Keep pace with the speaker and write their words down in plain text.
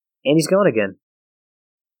And he's gone again.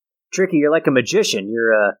 Tricky, you're like a magician.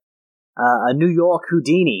 You're a New York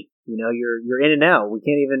Houdini. You know, you're in and out. We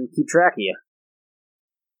can't even keep track of you.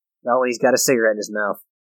 Oh, he's got a cigarette in his mouth.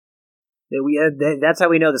 That's how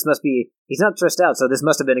we know this must be. He's not stressed out, so this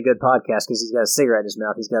must have been a good podcast because he's got a cigarette in his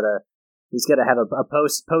mouth. He's got to have a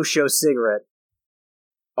post show cigarette.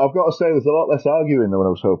 I've got to say, there's a lot less arguing than what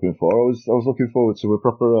I was hoping for. I was looking forward to a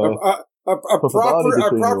proper proper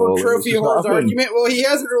trophy horse argument. Well, he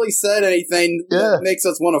hasn't really said anything that makes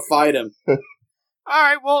us want to fight him. All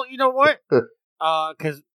right, well, you know what?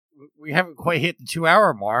 Because we haven't quite hit the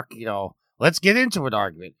 2-hour mark. You know, let's get into an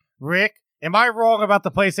argument. Rick, am I wrong about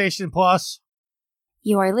the PlayStation Plus?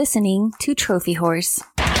 You are listening to Trophy Horse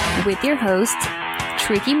with your hosts,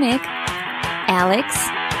 Tricky Mick, Alex,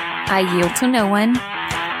 I Yield to No One,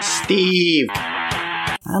 Steve,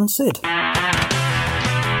 and Sid.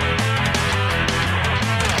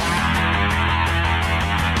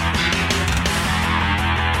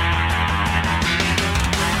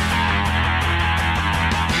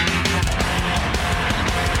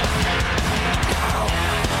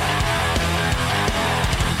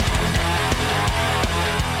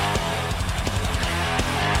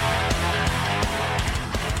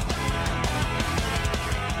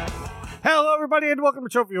 Hello, everybody, and welcome to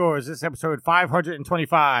Trophy Wars. This is episode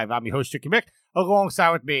 525. I'm your host, Tricky Mick.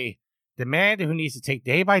 Alongside with me, the man who needs to take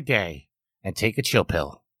day by day and take a chill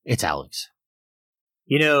pill. It's Alex.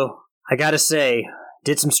 You know, I gotta say,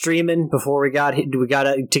 did some streaming before we got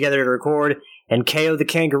together to record, and KO the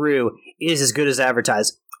Kangaroo is as good as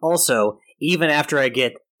advertised. Also, even after I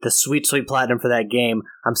get the sweet platinum for that game,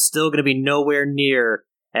 I'm still gonna be nowhere near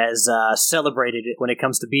as celebrated when it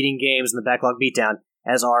comes to beating games in the Backlog Beatdown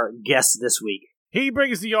as our guest this week. He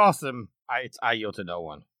brings the awesome. I Yield to No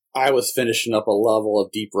One. I was finishing up a level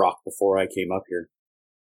of Deep Rock before I came up here.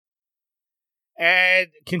 And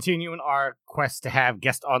continuing our quest to have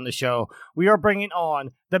guests on the show, we are bringing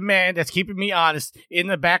on the man that's keeping me honest in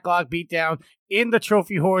the Backlog Beatdown, in the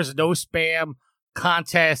Trophy Horse No Spam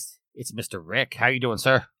contest. It's Mr. Rick. How you doing,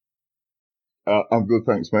 sir? I'm good,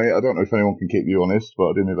 thanks, mate. I don't know if anyone can keep you honest, but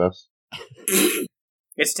I'll do my best.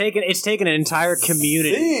 It's taken an entire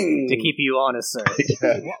community to keep you honest, sir.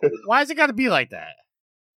 Yeah. Why has it got to be like that?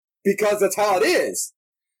 Because that's how it is.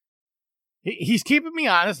 He's keeping me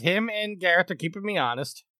honest. Him and Gareth are keeping me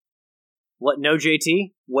honest. What, no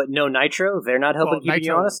JT? What, no Nitro? They're not helping keep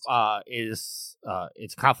you honest? It's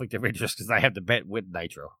conflict of interest because I have to bet with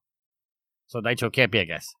Nitro. So Nitro can't be a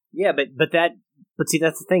guess. Yeah, but see,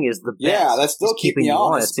 that's the thing is the that's still keeping you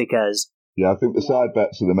honest because... Yeah, I think the side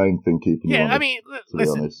bets are the main thing keeping you honest. I mean,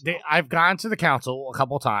 listen, I've gone to the council a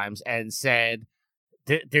couple times and said,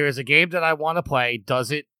 there is a game that I want to play. Does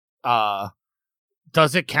it count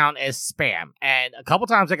as spam? And a couple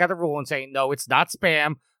times I got the ruling saying, no, it's not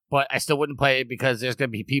spam, but I still wouldn't play it because there's going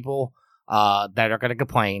to be people that are going to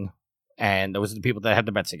complain, and those are the people that I have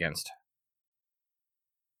the bets against.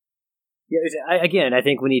 Yeah, again, I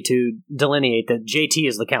think we need to delineate that JT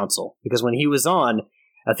is the council, because when he was on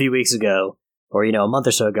a few weeks ago, or a month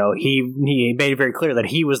or so ago, he made it very clear that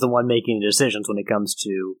he was the one making the decisions when it comes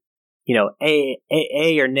to,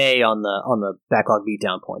 a or nay on the Backlog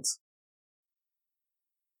Beatdown points.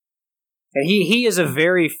 And he is a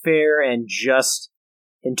very fair and just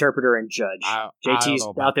interpreter and judge. JT's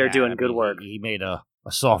out there doing good work. He made a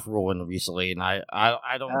soft ruling recently, and I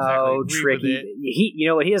don't exactly agree Tricky. with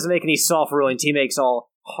it. He doesn't make any soft rulings. He makes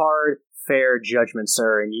all hard, fair judgments,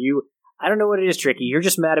 sir. And I don't know what it is, Tricky. You're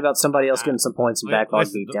just mad about somebody else getting some points in Backlog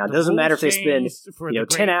Beatdown. It doesn't matter if they spend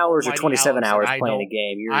 10 hours or 27 hours playing a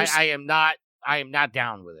game. I am not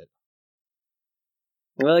down with it.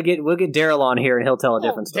 We'll get Daryl on here and he'll tell a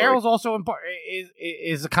different story. Daryl's also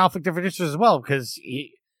is a conflict of interest as well because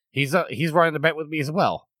he's running the bet with me as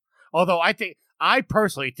well. Although I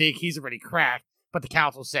personally think he's already cracked, but the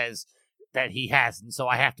council says that he hasn't, so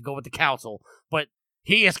I have to go with the council. But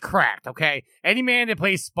he is cracked, okay? Any man that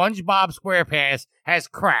plays SpongeBob SquarePants has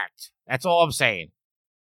cracked. That's all I'm saying.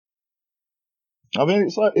 I mean,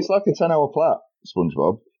 it's like a 10-hour plat,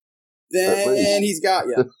 SpongeBob. Then he's got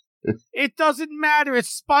you. It doesn't matter.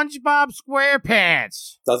 It's SpongeBob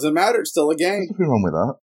SquarePants. Doesn't matter. It's still a game. There's nothing wrong with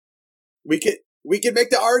that. We could make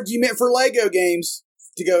the argument for Lego games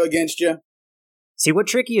to go against you. See, what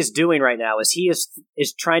Tricky is doing right now is he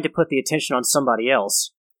is trying to put the attention on somebody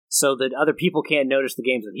else, so that other people can't notice the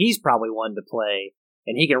games that he's probably wanted to play,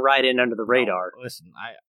 and he can ride in under the radar. Listen,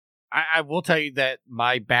 I will tell you that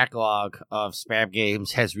my backlog of spam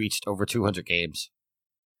games has reached over 200 games.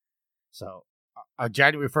 So, on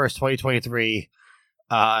January 1st, 2023,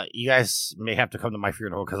 you guys may have to come to my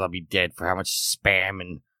funeral because I'll be dead for how much spam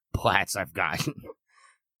and plats I've gotten.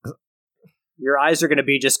 Your eyes are going to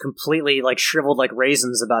be just completely like shriveled like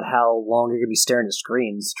raisins about how long you're going to be staring at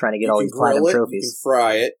screens trying to get all these platinum trophies. You can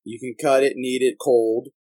fry it. You can cut it and eat it cold.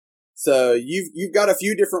 So you've got a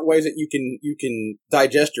few different ways that you can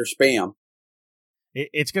digest your spam.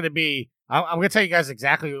 It's going to be. I'm going to tell you guys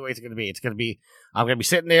exactly what way it's going to be. It's going to be. I'm going to be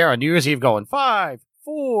sitting there on New Year's Eve going 5,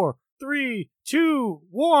 4, 3, 2,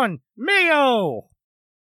 1, mayo.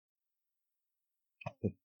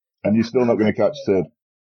 And you're still not going to catch Sid.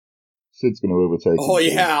 Sid's going to overtake him. Oh,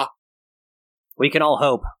 yeah. We can all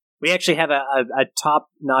hope. We actually have a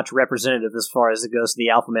top-notch representative as far as it goes to the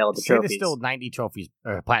alpha male of the Sid trophies. is still 90 trophies,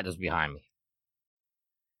 platinums behind me.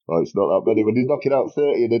 Oh, it's not that many, but he's knocking out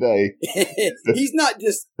 30 in a day. He's not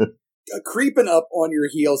just creeping up on your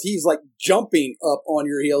heels. He's like jumping up on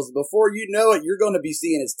your heels. Before you know it, you're going to be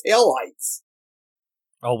seeing his taillights.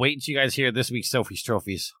 Oh, wait until you guys hear this week's Sophie's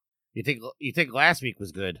Trophies. You think last week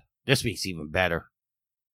was good? This week's even better.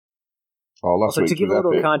 Oh, also, to give a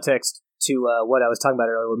little context to what I was talking about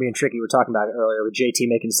earlier, what me and Tricky were talking about earlier with JT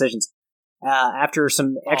making decisions, after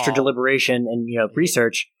some extra deliberation and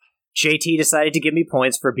research, JT decided to give me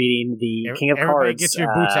points for beating the King of Cards get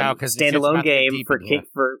your boots out, standalone game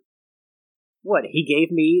for what? He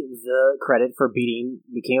gave me the credit for beating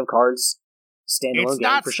the King of Cards standalone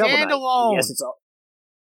game for Shovel Knight. Standalone. Yes,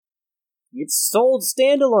 it's sold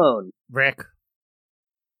standalone. Rick,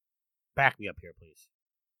 back me up here, please.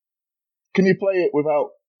 Can you play it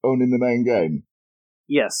without owning the main game?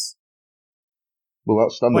 Yes. Well,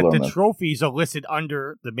 that's standalone. But the trophies are listed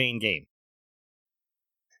under the main game.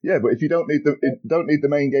 Yeah, but if you don't need the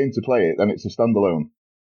main game to play it, then it's a standalone.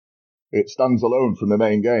 It stands alone from the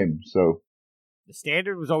main game. So the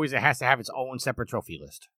standard was always it has to have its own separate trophy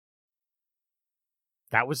list.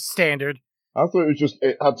 That was standard. I thought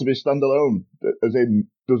it had to be standalone, as in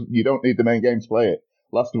you don't need the main game to play it.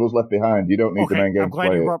 Last of Us Left Behind, you don't need the main game to play it.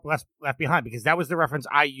 I'm glad you brought up Left Behind, because that was the reference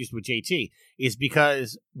I used with JT, is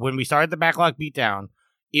because when we started the Backlog Beatdown,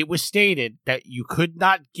 it was stated that you could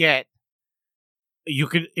not get,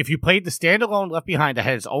 if you played the standalone Left Behind that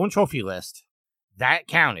had its own trophy list, that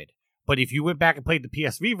counted. But if you went back and played the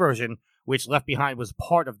PSV version, which Left Behind was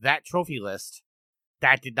part of that trophy list,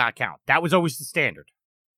 that did not count. That was always the standard.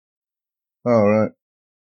 Oh, right.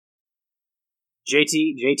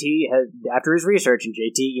 JT had, after his research, and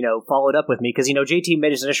JT, followed up with me, because, JT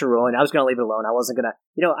made his initial ruling. I was going to leave it alone. I wasn't going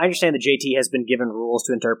to, I understand that JT has been given rules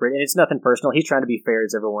to interpret, and it's nothing personal. He's trying to be fair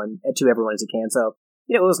to everyone as he can. So,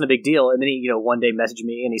 it wasn't a big deal. And then he, one day messaged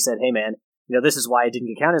me and he said, hey man, this is why it didn't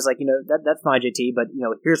get counted. It's like, that's fine, JT, but,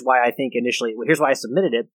 here's why I think here's why I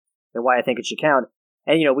submitted it and why I think it should count.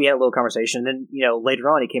 And, we had a little conversation. And then, later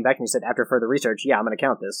on, he came back and he said, after further research, yeah, I'm going to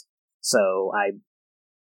count this. So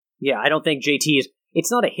I don't think JT is.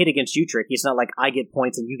 It's not a hit against you, Tricky. It's not like I get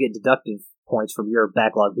points and you get deductive points from your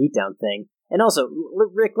Backlog Beatdown thing. And also,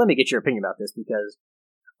 Rick, let me get your opinion about this, because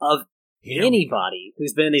of anybody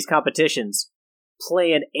who's been in these competitions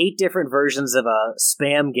playing 8 different versions of a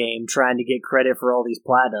spam game trying to get credit for all these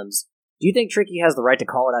platinums, do you think Tricky has the right to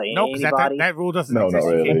call it out anybody? That rule doesn't exist. Not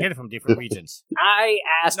really. You can't get it from different regions. I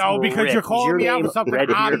asked because Rick, you're calling me out for something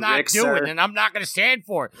I'm not Rick, doing, sir? and I'm not going to stand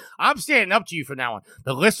for it. I'm standing up to you from now on.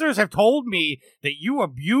 The listeners have told me that you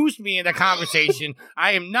abused me in the conversation.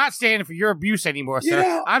 I am not standing for your abuse anymore, sir.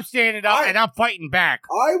 Yeah, I'm standing up, and I'm fighting back.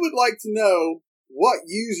 I would like to know what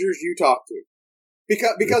users you talk to.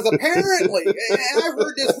 Because apparently, and I've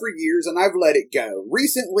heard this for years and I've let it go.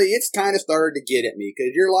 Recently, it's kind of started to get at me,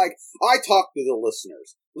 because you're like, I talk to the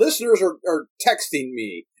listeners. Listeners are texting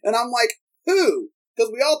me. And I'm like, who? Because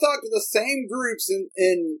we all talk to the same groups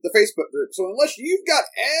in the Facebook group. So unless you've got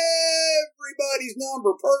everybody's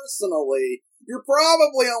number personally, you're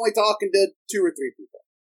probably only talking to 2 or 3 people.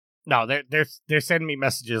 No, they're sending me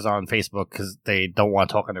messages on Facebook because they don't want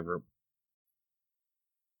to talk in a group.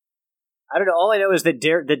 I don't know. All I know is that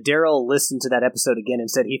Daryl listened to that episode again and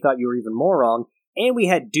said he thought you were even more wrong. And we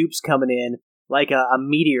had dupes coming in like a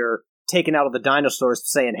meteor taken out of the dinosaurs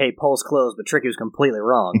saying, hey, polls closed, but Tricky was completely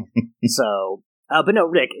wrong. So, but no,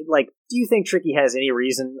 Rick, do you think Tricky has any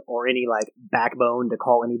reason or any, backbone to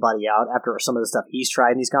call anybody out after some of the stuff he's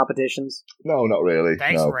tried in these competitions? No, not really.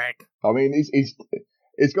 Thanks, no. Rick. I mean,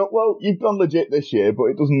 he's got, well, you've gone legit this year, but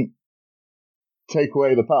it doesn't take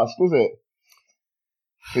away the past, does it?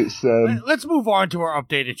 It's Let's move on to our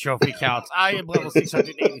updated trophy counts. I am level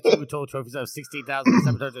 682 with total trophies of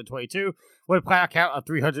 16,722 with a player count of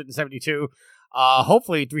 372.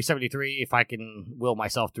 Hopefully 373 if I can will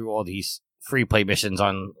myself through all these free play missions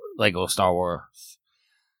on Lego Star Wars.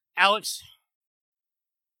 Alex?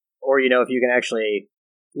 Or, if you can actually,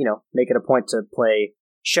 make it a point to play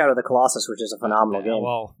Shadow of the Colossus, which is a phenomenal game.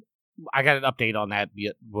 Well, I got an update on that.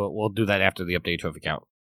 We'll do that after the update trophy count.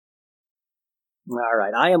 All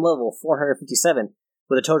right. I am level 457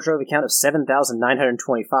 with a total trophy count of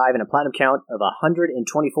 7,925 and a platinum count of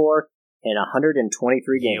 124 and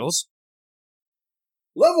 123 games.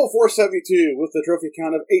 Level 472 with a trophy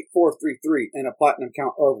count of 8433 and a platinum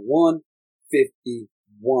count of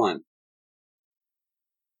 151.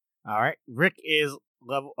 All right.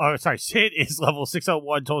 Sid is level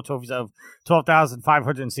 601, total trophies of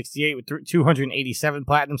 12,568 with 287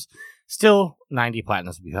 platinums. Still 90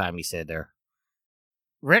 platinums behind me, Sid there.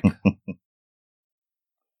 Rick?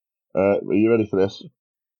 Are you ready for this?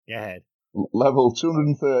 Go ahead. Level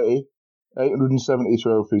 230, 870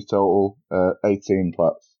 trophies total, 18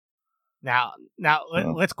 plats. Now,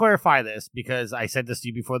 let's clarify this, because I said this to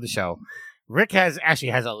you before the show. Rick has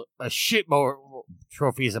a shit more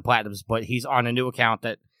trophies and platinums, but he's on a new account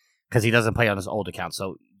because he doesn't play on his old account.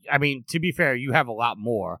 So, I mean, to be fair, you have a lot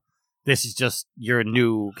more. This is just your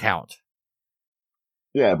new count.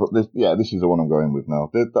 Yeah, but this is the one I'm going with now.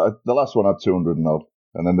 The last one had 200 and odd,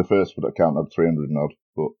 and then the first for that count had 300 and odd.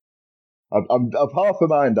 But I've half a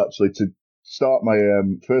mind actually to start my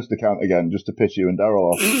first account again just to piss you and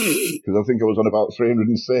Daryl off, because I think I was on about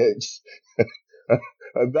 306,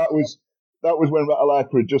 and that was when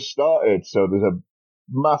Ratalaika had just started. So there's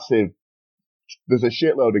a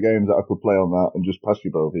shitload of games that I could play on that and just pass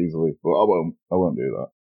you both easily. But I won't do that.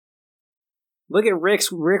 Look at Rick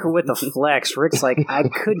with the flex. Rick's like, I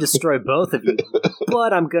could destroy both of you,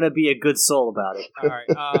 but I'm going to be a good soul about it. All right.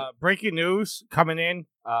 Breaking news coming in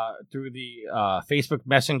through the Facebook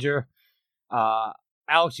Messenger.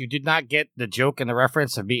 Alex, you did not get the joke and the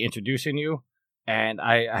reference of me introducing you. And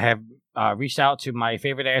I have reached out to my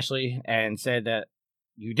favorite Ashley and said that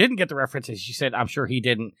you didn't get the reference. And she said, I'm sure he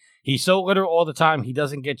didn't. He's so literal all the time. He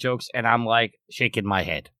doesn't get jokes. And I'm like shaking my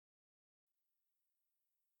head.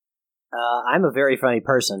 I'm a very funny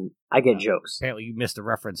person. I get jokes. Apparently you missed the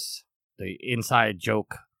reference, the inside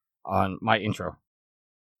joke on my intro.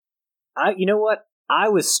 You know what? I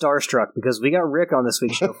was starstruck because we got Rick on this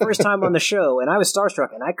week's show. First time on the show, and I was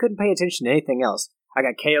starstruck, and I couldn't pay attention to anything else. I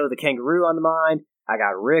got KO the Kangaroo on the mind. I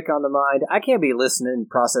got Rick on the mind. I can't be listening and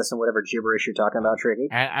processing whatever gibberish you're talking about, Tricky.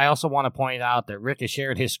 And I also want to point out that Rick has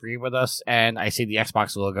shared his screen with us, and I see the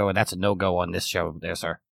Xbox logo, and that's a no-go on this show there,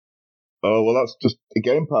 sir. Oh, well, that's just a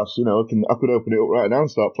Game Pass, I could open it up right now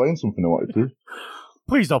and start playing something I wanted to.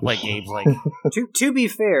 Please don't play games like... To be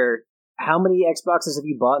fair, how many Xboxes have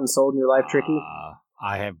you bought and sold in your life, Tricky?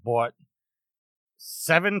 I have bought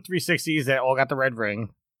 7 360s that all got the red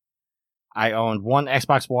ring. I owned one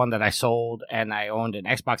Xbox One that I sold, and I owned an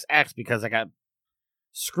Xbox X because I got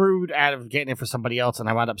screwed out of getting it for somebody else, and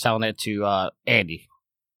I wound up selling it to Andy.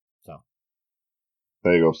 So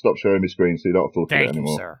there you go. Stop sharing my screen so you don't have to look at it anymore.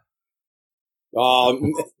 Thank you, sir.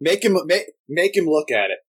 Make him look at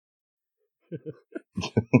it.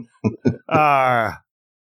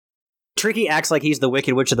 Tricky acts like he's the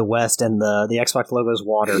Wicked Witch of the West, and the Xbox logo is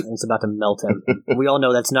water, and it's about to melt him. We all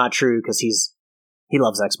know that's not true because he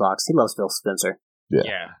loves Xbox. He loves Phil Spencer.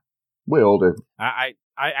 Yeah. We all do. I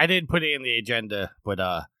didn't put it in the agenda, but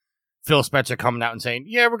Phil Spencer coming out and saying,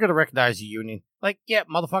 "Yeah, we're going to recognize the union." Like, yeah,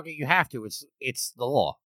 motherfucker, you have to. It's the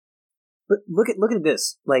law. But look at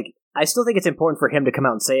this. Like, I still think it's important for him to come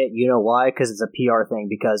out and say it. You know why? Because it's a PR thing.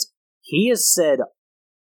 Because he has said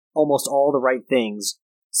almost all the right things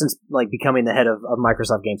since becoming the head of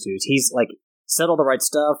Microsoft Game Studios. He's said all the right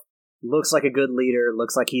stuff. Looks like a good leader.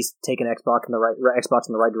 Looks like he's taken Xbox in the right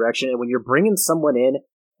direction. And when you're bringing someone in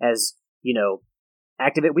as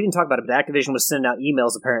Activision, we didn't talk about it, but Activision was sending out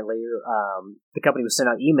emails. Apparently, the company was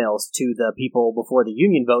sending out emails to the people before the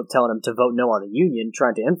union vote, telling them to vote no on the union,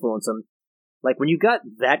 trying to influence them. Like, when you got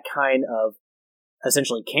that kind of,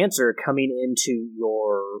 essentially, cancer coming into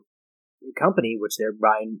your company, which they're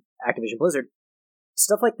buying Activision Blizzard,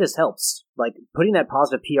 stuff like this helps. Like, putting that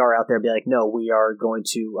positive PR out there and be like, no, we are going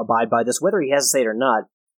to abide by this, whether he has to say it or not,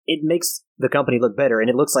 it makes the company look better, and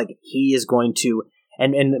it looks like he is going to,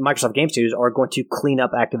 and Microsoft Game Studios are going to clean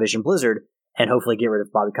up Activision Blizzard and hopefully get rid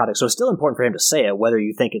of Bobby Kotick. So it's still important for him to say it, whether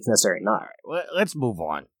you think it's necessary or not. All right, well, let's move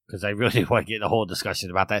on, because I really want to get a whole discussion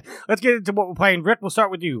about that. Let's get into what we're playing. Rick, we'll start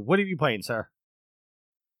with you. What are you playing, sir?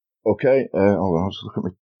 Okay, hold on, I'll just look at my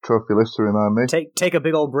trophy list to remind me. Take a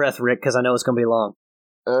big old breath, Rick, because I know it's going to be long.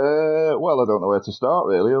 Well, I don't know where to start,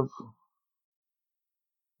 really.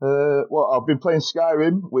 I've been playing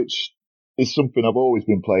Skyrim, which is something I've always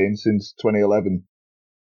been playing since 2011.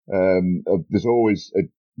 There's always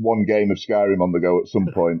one game of Skyrim on the go at some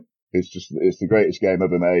point. It's the greatest game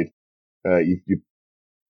ever made. I've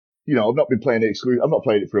not been playing it exclusively. I've not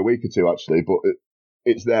played it for a week or two, actually, but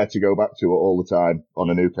it's there to go back to all the time on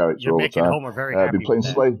a new character You're all the making time. Homer very happy. I've been playing with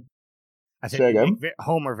that. Slay. I said Say you again? make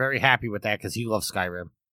Homer very happy with that because he loves Skyrim.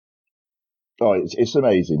 Oh, it's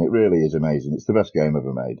amazing. It really is amazing. It's the best game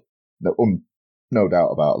ever made. No doubt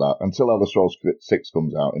about that. Until Elder Scrolls 6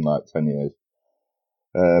 comes out in like 10 years.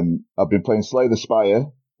 I've been playing Slay the Spire,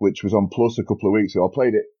 which was on Plus a couple of weeks ago. I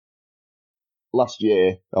played it last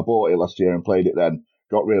year. I bought it last year and played it then.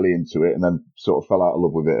 Got really into it and then sort of fell out of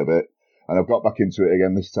love with it a bit. And I've got back into it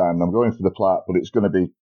again this time. And I'm going for the plat, but it's going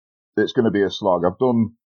to be a slog.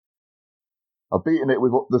 I've beaten it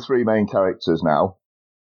with the 3 main characters now.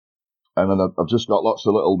 And then I've just got lots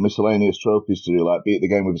of little miscellaneous trophies to do, like beat the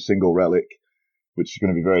game with a single relic, which is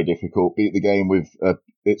going to be very difficult. Beat the game with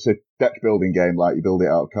it's a deck building game, like you build it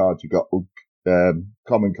out of cards. You've got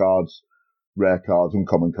common cards, rare cards,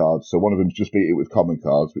 uncommon cards. So one of them's just beat it with common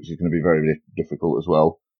cards, which is going to be very difficult as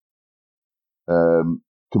well.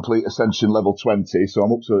 Complete Ascension level 20, so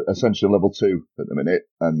I'm up to Ascension level 2 at the minute,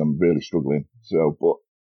 and I'm really struggling. So, but,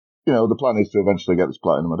 the plan is to eventually get this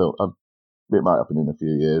platinum. It might happen in a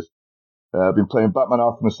few years. I've been playing Batman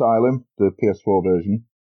Arkham Asylum, the PS4 version.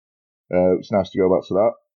 It's nice to go back to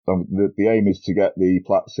that. The aim is to get the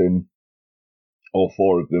plats in all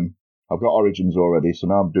 4 of them. I've got Origins already, so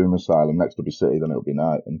now I'm doing Asylum. Next will be City, then it'll be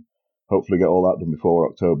Night, and hopefully get all that done before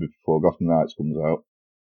October, before Gotham Knights comes out.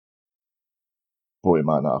 But it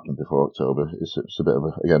might not happen before October. It's a bit of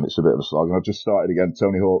a slog. And I've just started again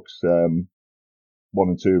Tony Hawk's 1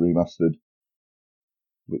 and 2 remastered.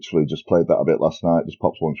 Literally just played that a bit last night. Just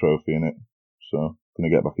popped 1 trophy in it. So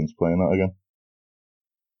gonna get back into playing that again.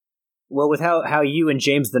 Well, with how you and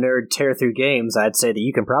James the Nerd tear through games, I'd say that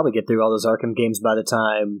you can probably get through all those Arkham games by the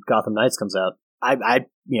time Gotham Knights comes out. I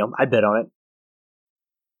bet on it.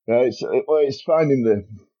 Yeah, it's finding the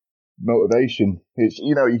motivation. It's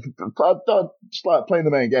just like playing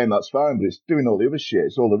the main game. That's fine, but it's doing all the other shit.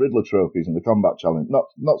 It's all the Riddler trophies and the combat challenge. Not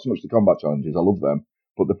so much the combat challenges. I love them,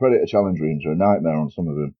 but the Predator challenge rooms are a nightmare on some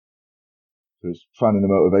of them. So it's finding the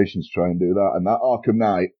motivation to try and do that. And that Arkham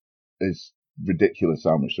Knight is ridiculous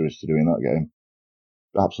how much there is to do in that game.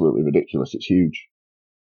 Absolutely ridiculous. It's huge.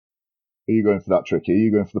 Are you going for that, Tricky? Are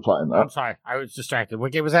you going for the platinum? I'm sorry, I was distracted.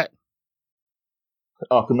 What game was that?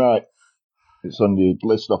 Arkham Knight. It's on your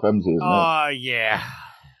list off MZ, isn't it? Yeah.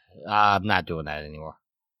 I'm not doing that anymore.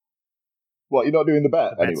 What, you're not doing the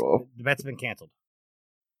bet anymore? The bet's been canceled.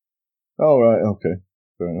 Oh, right, okay.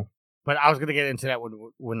 Fair enough. But I was going to get into that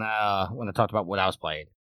when I talked about what I was playing.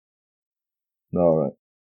 All right.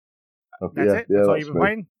 Okay, That's it? That's all you've been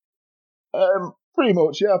playing? Pretty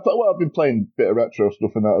much, yeah. I've been playing a bit of retro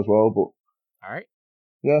stuff in that as well, but... All right.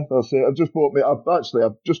 Yeah, that's it. I've just bought my lad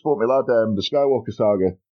the Skywalker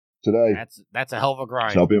Saga today. That's a hell of a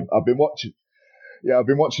grind. So I've been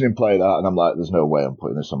watching him play that, and I'm like, there's no way I'm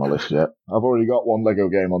putting this on my list yet. I've already got 1 Lego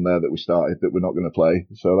game on there that we started that we're not going to play,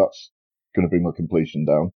 so that's going to bring my completion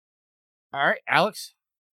down. All right, Alex?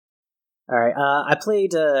 All right, I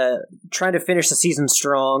played trying to finish the season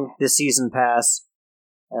strong, this season pass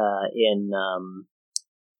in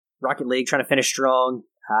Rocket League, trying to finish strong.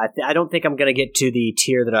 I don't think I'm going to get to the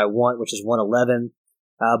tier that I want, which is 111,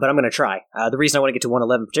 but I'm going to try. The reason I want to get to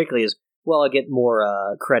 111 particularly is, well, I get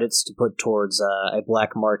more credits to put towards a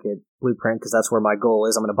black market blueprint, because that's where my goal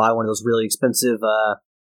is. I'm going to buy one of those really expensive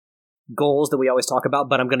goals that we always talk about,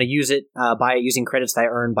 but I'm going to use it by using credits that I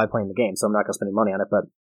earn by playing the game, so I'm not going to spend any money on it. But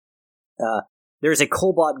there's a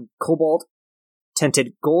Cobalt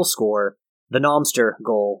tinted goal score, the Nomster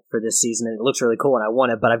goal for this season, and it looks really cool, and I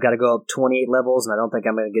want it, but I've got to go up 28 levels, and I don't think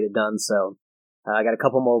I'm going to get it done, so I got a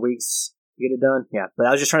couple more weeks to get it done. Yeah, but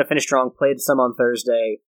I was just trying to finish strong, played some on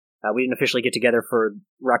Thursday. We didn't officially get together for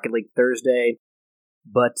Rocket League Thursday,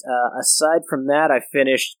 but aside from that, I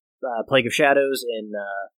finished Plague of Shadows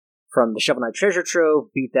from the Shovel Knight Treasure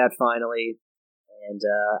Trove, beat that finally, and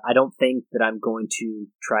I don't think that I'm going to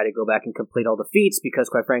try to go back and complete all the feats, because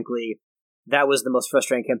quite frankly, that was the most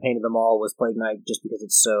frustrating campaign of them all, was Plague Knight, just because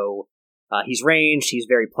it's so... he's ranged, he's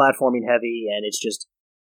very platforming heavy, and it's just...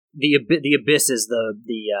 The abyss is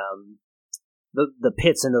the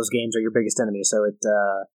pits in those games are your biggest enemy, so it...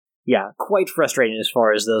 quite frustrating as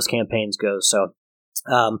far as those campaigns go, so...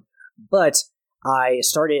 but I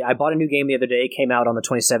bought a new game the other day, came out on the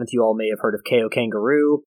 27th, you all may have heard of KO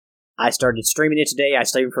Kangaroo. I started streaming it today. I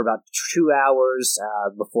streamed for about 2 hours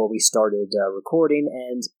before we started recording,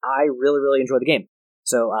 and I really, really enjoyed the game.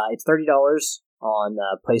 So it's $30 on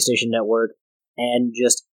PlayStation Network, and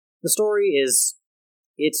just the story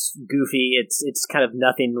it's goofy. It's kind of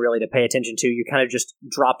nothing really to pay attention to. You're kind of just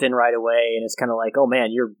dropped in right away, and it's kind of like, oh man,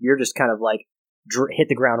 you're just kind of like hit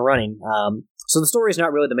the ground running. So the story is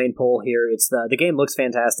not really the main pull here. It's the game looks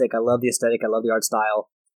fantastic. I love the aesthetic. I love the art style.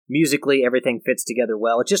 Musically, everything fits together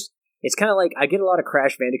well. It's kind of like, I get a lot of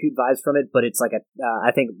Crash Bandicoot vibes from it, but it's like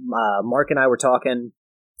I think Mark and I were talking,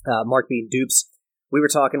 Mark being Dupes, we were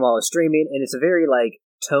talking while I was streaming, and it's a very like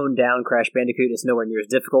toned down Crash Bandicoot. It's nowhere near as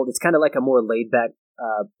difficult. It's kind of like a more laid back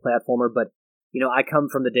platformer, but I come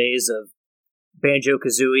from the days of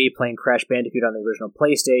Banjo-Kazooie, playing Crash Bandicoot on the original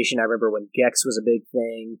PlayStation. I remember when Gex was a big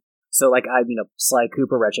thing. So, like, Sly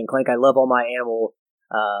Cooper, Ratchet and Clank, I love all my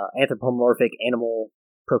anthropomorphic animal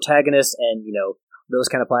protagonists and, those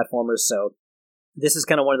kind of platformers. So, this is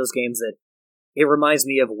kind of one of those games that it reminds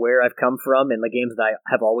me of where I've come from and the games that I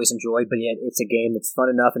have always enjoyed, but yet it's a game that's fun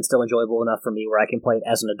enough and still enjoyable enough for me where I can play it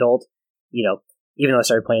as an adult, even though I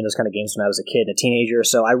started playing those kind of games when I was a kid and a teenager.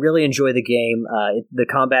 So I really enjoy the game. The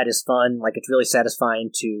combat is fun. Like, it's really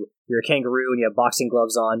satisfying you're a kangaroo and you have boxing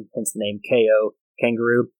gloves on, hence the name KO,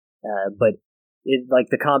 kangaroo. But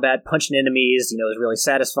the combat, punching enemies, is really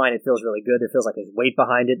satisfying. It feels really good. It feels like there's weight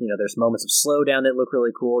behind it. There's moments of slowdown that look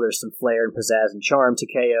really cool. There's some flair and pizzazz and charm to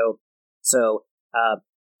KO. So,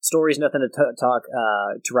 story's nothing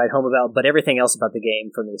to write home about, but everything else about the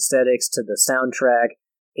game, from the aesthetics to the soundtrack,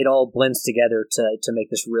 it all blends together to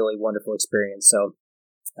make this really wonderful experience. So,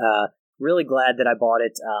 really glad that I bought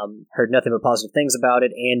it. Heard nothing but positive things about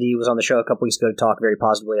it. Andy was on the show a couple weeks ago to talk very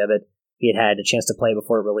positively of it. He had a chance to play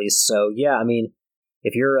before it released. So, yeah,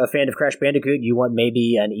 if you're a fan of Crash Bandicoot, you want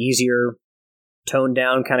maybe an easier,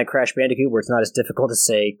 toned-down kind of Crash Bandicoot where it's not as difficult as,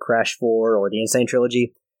 say, Crash 4 or the Insane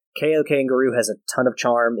Trilogy, KO Kangaroo has a ton of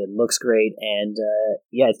charm. It looks great, and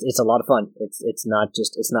it's a lot of fun. It's not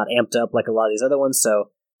amped up like a lot of these other ones.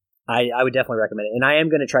 So I would definitely recommend it, and I am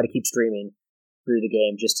going to try to keep streaming through the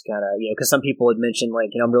game just to kind of because some people had mentioned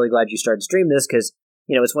I'm really glad you started to stream this because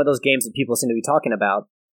it's one of those games that people seem to be talking about,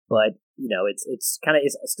 but it's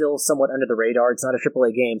still somewhat under the radar. It's not a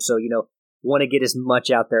AAA game, so want to get as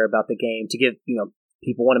much out there about the game to give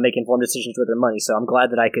people want to make informed decisions with their money. So I'm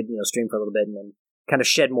glad that I could stream for a little bit and then kind of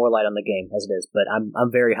shed more light on the game as it is, but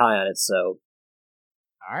I'm very high on it. So,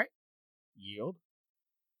 all right, Yield.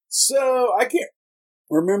 So I can't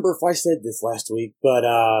remember if I said this last week, but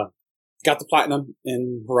got the platinum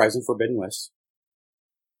in Horizon Forbidden West.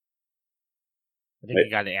 I think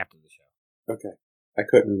you got it after the show. Okay, I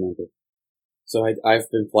couldn't remember. So I've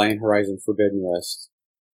been playing Horizon Forbidden West.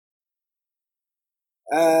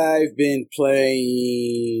 I've been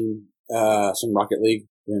playing some Rocket League.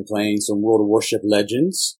 Been playing some World of Warship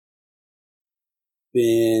Legends.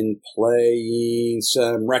 Been playing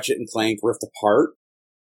some Ratchet and Clank Rift Apart.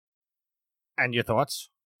 And your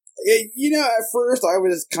thoughts? At first I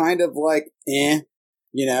was kind of like,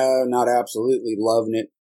 not absolutely loving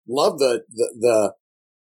it. Love the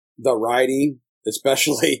writing,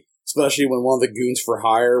 especially when one of the goons for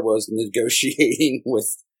hire was negotiating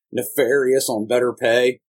with Nefarious on better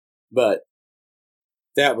pay. But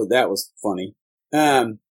that was funny.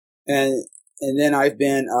 And then I've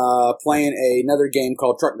been playing another game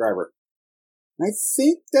called Truck Driver. I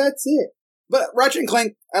think that's it. But Ratchet and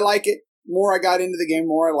Clank, I like it. The more I got into the game, the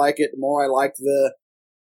more I like it. The more I liked the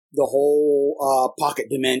whole pocket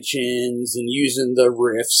dimensions and using the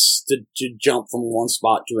rifts to jump from one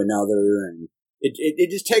spot to another. And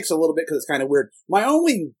it just takes a little bit because it's kind of weird. My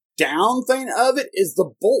only down thing of it is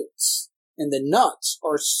the bolts and the nuts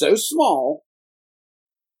are so small.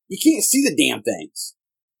 You can't see the damn things.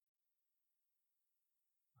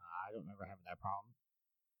 I don't remember having that problem.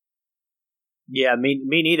 Yeah, me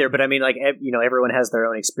neither. But everyone has their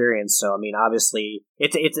own experience. So obviously,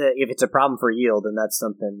 if it's a problem for Yield, then that's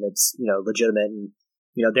something that's legitimate. And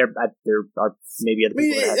there are maybe other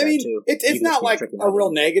people that have that too. It's not like a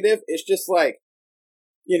real negative. It's just like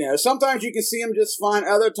sometimes you can see them just fine.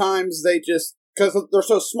 Other times they just because they're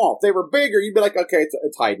so small. If they were bigger, you'd be like, okay,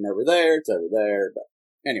 it's hiding over there. It's over there. But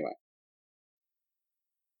anyway.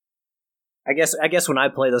 I guess when I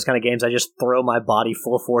play those kind of games, I just throw my body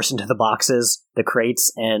full force into the boxes, the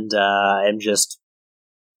crates, and am just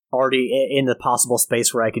already in the possible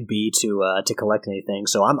space where I could be to collect anything.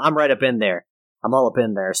 So I'm right up in there. I'm all up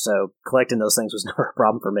in there. So collecting those things was never a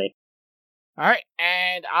problem for me. All right,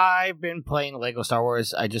 and I've been playing Lego Star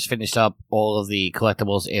Wars. I just finished up all of the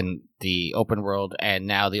collectibles in the open world, and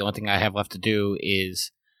now the only thing I have left to do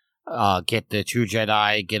is get the True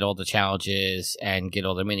Jedi, get all the challenges, and get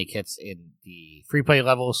all the mini kits in the free play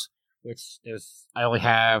levels, which I only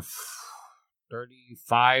have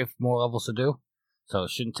 35 more levels to do, so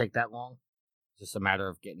it shouldn't take that long. It's just a matter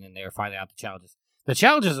of getting in there, finding out the challenges. The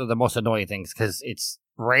challenges are the most annoying things, because it's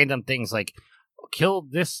random things like, kill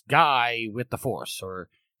this guy with the Force, or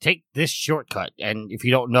take this shortcut, and if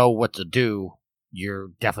you don't know what to do, you're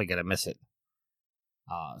definitely going to miss it.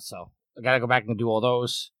 So I gotta go back and do all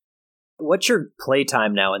those. What's your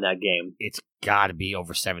playtime now in that game? It's gotta be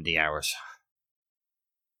over 70 hours.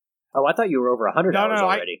 Oh, I thought you were over 100 hours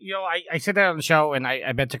already. I said that on the show, and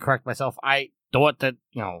I meant to correct myself. I thought that,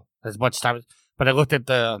 as much time, but I looked at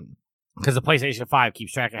because the PlayStation 5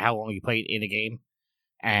 keeps track of how long you played in a game,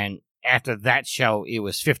 and after that show, it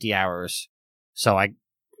was 50 hours. So I'm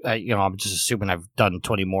just assuming I've done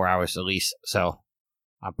 20 more hours at least. So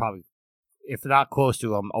I'm probably, if not close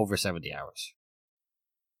to, I'm over 70 hours.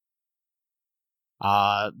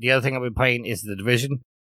 The other thing I've been playing is The Division.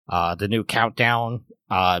 The new Countdown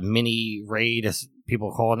mini raid, as people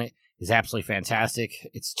are calling it, is absolutely fantastic.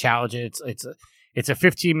 It's challenging. It's a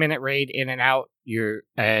 15-minute raid in and out.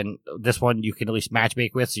 And this one you can at least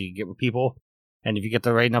matchmake with, so you can get with people. And if you get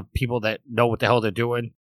the right enough people that know what the hell they're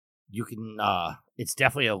doing, you can. It's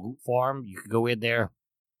definitely a loot farm. You can go in there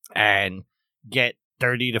and get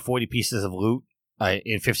 30 to 40 pieces of loot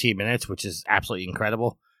in 15 minutes, which is absolutely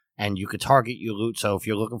incredible. And you could target your loot. So if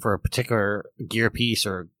you're looking for a particular gear piece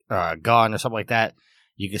or gun or something like that,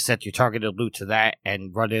 you can set your targeted loot to that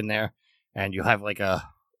and run in there, and you'll have like I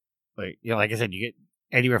said, you get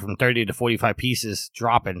anywhere from 30 to 45 pieces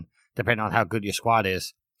dropping, depending on how good your squad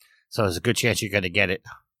is. So there's a good chance you're going to get it.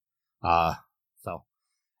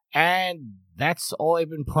 And that's all I've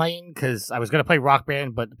been playing, because I was going to play Rock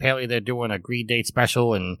Band, but apparently they're doing a Green Day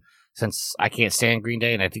special, and since I can't stand Green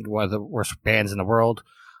Day, and I think one of the worst bands in the world,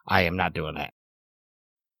 I am not doing that.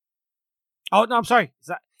 Oh, no, I'm sorry.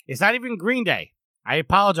 It's not even Green Day. I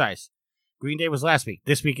apologize. Green Day was last week.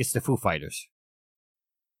 This week it's the Foo Fighters.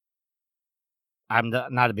 I'm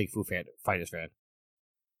not a big Foo Fighters fan.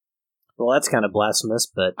 Well, that's kind of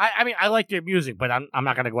blasphemous, but I mean, I like their music, but I'm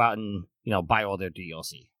not going to go out and buy all their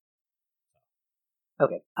DLC.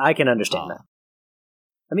 Okay, I can understand that.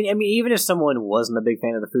 I mean, even if someone wasn't a big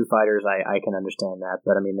fan of the Foo Fighters, I can understand that.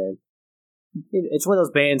 But I mean, it's one of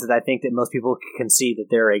those bands that I think that most people can see that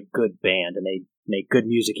they're a good band and they make good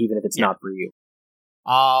music, even if it's not for you.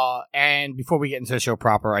 And before we get into the show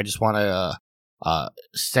proper, I just want to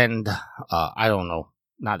send I don't know,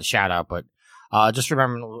 not a shout out, but just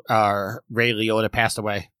remember Ray Liotta passed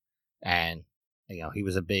away, and he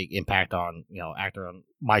was a big impact on actor on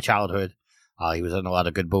my childhood. He was in a lot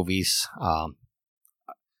of good movies.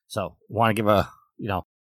 So want to give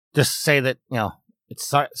just say that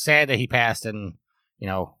it's sad that he passed, and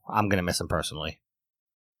I'm gonna miss him personally.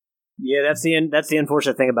 Yeah, that's the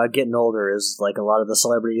unfortunate thing about getting older, is like a lot of the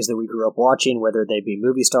celebrities that we grew up watching, whether they be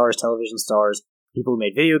movie stars, television stars, people who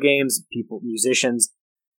made video games, musicians,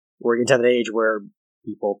 we're getting to that age where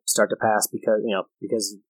people start to pass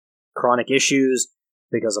because chronic issues,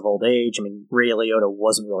 because of old age. I mean, Ray Liotta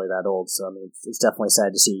wasn't really that old, so I mean, it's definitely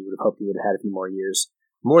sad to see. You would have hoped he would have had a few more years,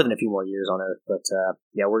 more than a few more years on Earth. But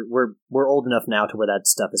yeah, we're old enough now to where that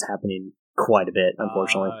stuff is happening quite a bit,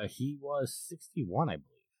 unfortunately. He was 61, I believe.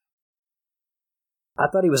 I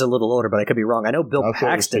thought he was a little older, but I could be wrong. I know Bill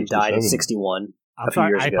Paxton died at 61 a few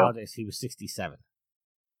years ago. I apologize. He was 67.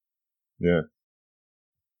 Yeah.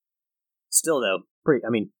 Still, though,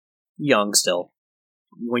 young still.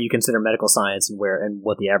 When you consider medical science and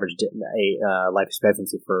what the average life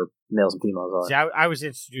expectancy for males and females are. See, I was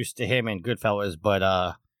introduced to him in Goodfellas, but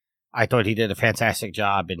I thought he did a fantastic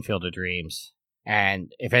job in Field of Dreams.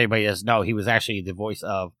 And if anybody doesn't know, he was actually the voice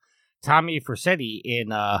of Tommy Vercetti in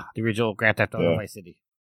the original Grand Theft Auto Vice City.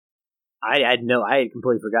 I had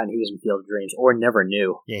completely forgotten he was in Field of Dreams, or never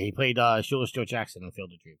knew. Yeah, he played Shoeless Joe Jackson in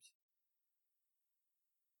Field of Dreams.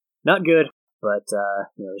 Not good, but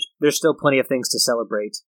there's still plenty of things to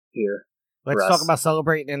celebrate here. Let's talk about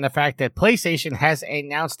celebrating and the fact that PlayStation has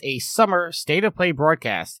announced a summer State of Play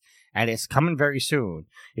broadcast, and it's coming very soon.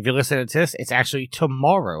 If you're listening to this, it's actually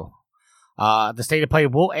tomorrow. The State of Play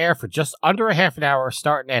will air for just under a half an hour,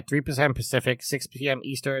 starting at 3 p.m. Pacific, 6 p.m.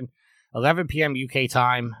 Eastern, 11 p.m. UK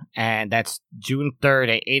time, and that's June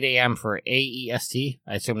 3rd at 8 a.m. for AEST.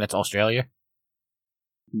 I assume that's Australia.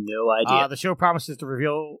 No idea. The show promises to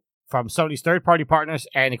reveal from Sony's third-party partners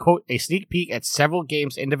and, quote, a sneak peek at several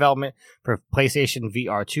games in development for PlayStation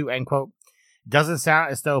VR 2, end quote. It doesn't sound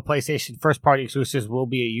as though PlayStation first-party exclusives will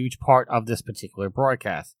be a huge part of this particular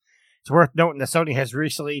broadcast. It's worth noting that Sony has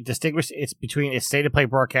recently distinguished between its State of Play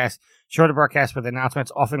broadcast, shorter broadcasts with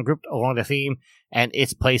announcements often grouped along the theme, and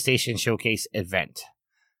its PlayStation Showcase event.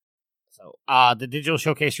 So, the digital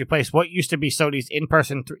showcase replaced what used to be Sony's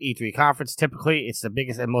in-person E3 conference. Typically, it's the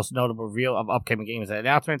biggest and most notable reveal of upcoming games and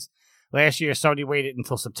announcements. Last year, Sony waited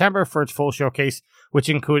until September for its full showcase, which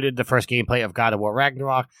included the first gameplay of God of War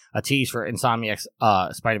Ragnarok, a tease for Insomniac's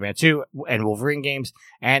Spider-Man 2 and Wolverine games,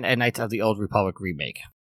 and a Knights of the Old Republic remake.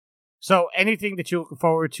 So, anything that you're looking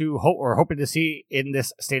forward to or hoping to see in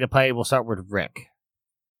this State of Play? We'll start with Rick.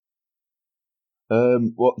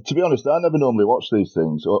 Well, to be honest, I never normally watch these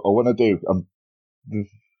things, or when I do,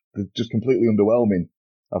 they're just completely underwhelming,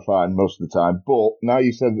 I find, most of the time. But now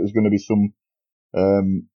you said that there's going to be some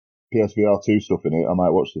PSVR 2 stuff in it, I might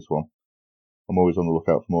watch this one. I'm always on the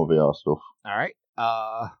lookout for more VR stuff. All right.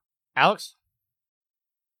 Alex?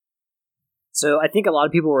 So I think a lot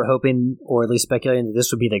of people were hoping, or at least speculating, that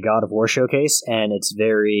this would be the God of War showcase, and it's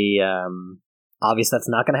very obvious that's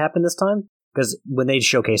not going to happen this time, because when they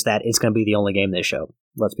showcase that, it's going to be the only game they show.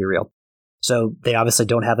 Let's be real. So they obviously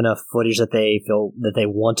don't have enough footage that they feel that they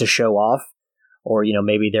want to show off, or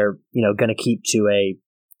maybe they're going to keep to a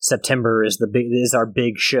September is our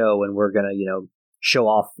big show, and we're going to show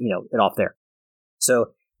off it off there.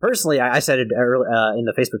 So personally, I said it early, in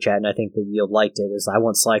the Facebook chat, and I think that Yield liked it, is I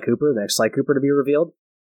want Sly Cooper, the next Sly Cooper, to be revealed,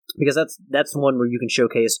 because that's one where you can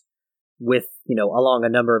showcase with, along a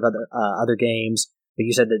number of other games. But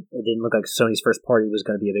you said that it didn't look like Sony's first party was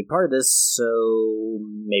going to be a big part of this, so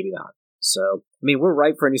maybe not. So, I mean, we're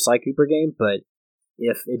ripe for a new Sly Cooper game, but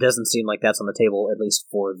if it doesn't seem like that's on the table, at least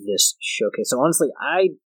for this showcase. So honestly, I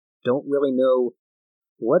don't really know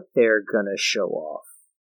what they're going to show off.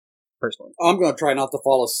 Personally, I'm going to try not to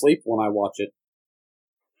fall asleep when I watch it.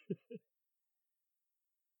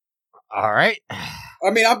 All right. I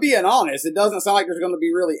mean, I'm being honest. It doesn't sound like there's going to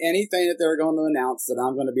be really anything that they're going to announce that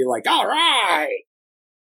I'm going to be like, all right.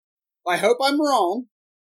 I hope I'm wrong.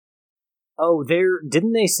 Oh,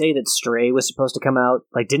 didn't they say that Stray was supposed to come out?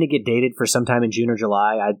 Like, didn't it get dated for sometime in June or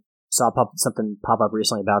July? I saw something pop up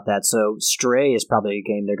recently about that. So Stray is probably a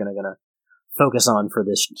game they're going to focus on for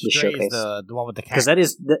this showcase. The one with the cat. Because that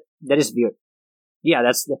is VR. Yeah,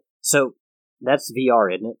 that's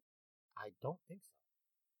VR, isn't it? I don't think so.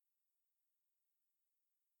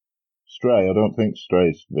 Stray, I don't think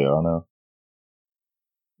Stray's VR, no.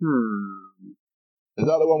 Is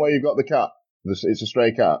that the one where you've got the cat? It's a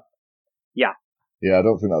stray cat? Yeah. Yeah, I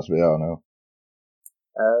don't think that's VR, no.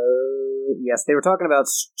 Yes, they were talking about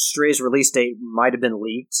Stray's release date might have been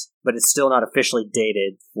leaked, but it's still not officially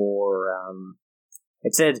dated for,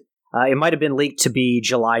 it said it might have been leaked to be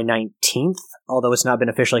July 19th, although it's not been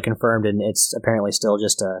officially confirmed, and it's apparently still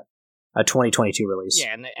just a 2022 release.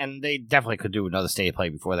 Yeah, and they definitely could do another State of Play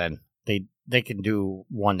before then. They can do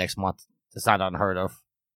one next month. It's not unheard of.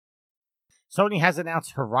 Sony has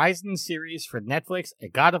announced Horizon series for Netflix, a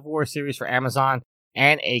God of War series for Amazon,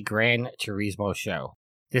 and a Gran Turismo show.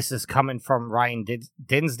 This is coming from Ryan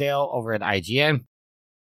Dinsdale over at IGN.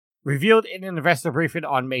 Revealed in an investor briefing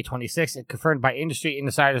on May 26th and confirmed by industry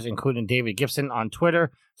insiders, including David Gibson on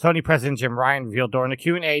Twitter, Sony President Jim Ryan revealed during the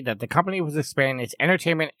Q&A that the company was expanding its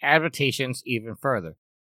entertainment adaptations even further.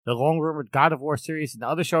 The long-rumored God of War series and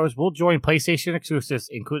other shows will join PlayStation exclusives,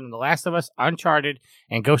 including The Last of Us, Uncharted,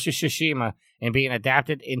 and Ghost of Tsushima, and being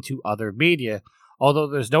adapted into other media, although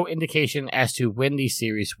there's no indication as to when these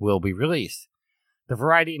series will be released. The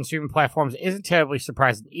variety in streaming platforms isn't terribly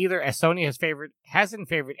surprising either, as Sony hasn't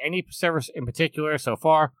favored any service in particular so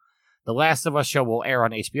far. The Last of Us show will air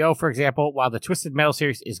on HBO, for example, while the Twisted Metal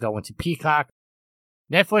series is going to Peacock.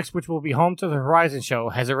 Netflix, which will be home to the Horizon show,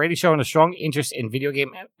 has already shown a strong interest in video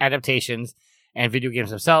game adaptations and video games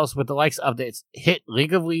themselves, with the likes of its hit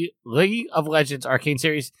League of Legends arcade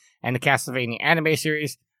series and the Castlevania anime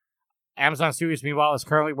series. Amazon Studios, meanwhile, is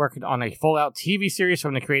currently working on a full-out TV series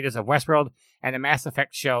from the creators of Westworld, and the Mass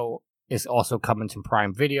Effect show is also coming to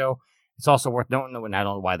Prime Video. It's also worth noting, and I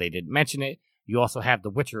don't know why they didn't mention it, you also have The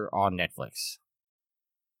Witcher on Netflix.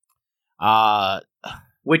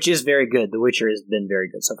 Which is very good. The Witcher has been very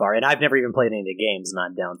good so far, and I've never even played any of the games, and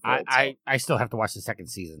I'm down for it. I still have to watch the second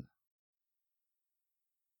season.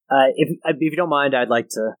 If you don't mind, I'd like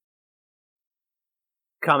to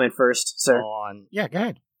comment first, sir. Yeah, go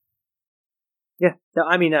ahead. Yeah, no,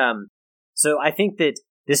 I mean, so I think that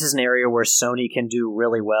this is an area where Sony can do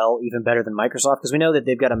really well, even better than Microsoft, because we know that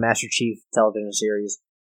they've got a Master Chief television series.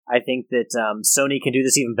 I think that Sony can do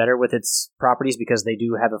this even better with its properties, because they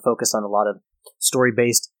do have a focus on a lot of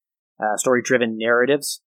story-based, story-driven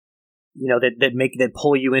narratives, that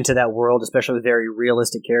pull you into that world, especially with very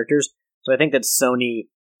realistic characters. So I think that Sony,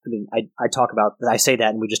 I say that,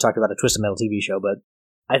 and we just talked about a Twisted Metal TV show, but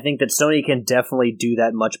I think that Sony can definitely do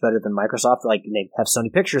that much better than Microsoft. Like, they have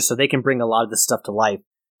Sony Pictures, so they can bring a lot of this stuff to life.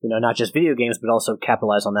 Not just video games, but also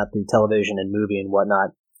capitalize on that through television and movie and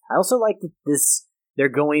whatnot. I also like that they're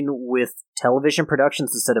going with television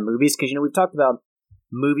productions instead of movies, because, we've talked about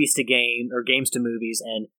movies to game, or games to movies,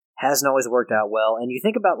 and hasn't always worked out well. And you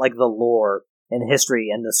think about, like, the lore and the history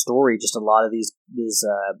and the story, just a lot of these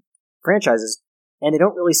franchises, and they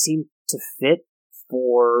don't really seem to fit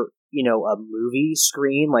for a movie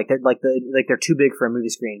screen, like they're too big for a movie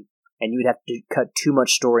screen, and you would have to cut too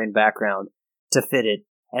much story and background to fit it.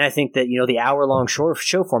 And I think that, the hour-long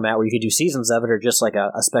show format where you could do seasons of it or just like a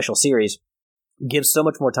special series gives so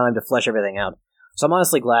much more time to flesh everything out. So I'm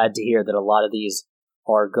honestly glad to hear that a lot of these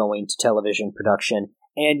are going to television production.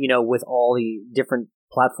 And, with all the different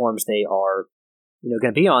platforms they are,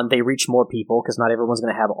 going to be on, they reach more people because not everyone's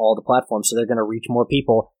going to have all the platforms. So they're going to reach more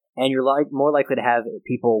people. And you're more likely to have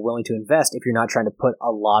people willing to invest if you're not trying to put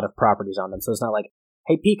a lot of properties on them. So it's not like,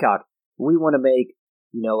 hey, Peacock, we want to make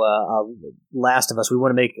Last of Us, we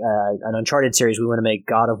want to make an Uncharted series, we want to make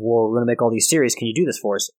God of War, we want to make all these series, can you do this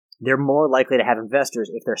for us? They're more likely to have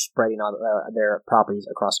investors if they're spreading on their properties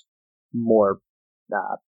across more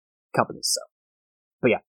companies. So,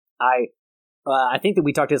 but yeah, I think that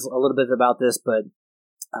we talked a little bit about this, but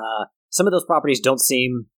some of those properties don't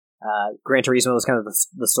seem, Gran Turismo was kind of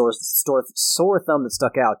the sore thumb that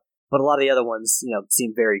stuck out, but a lot of the other ones,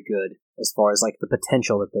 seem very good as far as like the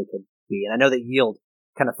potential that they could be. And I know that Yield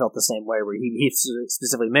kind of felt the same way, where he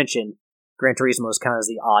specifically mentioned Gran Turismo is kind of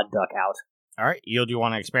the odd duck out. All right, Yield, do you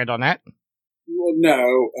want to expand on that? Well,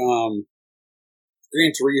 no.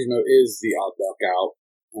 Gran Turismo is the odd duck out.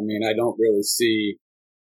 I mean, I don't really see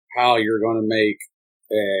how you're going to make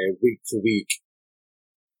a week to week.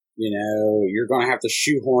 You're going to have to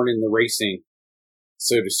shoehorn in the racing,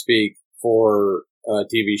 so to speak, for a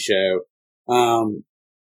TV show.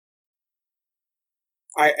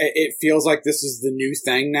 It feels like this is the new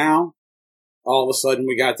thing now. All of a sudden,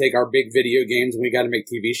 we got to take our big video games and we got to make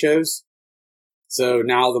TV shows. So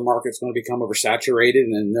now the market's going to become oversaturated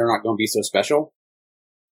and they're not going to be so special.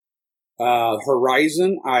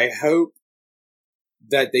 Horizon, I hope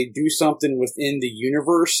that they do something within the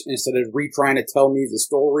universe instead of retrying to tell me the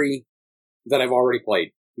story that I've already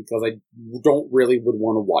played, because I don't really would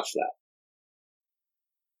want to watch that.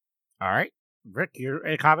 All right. Rick,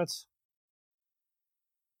 any comments?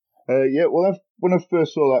 Yeah, well, when I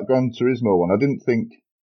first saw that Gran Turismo one, I didn't think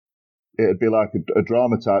it'd be like a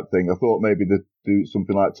drama type thing. I thought maybe they'd do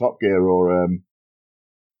something like Top Gear or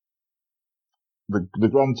the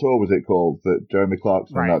Grand Tour, was it called, that Jeremy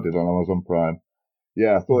Clarkson that did on Amazon Prime.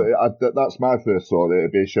 Yeah, I thought that's my first thought, that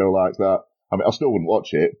it'd be a show like that. I mean, I still wouldn't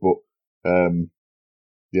watch it, but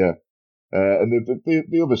yeah. And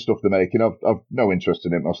the other stuff they're making, I've no interest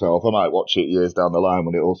in it myself. I might watch it years down the line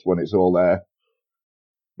when it's all there,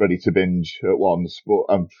 ready to binge at once. But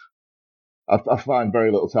I find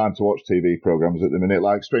very little time to watch TV programs at the minute.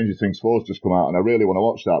 Like Stranger Things 4's just come out, and I really want to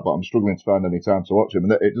watch that, but I'm struggling to find any time to watch them.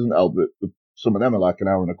 And it doesn't help that some of them are like an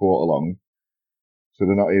hour and a quarter long, so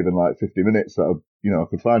they're not even like 50 minutes. That I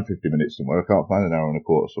could find 50 minutes somewhere. I can't find an hour and a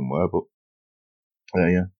quarter somewhere. But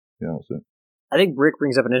yeah, that's it. I think Rick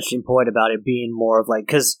brings up an interesting point about it being more of like,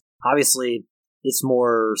 because obviously it's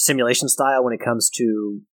more simulation style when it comes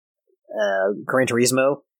to Gran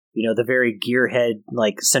Turismo. The very gearhead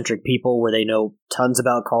like centric people where they know tons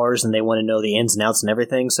about cars and they want to know the ins and outs and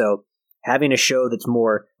everything. So having a show that's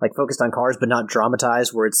more like focused on cars but not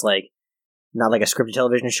dramatized, where it's like not like a scripted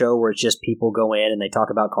television show where it's just people go in and they talk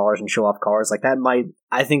about cars and show off cars, like that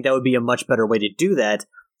I think that would be a much better way to do that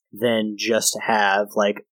than just have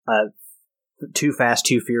like a Too Fast,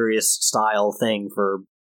 Too Furious style thing for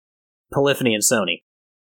Polyphony and Sony.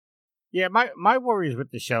 Yeah, my worries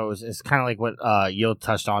with the shows is kind of like what Yield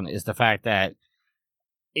touched on, is the fact that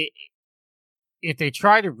if they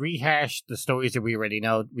try to rehash the stories that we already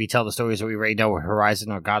know, retell the stories that we already know with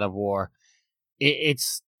Horizon or God of War,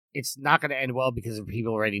 it's not going to end well because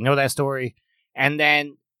people already know that story. And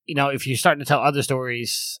then, if you're starting to tell other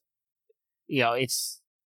stories, it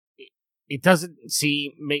doesn't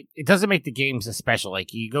make the games as special. Like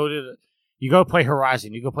you go play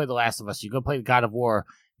Horizon, you go play The Last of Us, you go play God of War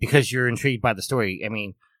because you're intrigued by the story. I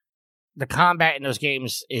mean, the combat in those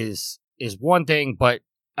games is one thing, but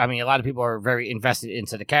I mean, a lot of people are very invested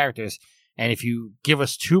into the characters, and if you give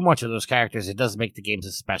us too much of those characters, it doesn't make the games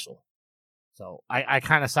as special. So I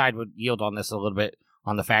kind of side with Yield on this a little bit,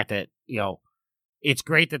 on the fact that, it's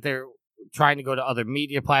great that they're trying to go to other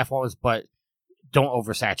media platforms, but don't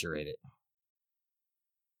oversaturate it.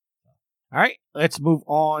 All right, let's move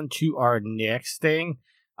on to our next thing.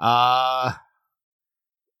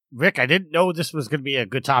 Rick, I didn't know this was going to be a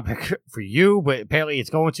good topic for you, but apparently it's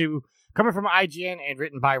going to. Coming from IGN and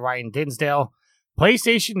written by Ryan Dinsdale,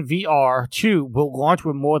 PlayStation VR 2 will launch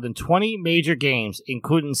with more than 20 major games,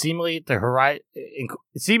 including seemingly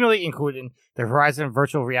including the Horizon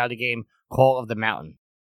virtual reality game Call of the Mountain.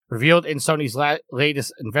 Revealed in Sony's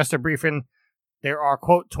latest investor briefing, there are,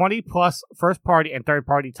 quote, 20 plus first-party and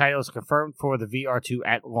third-party titles confirmed for the VR2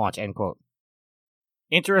 at launch, end quote.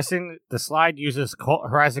 Interesting, the slide uses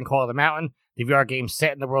Horizon Call of the Mountain, the VR game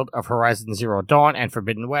set in the world of Horizon Zero Dawn and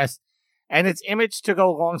Forbidden West, and its image to go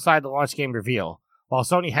alongside the launch game reveal. While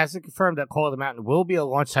Sony hasn't confirmed that Call of the Mountain will be a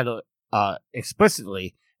launch title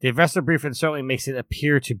explicitly, the investor briefing certainly makes it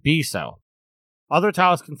appear to be so. Other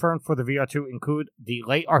titles confirmed for the VR2 include the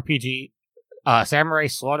late RPG Samurai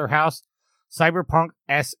Slaughterhouse,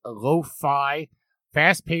 Cyberpunk-esque lo-fi,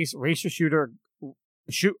 fast-paced racer shooter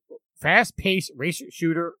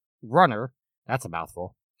runner, that's a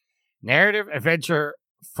mouthful, narrative adventure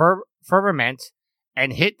Firmament,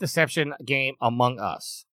 and hit deception game Among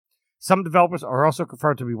Us. Some developers are also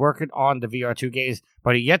confirmed to be working on the VR2 games,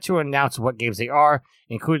 but are yet to announce what games they are,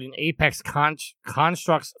 including Apex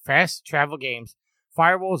Constructs Fast Travel Games,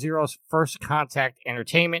 Firewall Zero's First Contact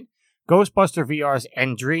Entertainment, Ghostbuster VR's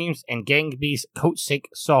End Dreams, and Gang Beast's Coatsink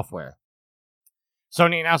Software.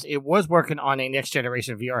 Sony announced it was working on a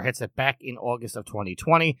next-generation VR headset back in August of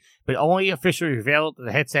 2020, but only officially revealed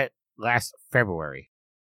the headset last February.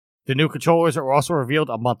 The new controllers were also revealed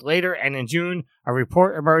a month later, and in June, a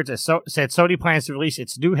report emerged that said Sony plans to release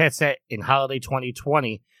its new headset in holiday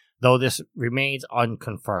 2020, though this remains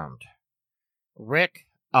unconfirmed. Rick,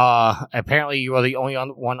 apparently you are the only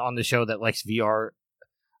one on the show that likes VR.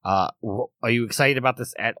 Are you excited about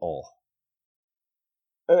this at all?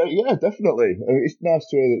 Yeah, definitely. It's nice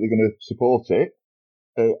to hear that they're going to support it.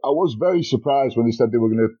 I was very surprised when they said they were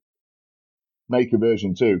going to make a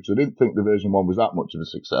version 2, because I didn't think the version 1 was that much of a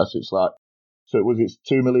success. It's like, so it's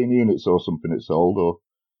 2 million units or something it sold, or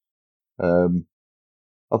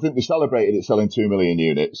I think they celebrated it selling 2 million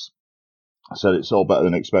units. I said it sold better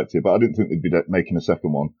than expected, but I didn't think they'd be making a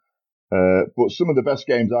second one. But some of the best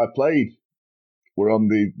games I played were on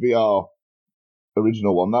the VR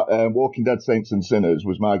original one. That Walking Dead Saints and Sinners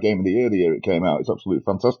was my game of the year the year it came out. It's an absolutely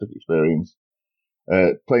fantastic experience.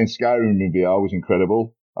 Playing Skyrim in VR was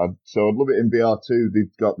incredible. So I'd love it in VR too.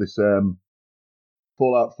 They've got this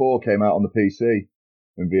Fallout 4 came out on the PC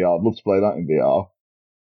in VR. I'd love to play that in VR,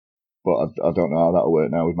 but I don't know how that'll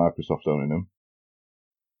work now with Microsoft owning them.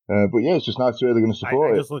 But yeah, it's just nice to hear they're going to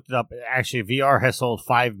support it. I just looked it up. Actually, VR has sold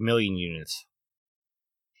 5 million units.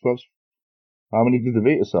 How many did the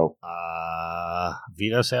Vita sell?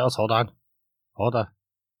 Vita sales? Hold on.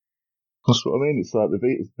 That's what I mean. It's like the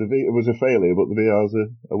Vita was a failure, but the VR's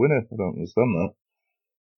a winner. I don't understand that.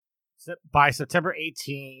 By September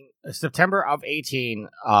of 18,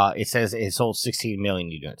 it says it sold 16 million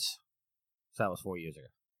units. So that was 4 years ago.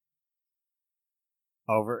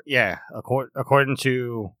 According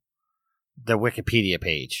to the Wikipedia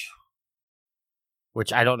page,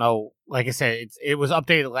 which I don't know. Like I said, it was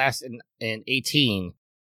updated last in 18,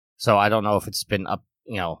 so I don't know if it's been up.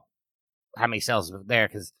 How many sales are there?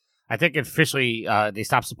 Because I think officially they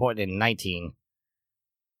stopped supporting it in 19.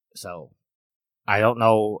 So I don't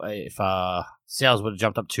know if sales would have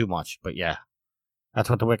jumped up too much, but yeah, that's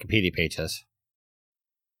what the Wikipedia page says.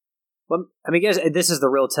 Well, I mean, guys, this is the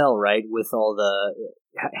real tell, right? With all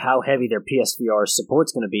how heavy their PSVR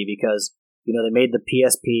support's going to be, because they made the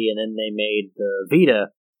PSP and then they made the Vita,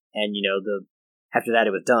 and after that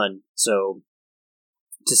it was done. So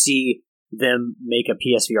to see them make a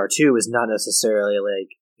PSVR 2 is not necessarily like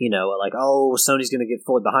oh, Sony's going to get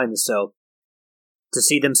fully behind this. So to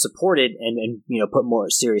see them support it and put more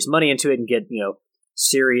serious money into it and get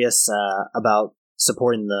serious about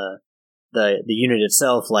supporting the unit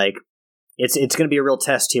itself, like it's going to be a real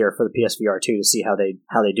test here for the PSVR 2 to see how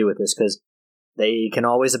they do with this, because they can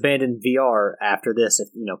always abandon VR after this if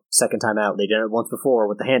second time out. They did it once before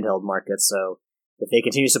with the handheld market, so if they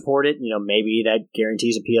continue to support it, maybe that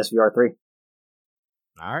guarantees a PSVR 3.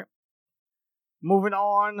 All right. Moving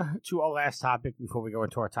on to our last topic before we go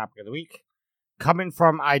into our topic of the week. Coming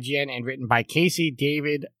from IGN and written by Casey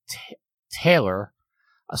David Taylor,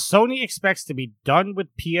 Sony expects to be done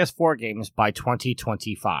with PS4 games by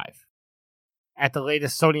 2025. At the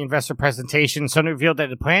latest Sony investor presentation, Sony revealed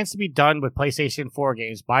that it plans to be done with PlayStation 4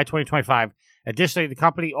 games by 2025. Additionally, the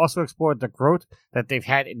company also explored the growth that they've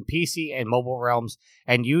had in PC and mobile realms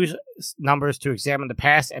and used numbers to examine the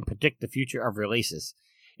past and predict the future of releases.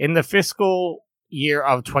 In the fiscal year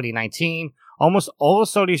of 2019, almost all of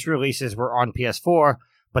Sony's releases were on PS4,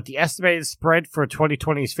 but the estimated spread for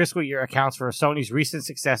 2020's fiscal year accounts for Sony's recent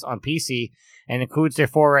success on PC and includes their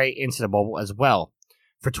foray into the mobile as well.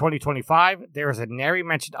 For 2025, there is a nary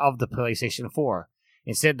mention of the PlayStation 4.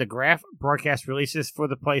 Instead, the graph broadcast releases for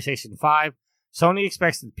the PlayStation 5. Sony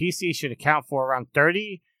expects that PC should account for around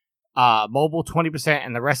 30%, mobile 20%,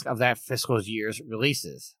 and the rest of that fiscal year's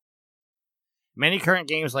releases. Many current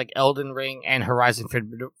games like Elden Ring and Horizon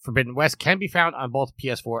Forbidden West can be found on both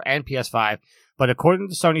PS4 and PS5, but according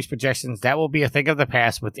to Sony's projections, that will be a thing of the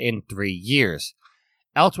past within 3 years.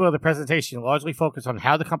 Elsewhere, the presentation largely focused on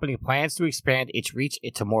how the company plans to expand its reach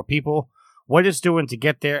to more people, what it's doing to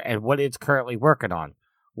get there, and what it's currently working on.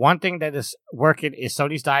 One thing that is working is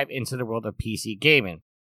Sony's dive into the world of PC gaming.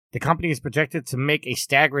 The company is projected to make a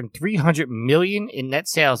staggering $300 million in net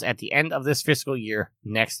sales at the end of this fiscal year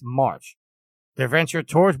next March. Their venture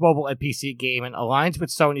towards mobile and PC gaming aligns with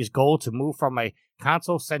Sony's goal to move from a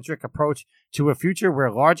console-centric approach to a future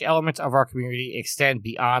where large elements of our community extend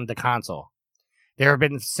beyond the console. There have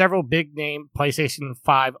been several big-name PlayStation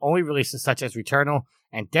 5 only releases such as Returnal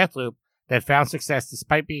and Deathloop that found success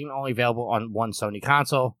despite being only available on one Sony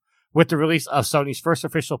console. With the release of Sony's first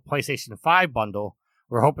official PlayStation 5 bundle,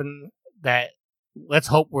 let's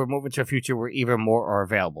hope we're moving to a future where even more are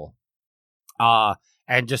available.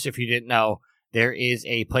 And just if you didn't know, there is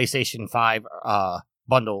a PlayStation 5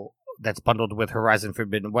 bundle that's bundled with Horizon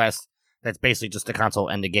Forbidden West that's basically just the console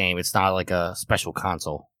and the game. It's not like a special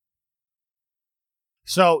console.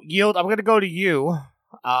 So, Yield, I'm going to go to you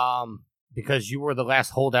because you were the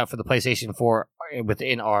last holdout for the PlayStation 4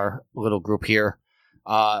 within our little group here.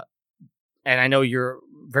 And I know you're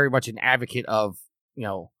very much an advocate of,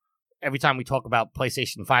 every time we talk about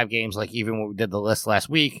PlayStation 5 games, like even when we did the list last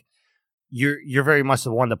week, you're very much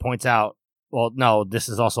the one that points out, well, no, this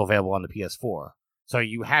is also available on the PS4. So are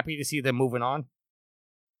you happy to see them moving on?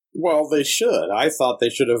 Well, they should. I thought they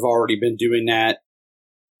should have already been doing that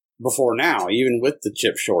before now, even with the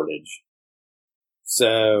chip shortage.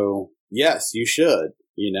 So, yes, you should.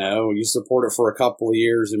 You support it for a couple of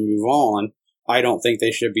years and move on. I don't think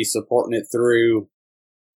they should be supporting it through,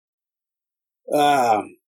 what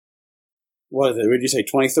is it? Would you say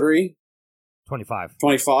 23? 25.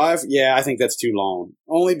 25? Yeah, I think that's too long.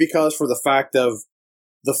 Only because for the fact of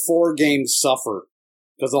the 4 games suffer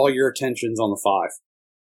because all your attention's on the 5.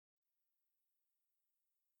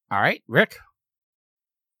 All right, Rick?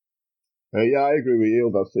 Yeah, I agree with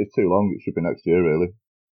you. It's too long. It should be next year, really.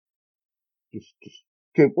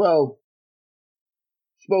 Well,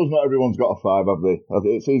 suppose not everyone's got a 5, have they?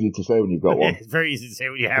 It's easy to say when you've got one. It's very easy to say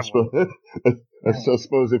when you have one. So I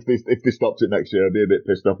suppose if they stopped it next year, I'd be a bit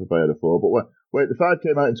pissed off if I had a 4. But wait, the 5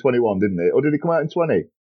 came out in 21, didn't it? Or did it come out in 20?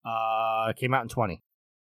 It came out in 20.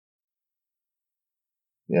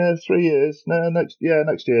 Yeah, 3 years. No, next year.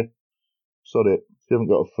 Sorry, if you haven't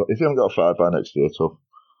got a 5 by next year, tough.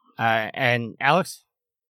 And Alex?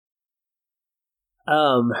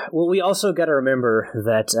 Well, we also got to remember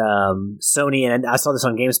that Sony, and I saw this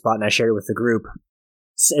on GameSpot and I shared it with the group.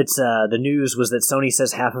 It's the news was that Sony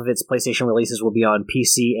says half of its PlayStation releases will be on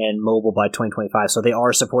PC and mobile by 2025. So they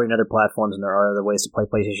are supporting other platforms, and there are other ways to play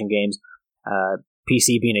PlayStation games.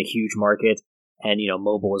 PC being a huge market, and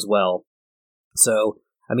mobile as well. So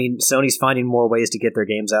I mean, Sony's finding more ways to get their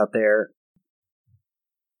games out there.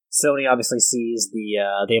 Sony obviously sees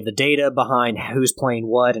they have the data behind who's playing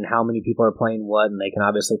what and how many people are playing what, and they can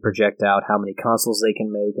obviously project out how many consoles they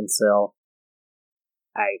can make and sell.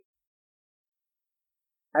 I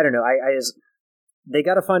don't know. They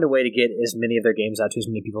got to find a way to get as many of their games out to as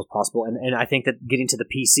many people as possible, and I think that getting to the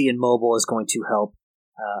PC and mobile is going to help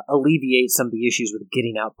alleviate some of the issues with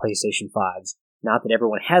getting out PlayStation 5s. Not that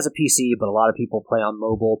everyone has a PC, but a lot of people play on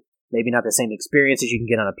mobile. Maybe not the same experience as you can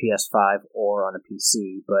get on a PS5 or on a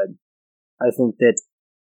PC, but I think that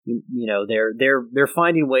they're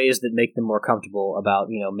finding ways that make them more comfortable about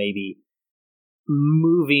maybe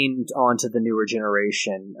moving on to the newer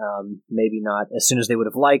generation. Maybe not as soon as they would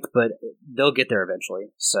have liked, but they'll get there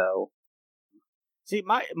eventually. So, see,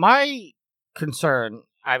 my concern.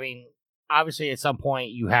 I mean, obviously, at some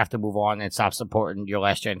point you have to move on and stop supporting your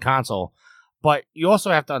last gen console, but you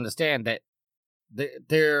also have to understand that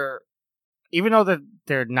they're, even though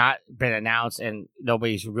they're not been announced and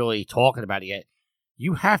nobody's really talking about it yet,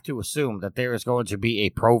 you have to assume that there is going to be a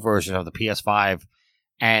pro version of the PS5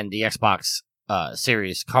 and the Xbox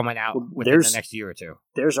Series coming out within the next year or two.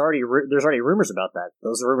 There's already rumors about that.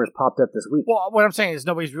 Those rumors popped up this week. Well, what I'm saying is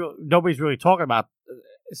nobody's really talking about.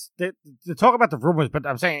 They talk about the rumors, but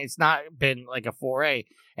I'm saying it's not been like a foray.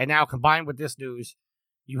 And now combined with this news,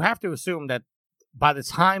 you have to assume that by the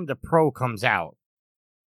time the Pro comes out,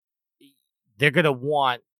 they're going to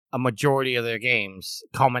want a majority of their games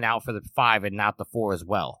coming out for the 5 and not the 4 as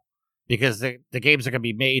well. Because the games are going to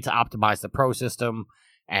be made to optimize the Pro system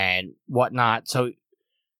and whatnot. So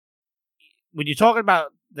when you're talking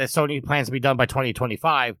about that Sony plans to be done by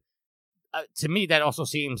 2025, to me that also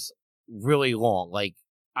seems really long. Like,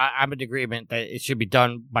 I'm in agreement that it should be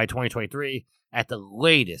done by 2023, at the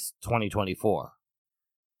latest 2024.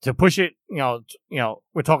 To push it, we're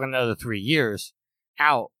talking another 3 years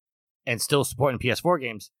out and still supporting PS4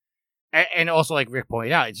 games. And also, like Rick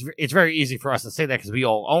pointed out, it's very easy for us to say that because we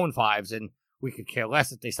all own 5s, and we could care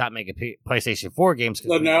less if they stop making PlayStation 4 games.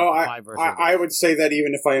 No, I would say that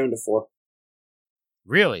even if I owned a 4.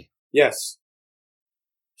 Really? Yes.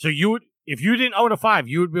 So if you didn't own a 5,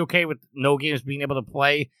 you would be okay with no games being able to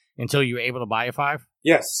play until you were able to buy a 5?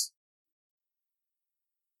 Yes.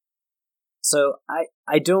 So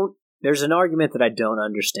I don't. There's an argument that I don't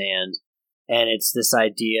understand, and it's this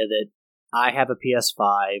idea that I have a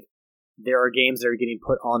PS5. There are games that are getting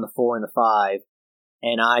put on the 4 and the 5,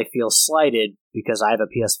 and I feel slighted because I have a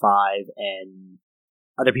PS5 and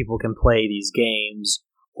other people can play these games,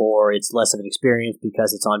 or it's less of an experience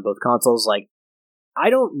because it's on both consoles. Like, I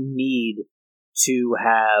don't need to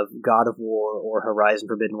have God of War or Horizon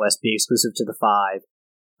Forbidden West be exclusive to the 5.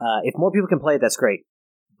 If more people can play it, that's great.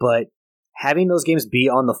 But having those games be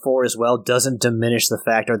on the 4 as well doesn't diminish the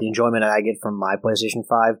fact or the enjoyment I get from my PlayStation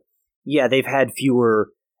 5. Yeah, they've had fewer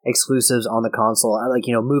exclusives on the console. Like,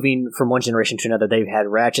 moving from one generation to another, they've had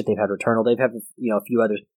Ratchet, they've had Returnal, they've had, a few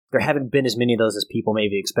others. There haven't been as many of those as people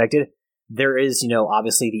maybe expected. There is,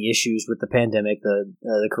 obviously the issues with the pandemic, the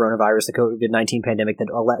coronavirus, the COVID-19 pandemic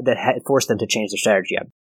that had forced them to change their strategy.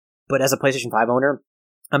 But as a PlayStation 5 owner,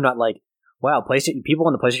 I'm not like, wow, people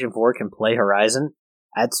on the PlayStation 4 can play Horizon.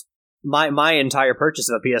 That's my entire purchase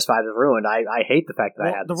of a PS5 is ruined. I hate the fact that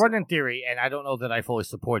I have the run-in theory, and I don't know that I fully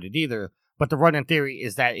support it either, but the run-in theory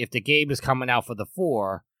is that if the game is coming out for the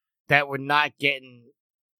 4, that we're not getting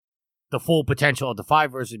the full potential of the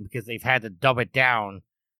 5 version because they've had to dumb it down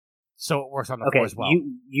so it works on the 4 as well.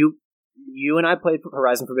 You and I played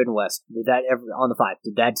Horizon Forbidden West. Did that ever on the 5?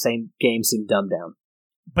 Did that same game seem dumbed down?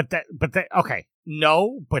 But okay,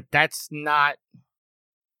 no, but that's not.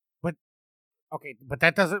 Okay, but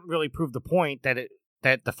that doesn't really prove the point that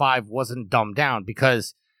the 5 wasn't dumbed down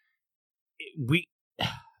because we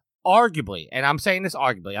arguably, and I'm saying this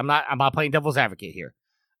arguably, I'm not playing devil's advocate here.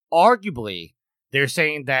 Arguably, they're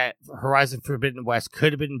saying that Horizon Forbidden West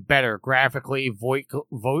could have been better graphically,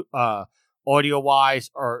 audio-wise,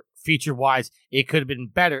 or feature-wise. It could have been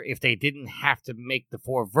better if they didn't have to make the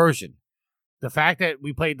 4 version. The fact that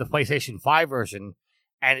we played the PlayStation 5 version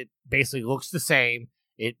and it basically looks the same,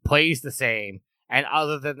 it plays the same, and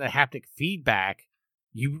other than the haptic feedback,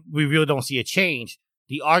 we really don't see a change.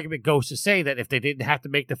 The argument goes to say that if they didn't have to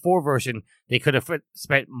make the 4 version, they could have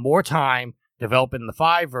spent more time developing the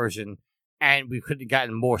 5 version, and we could have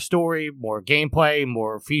gotten more story, more gameplay,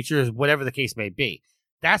 more features, whatever the case may be.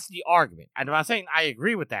 That's the argument. And I'm not saying I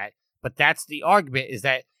agree with that, but that's the argument, is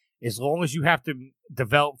that as long as you have to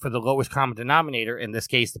develop for the lowest common denominator, in this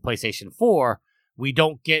case the PlayStation 4, we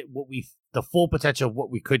don't get the full potential of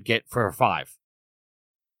what we could get for a 5.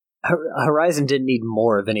 Horizon didn't need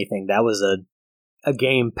more of anything. That was a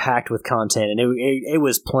game packed with content, and it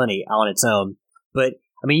was plenty on its own. But,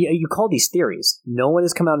 I mean, you call these theories. No one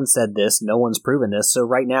has come out and said this. No one's proven this. So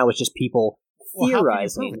right now it's just people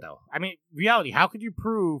theorizing. How can you prove it, though? I mean, reality, how could you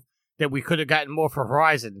prove that we could have gotten more for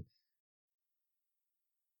Horizon?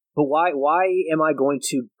 But why am I going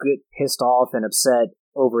to get pissed off and upset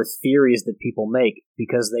over theories that people make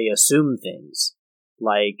because they assume things?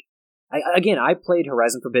 Like, I played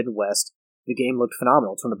Horizon Forbidden West. The game looked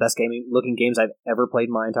phenomenal. It's one of the best looking games I've ever played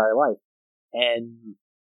in my entire life. And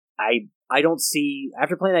I don't see,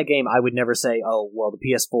 after playing that game, I would never say, oh, well, the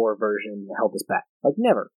PS4 version held us back. Like,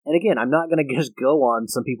 never. And again, I'm not going to just go on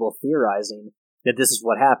some people theorizing that this is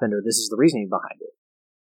what happened or this is the reasoning behind it.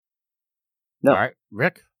 No. All right,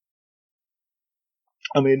 Rick?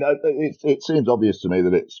 I mean, it seems obvious to me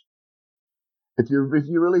that it's, if you're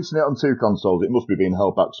releasing it on 2 consoles, it must be being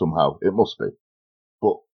held back somehow. It must be.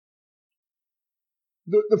 But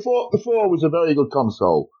the 4 was a very good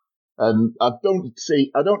console, and I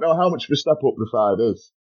don't know how much of a step up the 5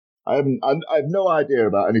 is. I have no idea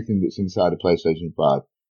about anything that's inside a PlayStation 5,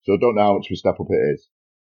 so I don't know how much of a step up it is.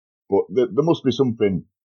 But there must be something.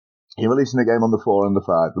 You're releasing a game on the 4 and the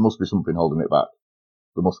 5. There must be something holding it back.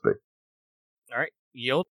 There must be. All right,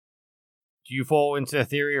 Yield. Do you fall into the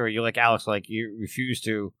theory, or are you like Alex, like you refuse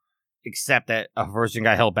to accept that a version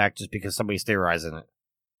got held back just because somebody's theorizing it?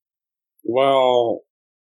 Well,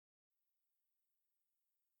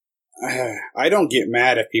 I don't get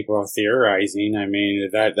mad if people are theorizing. I mean,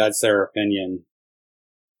 that's their opinion.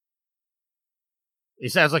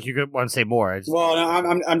 It sounds like you want to say more. Well,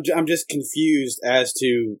 no, I'm just confused as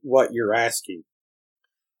to what you're asking.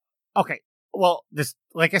 Okay. Well, this,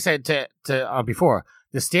 like I said to before,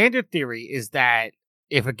 the standard theory is that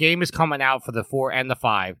if a game is coming out for the 4 and the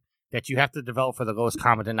 5, that you have to develop for the lowest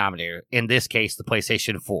common denominator. In this case, the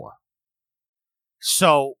PlayStation 4.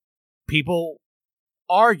 So people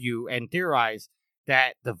argue and theorize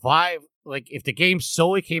that the like if the game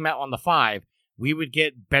solely came out on the 5, we would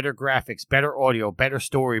get better graphics, better audio, better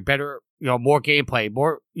story, better, more gameplay,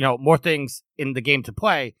 more things in the game to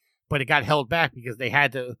play, but it got held back because they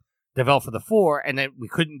had to develop for the 4, and then we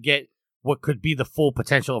couldn't get what could be the full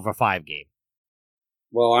potential of a 5 game.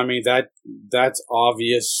 Well, I mean, that's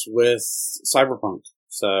obvious with Cyberpunk.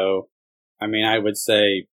 So, I mean, I would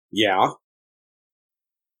say, yeah.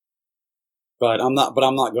 But I'm not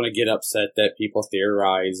going to get upset that people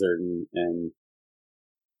theorize and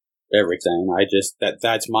everything. I just,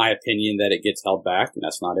 that's my opinion that it gets held back, and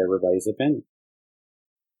that's not everybody's opinion.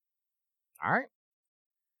 All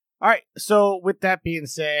right. So with that being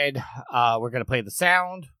said, we're going to play the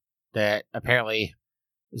sound that apparently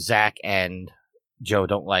Zach and Joe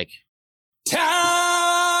don't like.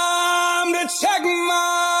 Time to check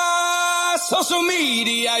my social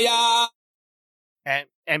media, yeah.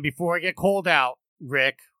 And before I get called out,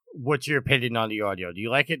 Rick, what's your opinion on the audio? Do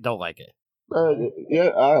you like it? Don't like it? Yeah,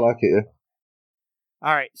 I like it. Yeah.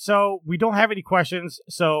 All right, so we don't have any questions.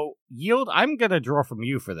 So Yield, I'm gonna draw from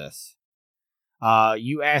you for this.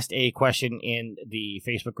 You asked a question in the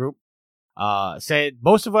Facebook group. Said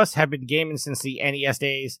most of us have been gaming since the NES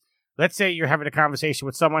days. Let's say you're having a conversation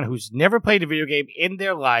with someone who's never played a video game in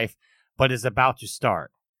their life, but is about to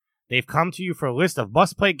start. They've come to you for a list of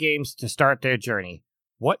must-play games to start their journey.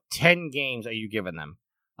 What 10 games are you giving them?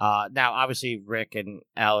 Now, obviously, Rick and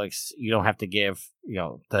Alex, you don't have to give,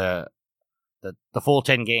 the full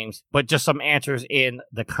 10 games, but just some answers in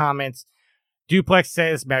the comments. Duplex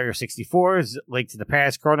says Mario 64, Link to the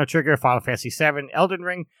Past, Chrono Trigger, Final Fantasy VII, Elden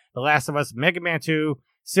Ring, The Last of Us, Mega Man 2,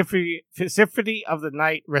 Symphony of the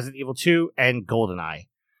Night, Resident Evil 2, and GoldenEye.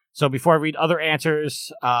 So before I read other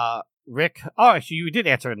answers, Rick, actually you did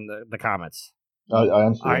answer in the comments. I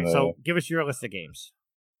answered. All right, so give us your list of games.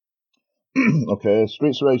 Okay,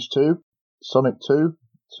 Streets of Rage 2, Sonic 2,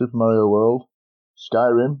 Super Mario World,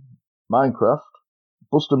 Skyrim, Minecraft,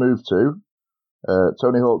 Buster Move 2,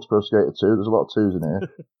 Tony Hawk's Pro Skater 2, there's a lot of 2s in here,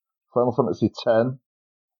 Final Fantasy X,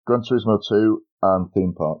 Gran Turismo 2, and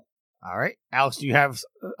Theme Park. All right. Alex, do you have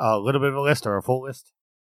a little bit of a list or a full list?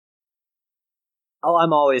 Oh,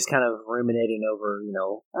 I'm always kind of ruminating over,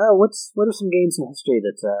 what are some games in history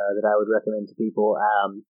that I would recommend to people?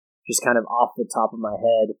 Just kind of off the top of my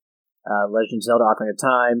head, Legend of Zelda: Ocarina of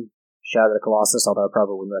Time, Shadow of the Colossus, although I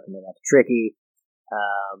probably wouldn't recommend that to Tricky.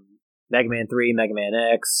 Mega Man 3, Mega Man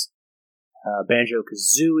X,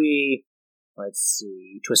 Banjo-Kazooie, let's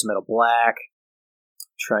see, Twisted Metal Black.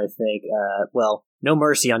 Try to think, No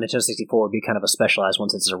Mercy on Nintendo 64 would be kind of a specialized one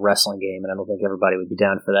since it's a wrestling game, and I don't think everybody would be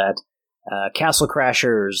down for that. Castle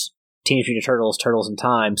Crashers, Teenage Mutant Ninja Turtles, Turtles in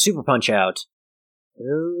Time, Super Punch-Out.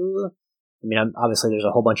 Obviously there's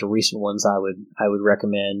a whole bunch of recent ones I would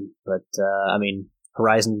recommend, but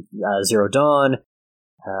Horizon Zero Dawn,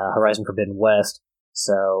 Horizon Forbidden West.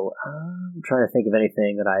 So I'm trying to think of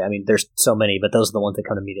anything that there's so many, but those are the ones that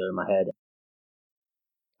come immediately in my head.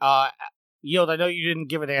 Yield, I know you didn't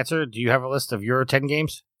give an answer. Do you have a list of your 10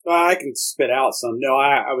 games? I can spit out some. No,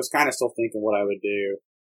 I was kind of still thinking what I would do.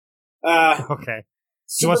 Okay.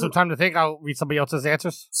 You want some time to think? I'll read somebody else's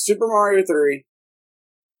answers. Super Mario 3.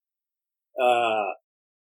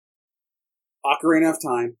 Ocarina of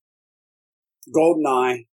Time.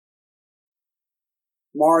 GoldenEye.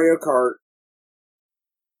 Mario Kart.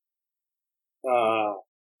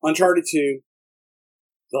 Uncharted 2.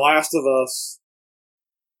 The Last of Us.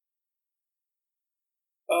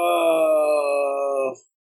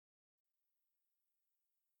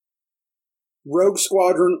 Rogue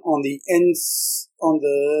Squadron on the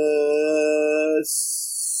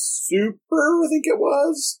Super, I think it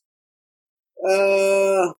was.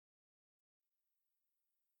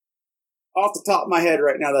 Off the top of my head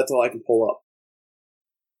right now, that's all I can pull up.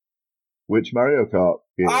 Which Mario Kart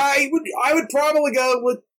game? I would probably go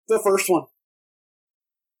with the first one.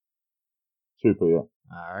 Super, yeah.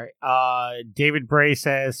 All right. David Bray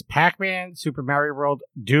says Pac-Man, Super Mario World,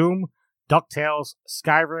 Doom, DuckTales,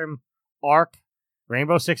 Skyrim, Ark,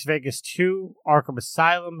 Rainbow Six Vegas 2, Arkham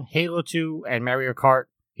Asylum, Halo 2, and Mario Kart.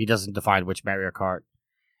 He doesn't define which Mario Kart.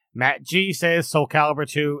 Matt G says Soul Calibur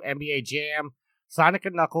 2, NBA Jam, Sonic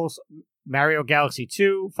 & Knuckles, Mario Galaxy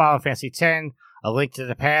 2, Final Fantasy X, A Link to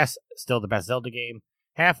the Past, still the best Zelda game,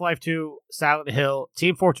 Half-Life 2, Silent Hill,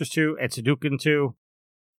 Team Fortress 2, and Sudoku 2.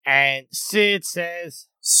 And Sid says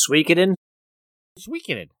Suikoden.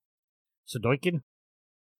 Sudoiken.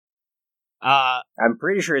 I'm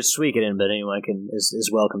pretty sure it's Suikoden, but anyone is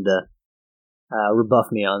welcome to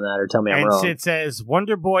rebuff me on that or tell me I'm wrong. And Sid says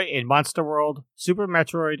Wonder Boy in Monster World, Super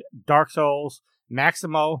Metroid, Dark Souls,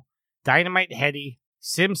 Maximo, Dynamite Headdy,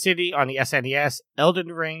 SimCity on the SNES, Elden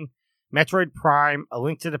Ring, Metroid Prime, A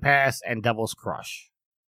Link to the Past, and Devil's Crush.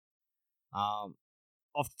 Off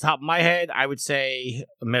the top of my head, I would say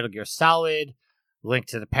Metal Gear Solid, Link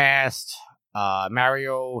to the Past,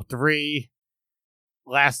 Mario 3,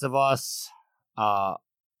 Last of Us,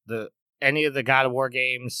 any of the God of War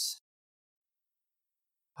games.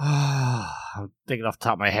 I'm thinking off the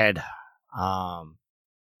top of my head.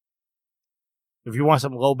 If you want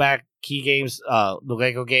some low back key games, the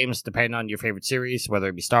Lego games, depending on your favorite series, whether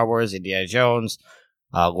it be Star Wars, Indiana Jones,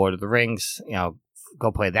 Lord of the Rings,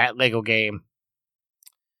 go play that Lego game.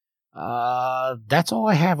 That's all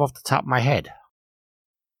I have off the top of my head.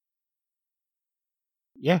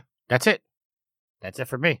 Yeah, that's it. That's it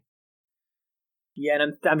for me. Yeah,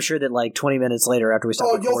 and I'm sure that like 20 minutes later after we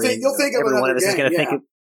start recording, you'll think of every one another of us is game, going to think.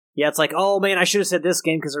 Yeah, it's like, oh man, I should have said this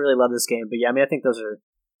game because I really love this game. But yeah, I mean, I think those are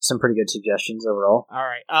some pretty good suggestions overall. All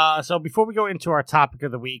right. So before we go into our topic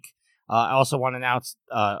of the week, I also want to announce.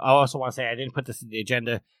 I also want to say I didn't put this in the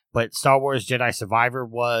agenda, but Star Wars Jedi Survivor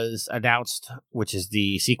was announced, which is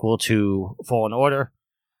the sequel to Fallen Order.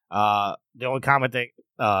 The only comment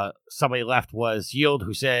that somebody left was Yield,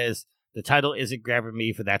 who says the title isn't grabbing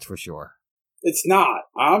me, for that's for sure. It's not.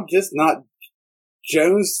 I'm just not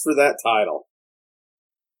Jones for that title.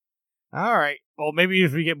 All right. Well, maybe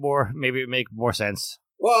if we get more, maybe it make more sense.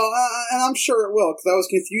 Well, and I'm sure it will, because I was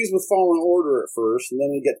confused with Fallen Order at first, and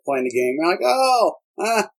then we get to playing the game, and I'm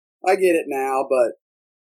like, I get it now, but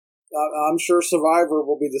I'm sure Survivor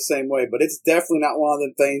will be the same way, but it's definitely not one of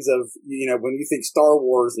them things of, when you think Star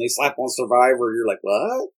Wars and they slap on Survivor, you're like,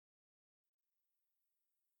 what?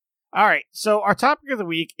 All right, so our topic of the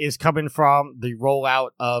week is coming from the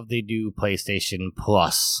rollout of the new PlayStation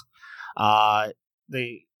Plus.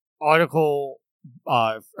 The article,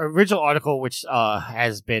 original article, which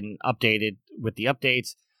has been updated with the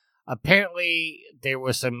updates. Apparently, there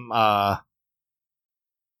was some, I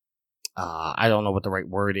don't know what the right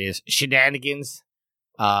word is, shenanigans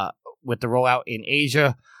with the rollout in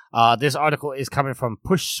Asia. This article is coming from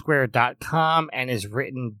pushsquare.com and is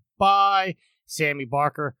written by Sammy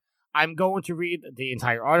Barker. I'm going to read the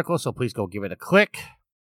entire article, so please go give it a click.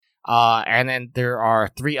 And then there are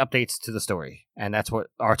 3 updates to the story, and that's what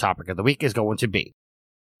our topic of the week is going to be.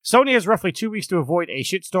 Sony has roughly 2 weeks to avoid a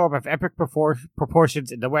shitstorm of epic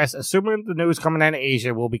proportions in the West, assuming the news coming out of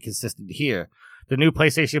Asia will be consistent here. The new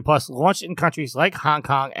PlayStation Plus launched in countries like Hong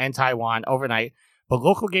Kong and Taiwan overnight, but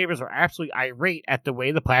local gamers are absolutely irate at the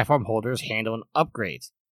way the platform holders handle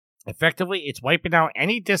upgrades. Effectively, it's wiping out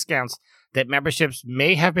any discounts that memberships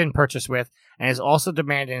may have been purchased with, and is also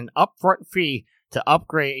demanding an upfront fee to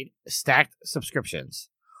upgrade stacked subscriptions.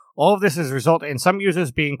 All of this has resulted in some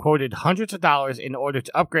users being quoted hundreds of dollars in order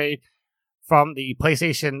to upgrade from the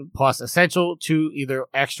PlayStation Plus Essential to either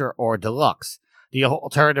Extra or Deluxe, the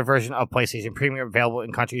alternative version of PlayStation Premium available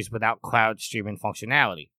in countries without cloud streaming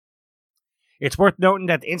functionality. It's worth noting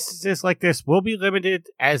that instances like this will be limited,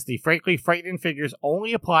 as the frankly frightening figures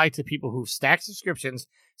only apply to people who've stacked subscriptions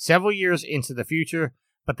several years into the future,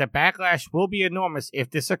 but the backlash will be enormous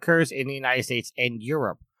if this occurs in the United States and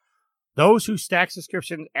Europe. Those who stack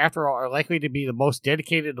subscriptions, after all, are likely to be the most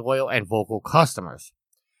dedicated, loyal, and vocal customers.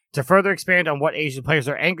 To further expand on what Asian players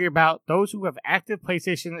are angry about, those who have active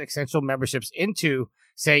PlayStation Essential memberships into,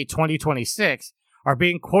 say, 2026, are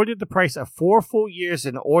being quoted the price of 4 full years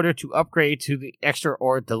in order to upgrade to the Extra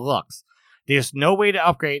or Deluxe. There's no way to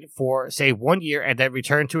upgrade for, say, 1 year and then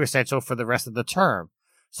return to Essential for the rest of the term.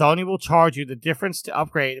 Sony will charge you the difference to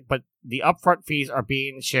upgrade, but the upfront fees are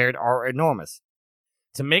being shared are enormous.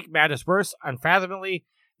 To make matters worse, unfathomably,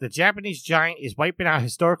 the Japanese giant is wiping out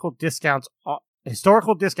historical discounts on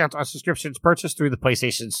subscriptions purchased through the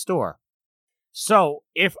PlayStation Store. So,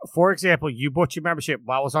 if, for example, you bought your membership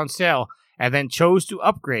while it was on sale and then chose to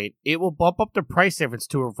upgrade, it will bump up the price difference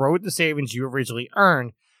to erode the savings you originally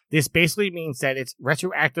earned. This basically means that it's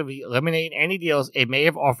retroactively eliminating any deals it may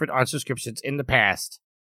have offered on subscriptions in the past.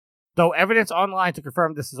 Though evidence online to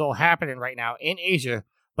confirm this is all happening right now in Asia,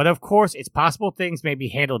 but of course it's possible things may be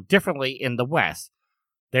handled differently in the West.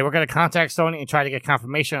 They were going to contact Sony and try to get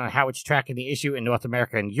confirmation on how it's tracking the issue in North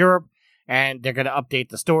America and Europe, and they're going to update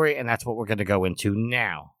the story, and that's what we're going to go into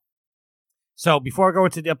now. So, before I go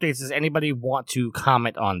into the updates, does anybody want to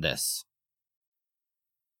comment on this?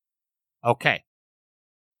 Okay.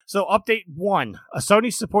 So, update 1. A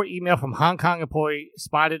Sony support email from Hong Kong employee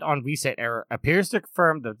spotted on reset error appears to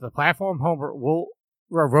confirm that the platform holder will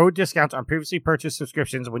erode discounts on previously purchased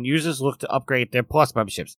subscriptions when users look to upgrade their Plus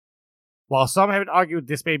memberships. While some have argued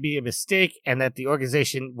this may be a mistake and that the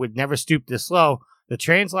organization would never stoop this low, the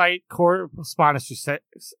translated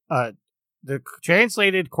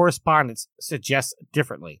correspondence suggests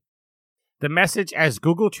differently. The message, as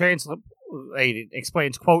Google Translated,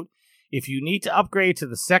 explains, quote, if you need to upgrade to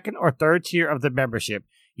the second or third tier of the membership,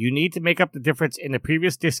 you need to make up the difference in the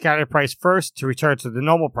previous discounted price first to return to the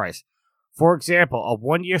normal price. For example, a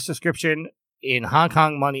 1-year subscription in Hong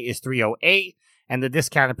Kong money is $308, and the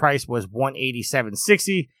discounted price was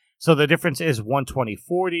 $187.60, so the difference is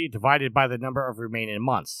 $120.40 divided by the number of remaining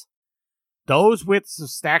months. Those with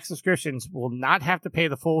stacked subscriptions will not have to pay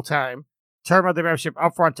the full-time term of the membership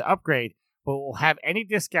upfront to upgrade, but will have any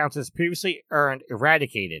discounts as previously earned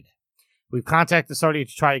eradicated. We've contacted Sony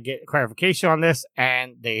to try to get clarification on this,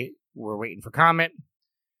 and they were waiting for comment.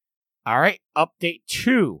 All right, update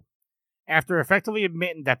 2. After effectively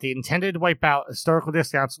admitting that they intended to wipe out historical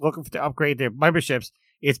discounts looking to upgrade their memberships,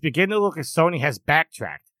 it's beginning to look as Sony has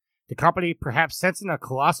backtracked. The company, perhaps sensing a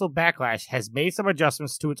colossal backlash, has made some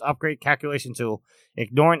adjustments to its upgrade calculation tool,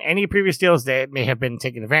 ignoring any previous deals that it may have been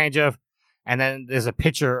taken advantage of. And then there's a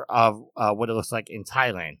picture of what it looks like in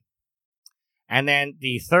Thailand. And then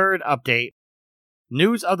the third update,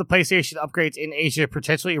 news of the PlayStation upgrades in Asia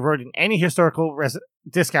potentially eroding any historical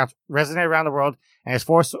discounts resonate around the world, and has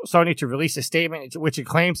forced Sony to release a statement in which it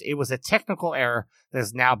claims it was a technical error that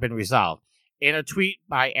has now been resolved. In a tweet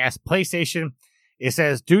by Ask PlayStation, it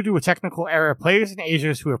says, due to a technical error, players in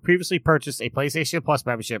Asia who have previously purchased a PlayStation Plus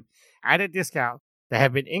membership at a discount that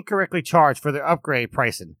have been incorrectly charged for their upgrade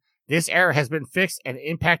pricing. This error has been fixed, and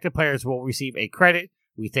impacted players will receive a credit.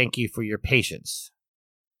 We thank you for your patience.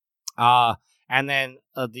 And then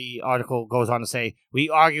the article goes on to say, we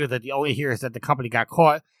argue that the only here is that the company got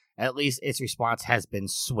caught. At least its response has been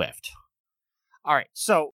swift. All right,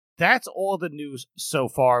 so that's all the news so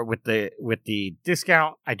far with the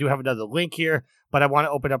discount. I do have another link here, but I want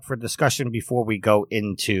to open up for discussion before we go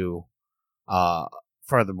into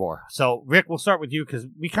furthermore. So, Rick, we'll start with you because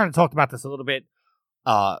we kind of talked about this a little bit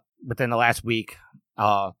within the last week,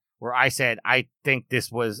 where I said I think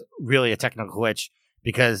this was really a technical glitch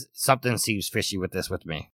because something seems fishy with this with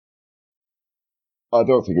me. I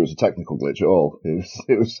don't think it was a technical glitch at all.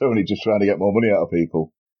 It was Sony just trying to get more money out of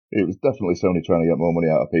people. It was definitely Sony trying to get more money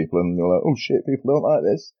out of people, and they're like, oh shit, people don't like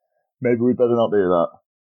this. Maybe we better not do that.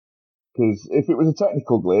 Because if it was a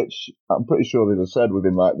technical glitch, I'm pretty sure they'd have said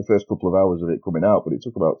within like the first couple of hours of it coming out, but it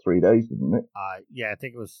took about 3 days, didn't it? Yeah, I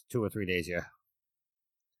think it was 2 or 3 days, yeah.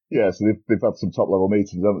 Yeah, so they've had some top-level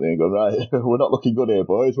meetings, haven't they, and gone, right, we're not looking good here,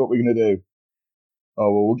 boys, what are we going to do?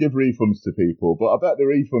 Oh, well, we'll give refunds to people, but I bet the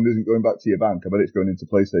refund isn't going back to your bank. I bet it's going into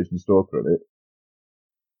PlayStation Store credit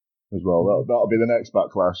as well. That'll be the next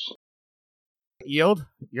backlash. Yield,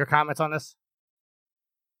 your comments on this?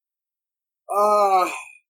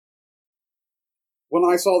 When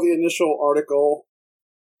I saw the initial article,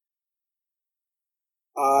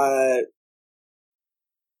 I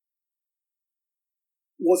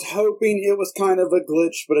was hoping it was kind of a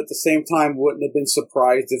glitch, but at the same time wouldn't have been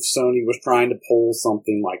surprised if Sony was trying to pull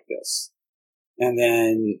something like this. And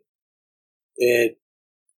then it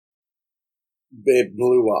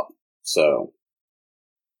blew up. So.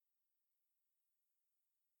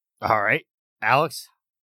 All right. Alex?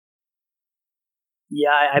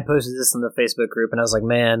 Yeah, I posted this in the Facebook group, and I was like,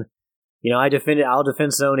 man, you know, I'll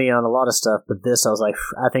defend Sony on a lot of stuff, but this, I was like,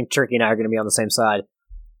 I think Turkey and I are going to be on the same side.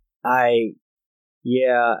 I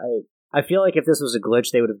feel like if this was a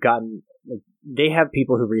glitch, they would have gotten, like, they have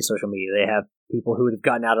people who read social media. They have people who would have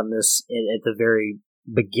gotten out on this at the very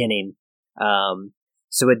beginning.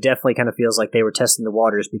 So it definitely kind of feels like they were testing the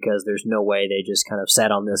waters, because there's no way they just kind of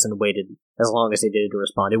sat on this and waited as long as they did to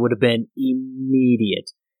respond. It would have been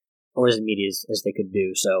immediate, or as immediate as they could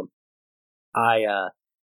do. So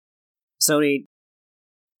Sony,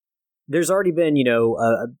 there's already been,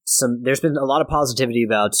 there's been a lot of positivity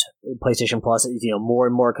about PlayStation Plus. More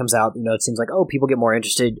and more comes out. It seems like, people get more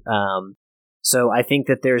interested. So I think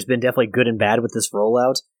that there's been definitely good and bad with this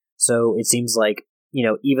rollout. So it seems like,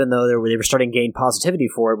 even though they were starting to gain positivity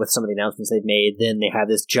for it with some of the announcements they've made, then they have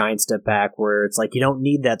this giant step back where it's like, you don't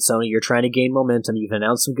need that, Sony. You're trying to gain momentum. You've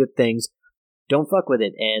announced some good things. Don't fuck with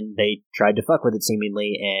it. And they tried to fuck with it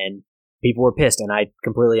seemingly, and people were pissed, and I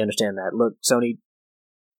completely understand that. Look, Sony,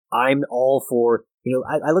 I'm all for,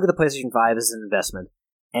 I look at the PlayStation 5 as an investment,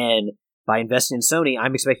 and by investing in Sony,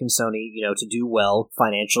 I'm expecting Sony, to do well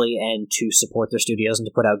financially and to support their studios and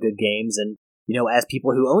to put out good games. And, as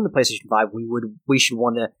people who own the PlayStation 5, we should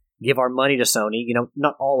want to give our money to Sony,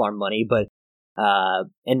 not all our money, but,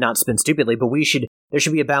 and not spend stupidly, but there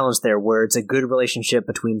should be a balance there where it's a good relationship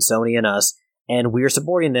between Sony and us, and we are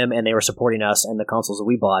supporting them, and they were supporting us and the consoles that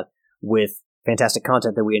we bought with fantastic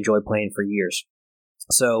content that we enjoyed playing for years.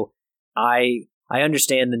 So I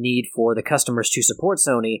understand the need for the customers to support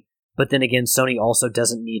Sony, but then again, Sony also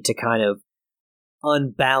doesn't need to kind of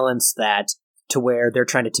unbalance that to where they're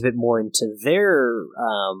trying to tip it more into their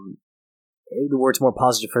where it's more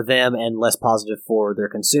positive for them and less positive for their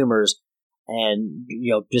consumers, and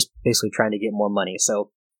just basically trying to get more money.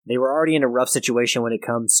 So they were already in a rough situation when it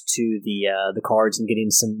comes to the cards and getting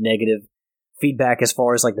some negative feedback as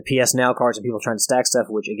far as like the PS Now cards and people trying to stack stuff,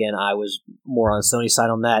 which again I was more on Sony's side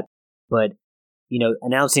on that. But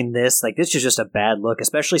announcing this, like, this is just a bad look,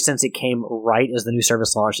 especially since it came right as the new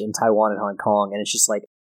service launched in Taiwan and Hong Kong, and it's just like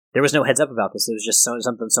there was no heads up about this. It was just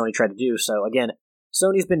something Sony tried to do. So again,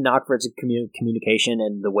 Sony's been knocked for its communication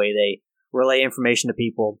and the way they relay information to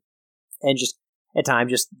people, and just at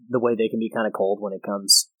times just the way they can be kind of cold when it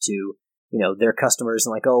comes to their customers,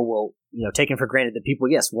 and like, oh well, taking for granted that people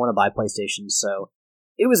want to buy PlayStations. So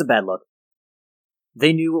it was a bad look.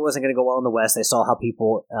 They knew it wasn't going to go well in the West. They saw how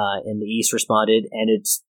people in the East responded, and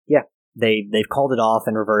they've called it off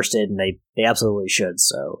and reversed it, and they absolutely should.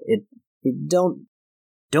 So don't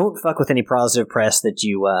fuck with any positive press that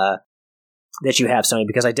you have, Sony,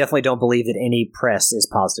 because I definitely don't believe that any press is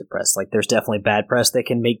positive press. Like, there's definitely bad press that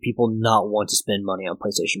can make people not want to spend money on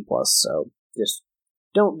PlayStation Plus. So just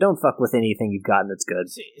don't fuck with anything you've gotten that's good.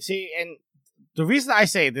 See, and the reason I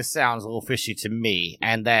say this sounds a little fishy to me,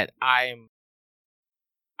 and that I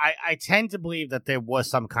tend to believe that there was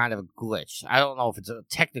some kind of a glitch. I don't know if it's a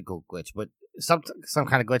technical glitch, but some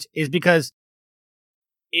kind of glitch is because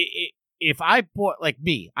if I bought, like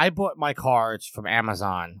me, I bought my cards from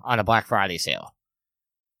Amazon on a Black Friday sale,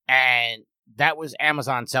 and that was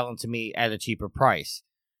Amazon selling to me at a cheaper price.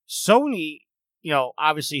 Sony,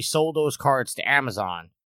 obviously sold those cards to Amazon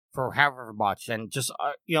for however much, and just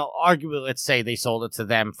arguably, let's say they sold it to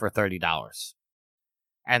them for $30.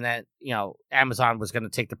 And then, Amazon was going to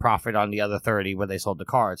take the profit on the other 30 when they sold the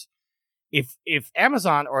cards. If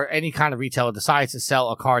Amazon or any kind of retailer decides to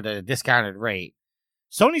sell a card at a discounted rate,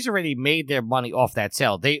 Sony's already made their money off that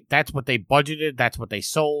sale. That's what they budgeted. That's what they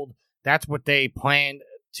sold. That's what they planned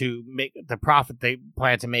to make, the profit they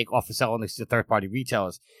plan to make off of selling this to third-party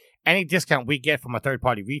retailers. Any discount we get from a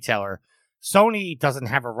third-party retailer, Sony doesn't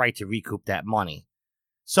have a right to recoup that money.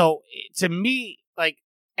 So, to me,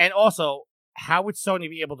 and also, how would Sony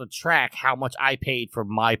be able to track how much I paid for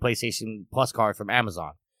my PlayStation Plus card from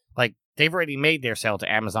Amazon? Like, they've already made their sale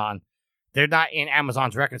to Amazon. They're not in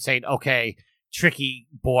Amazon's record saying, okay, Tricky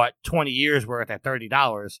bought 20 years worth at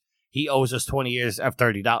 $30. He owes us 20 years of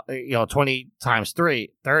 $30, 20 times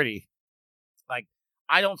 30. Like,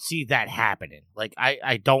 I don't see that happening. Like,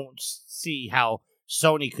 I don't see how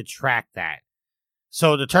Sony could track that.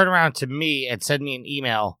 So to turn around to me and send me an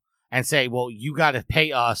email and say, well, you got to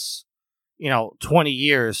pay us 20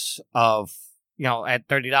 years of, at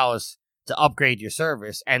 $30 to upgrade your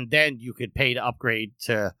service, and then you could pay to upgrade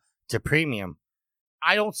to premium.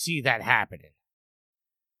 I don't see that happening.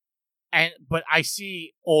 But I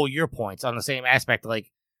see all your points on the same aspect.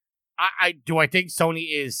 Like, I think Sony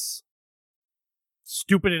is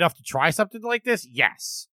stupid enough to try something like this?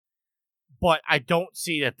 Yes. But I don't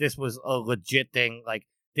see that this was a legit thing. Like,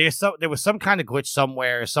 there was some kind of glitch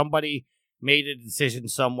somewhere. Somebody made a decision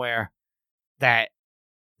somewhere that,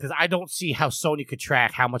 because I don't see how Sony could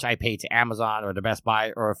track how much I paid to Amazon or the Best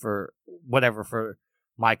Buy or for whatever for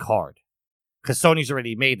my card. Because Sony's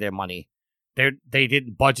already made their money. They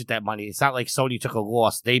didn't budget that money. It's not like Sony took a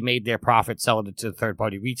loss. They made their profit selling it to the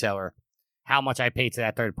third-party retailer. How much I paid to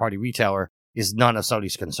that third-party retailer is none of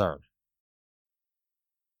Sony's concern.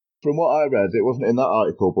 From what I read, it wasn't in that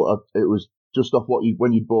article, but it was just off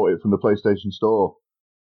when you bought it from the PlayStation Store.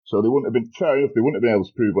 So they wouldn't have been, fair enough, they wouldn't have been able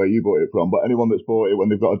to prove where you bought it from, but anyone that's bought it when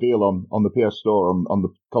they've got a deal on the PS Store, on the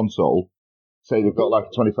console, say they've got like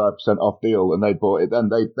a 25% off deal and they bought it, then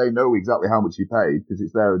they know exactly how much you paid because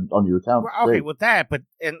it's there on your account. Well, okay, with that, but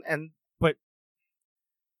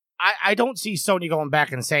I don't see Sony going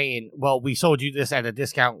back and saying, well, we sold you this at a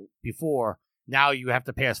discount before, now you have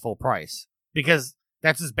to pay us full price. Because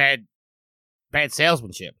that's just bad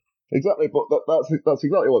salesmanship. Exactly, but that's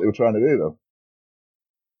exactly what they were trying to do, though.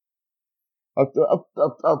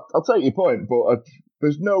 I'll take your point, but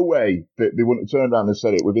there's no way that they wouldn't have turned around and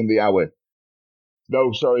said it within the hour.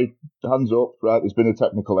 No, sorry, hands up, right, there's been a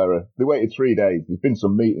technical error. They waited 3 days, there's been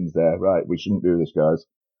some meetings there, right, we shouldn't do this, guys.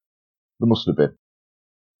 There must have been.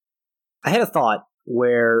 I had a thought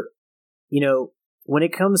where, when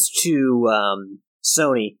it comes to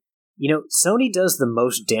Sony, Sony does the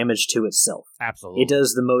most damage to itself. Absolutely. It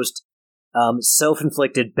does the most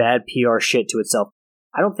self-inflicted bad PR shit to itself.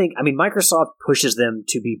 Microsoft pushes them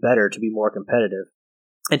to be better, to be more competitive,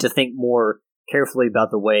 and to think more carefully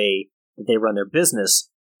about the way that they run their business.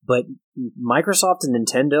 But Microsoft and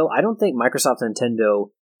Nintendo, I don't think Microsoft and Nintendo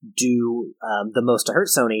do the most to hurt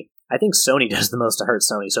Sony. I think Sony does the most to hurt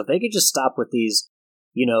Sony. So if they could just stop with these,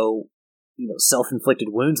 self-inflicted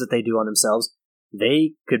wounds that they do on themselves,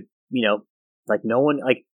 they could, no one,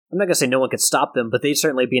 I'm not going to say no one could stop them, but they'd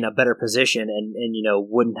certainly be in a better position and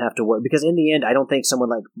wouldn't have to worry. Because in the end, I don't think someone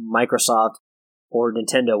like Microsoft or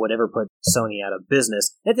Nintendo would ever put Sony out of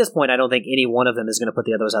business. At this point, I don't think any one of them is going to put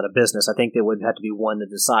the others out of business. I think there would have to be one to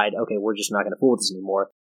decide, okay, we're just not going to fool with this anymore.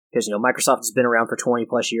 Because, Microsoft has been around for 20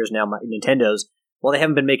 plus years now. Nintendo's, well, they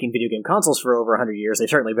haven't been making video game consoles for over 100 years. They've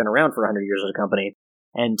certainly been around for 100 years as a company.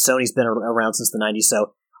 And Sony's been around since the 90s.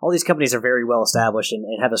 So all these companies are very well established and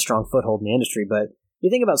have a strong foothold in the industry. But you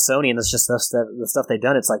think about Sony and it's just the stuff they've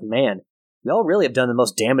done, it's like, man, y'all really have done the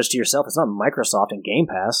most damage to yourself. It's not Microsoft and Game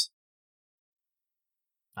Pass.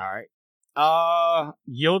 All right.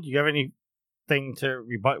 Yield, do you have anything to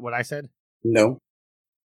rebut what I said? No.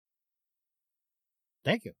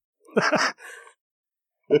 Thank you.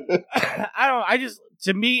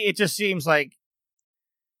 To me, it just seems like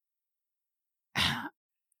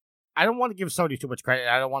I don't want to give Sony too much credit.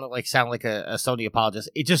 I don't want to sound like a Sony apologist.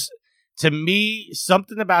 It just, to me,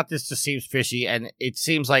 something about this just seems fishy, and it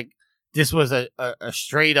seems like this was a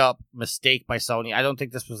straight up mistake by Sony. I don't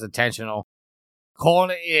think this was intentional.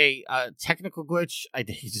 Calling it a technical glitch, I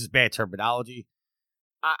think it's just bad terminology.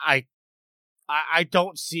 I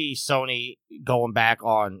don't see Sony going back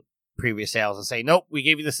on previous sales and say, nope, we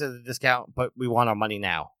gave you this at a discount, but we want our money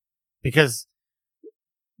now. Because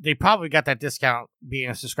they probably got that discount being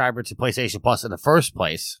a subscriber to PlayStation Plus in the first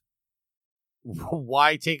place.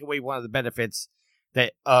 Why take away one of the benefits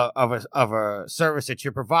that of a service that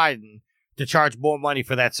you're providing to charge more money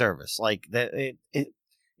for that service?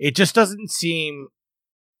 It just doesn't seem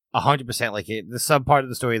 100% like it. There's some part of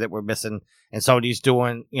the story that we're missing, and Sony's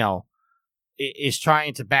doing, is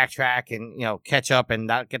trying to backtrack and catch up and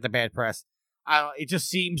not get the bad press. It just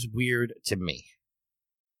seems weird to me.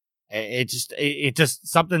 It just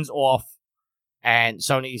something's off, and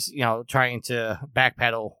Sony's trying to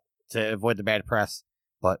backpedal to avoid the bad press.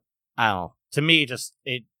 But I don't know. To me,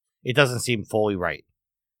 it doesn't seem fully right.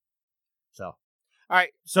 So, all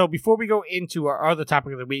right. So before we go into our other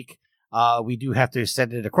topic of the week, we do have to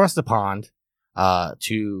send it across the pond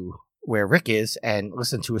to where Rick is and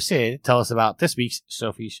listen to Sid tell us about this week's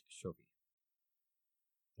Sophie's Trophy.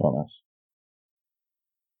 Oh, nice.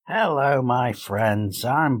 Hello, my friends.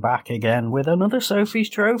 I'm back again with another Sophie's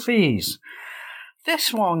Trophies.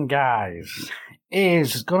 This one, guys,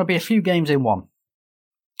 is going to be a few games in one.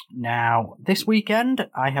 Now, this weekend,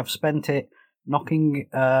 I have spent it knocking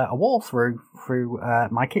a wall through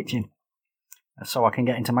my kitchen so I can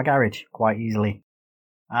get into my garage quite easily.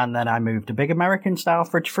 And then I moved a big American-style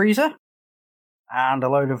fridge freezer and a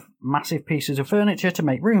load of massive pieces of furniture to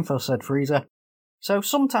make room for said freezer. So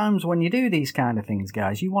sometimes when you do these kind of things,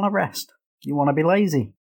 guys, you want to rest. You want to be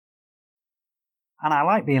lazy. And I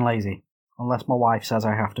like being lazy, unless my wife says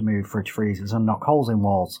I have to move fridge freezers and knock holes in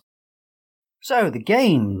walls. So the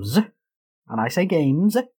games, and I say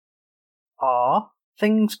games, are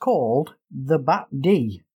things called the Bat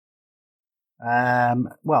D.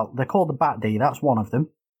 Well, they're called the Bat D, that's one of them.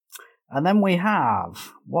 And then we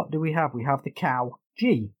have, what do we have? We have the Cow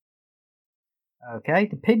G. Okay,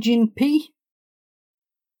 the Pigeon P.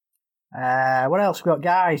 What else we got,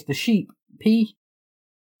 guys? The Sheep P.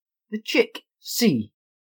 The Chick C.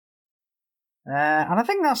 And I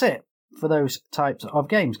think that's it for those types of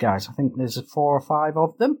games, guys. I think there's 4 or 5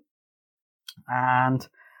 of them. And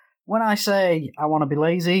when I say I want to be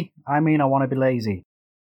lazy, I mean I want to be lazy.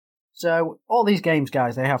 So all these games,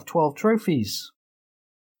 guys, they have 12 trophies.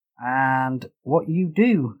 And what you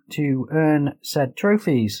do to earn said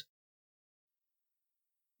trophies,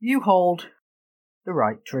 you hold the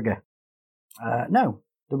right trigger. No,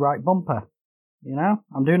 the right bumper.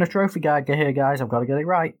 I'm doing a trophy guide here, guys. I've got to get it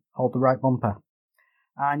right. Hold the right bumper.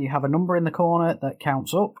 And you have a number in the corner that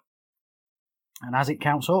counts up. And as it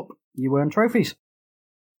counts up, you earn trophies.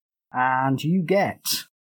 And you get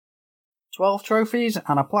 12 trophies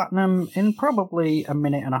and a platinum in probably a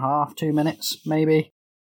minute and a half, 2 minutes, maybe.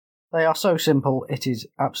 They are so simple, it is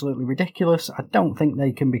absolutely ridiculous. I don't think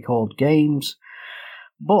they can be called games.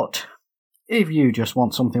 But if you just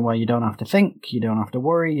want something where you don't have to think, you don't have to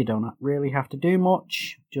worry, you don't really have to do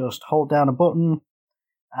much, just hold down a button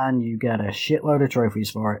and you get a shitload of trophies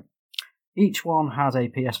for it. Each one has a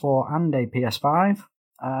PS4 and a PS5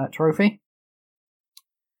 trophy.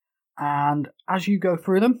 And as you go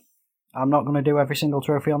through them, I'm not going to do every single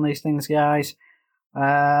trophy on these things, guys.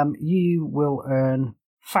 You will earn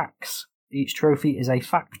facts. Each trophy is a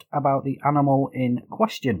fact about the animal in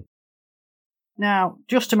question. Now,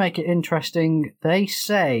 just to make it interesting, they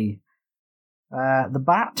say the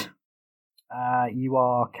bat you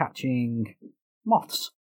are catching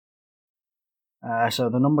moths. So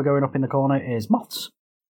the number going up in the corner is moths.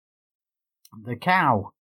 The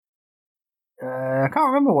cow. I can't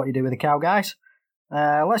remember what you do with the cow, guys.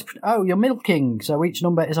 You're milking, so each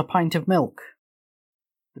number is a pint of milk.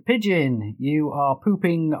 The pigeon, you are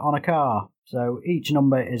pooping on a car, so each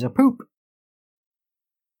number is a poop.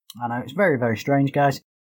 I know, it's very, very strange, guys.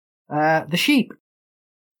 The sheep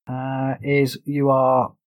is you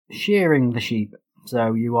are shearing the sheep,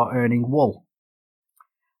 so you are earning wool.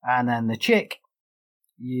 And then the chick,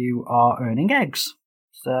 you are earning eggs.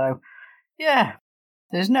 So, yeah,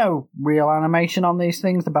 there's no real animation on these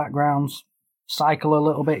things. The backgrounds cycle a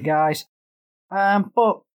little bit, guys.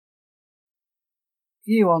 But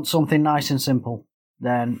you want something nice and simple,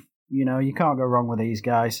 then, you can't go wrong with these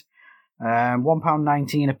guys.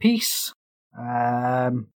 £1.19 a piece.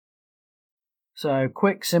 So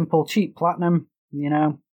quick, simple, cheap platinum,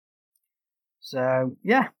 So,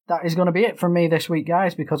 yeah, that is going to be it from me this week,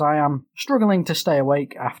 guys, because I am struggling to stay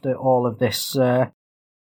awake after all of this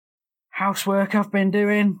housework I've been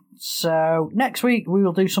doing. So, next week we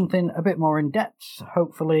will do something a bit more in depth,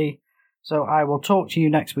 hopefully. So, I will talk to you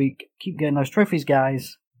next week. Keep getting those trophies,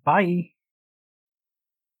 guys. Bye.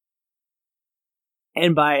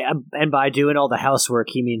 And by doing all the housework,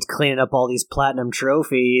 he means cleaning up all these platinum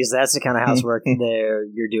trophies. That's the kind of housework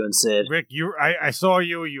you're doing, Sid. Rick, I saw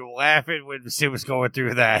you were laughing when Sid was going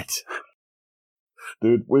through that.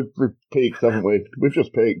 Dude, we've peaked, haven't we? We've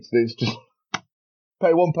just peaked. It's just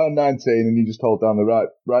pay £1.19 and you just hold down the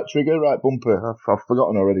right trigger, right bumper. I've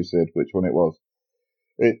forgotten already, Sid, which one it was.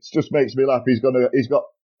 It just makes me laugh. He's got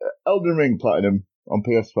Elden Ring Platinum on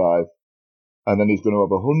PS5, and then he's going to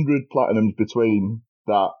have 100 Platinums between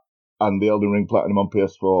that and the Elden Ring Platinum on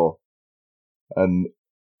PS4. And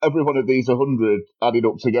every one of these 100 added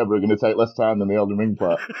up together are going to take less time than the Elden Ring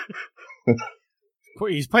Plat.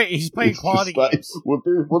 He's playing quality games. We'll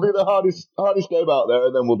do the hardest game out there,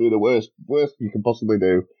 and then we'll do the worst you can possibly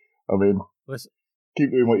do. I mean, listen,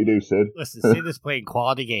 keep doing what you do, Sid. Listen, Sid is playing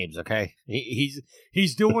quality games, okay?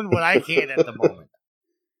 He's doing what I can at the moment.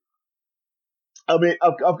 I mean,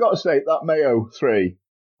 I've got to say, that Mayo 3,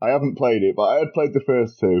 I haven't played it, but I had played the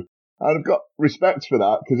first two. And I've got respect for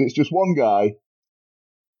that, because it's just one guy,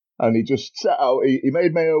 and he just set out, he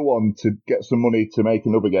made Mayo 1 to get some money to make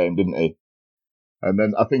another game, didn't he? And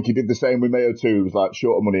then I think he did the same with Mayo 2, it was like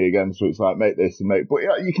short of money again, so it's like, make this and make... But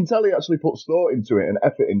yeah, you can tell he actually puts thought into it and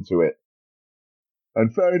effort into it.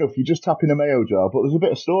 And fair enough, you're just tapping a Mayo jar, but there's a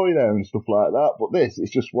bit of story there and stuff like that. But this,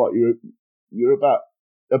 it's just what you're about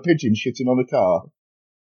a pigeon shitting on a car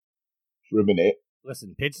for a minute.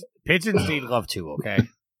 Listen, pigeons need love too, okay?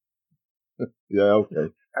 Yeah,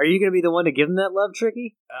 okay. Are you going to be the one to give them that love,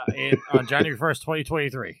 Tricky? On January 1st,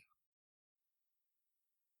 2023.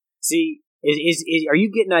 See, are you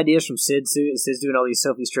getting ideas from Sid? Sid's doing all these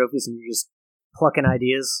Sophie's trophies and you're just plucking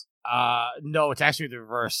ideas? No, it's actually the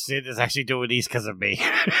reverse. Sid is actually doing these because of me.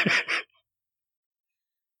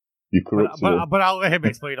 You correct, but I'll let him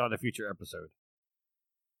explain on a future episode.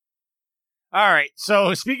 All right,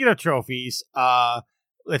 so speaking of trophies,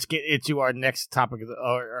 let's get into our next topic,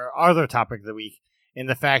 or other topic of the week, in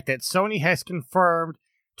the fact that Sony has confirmed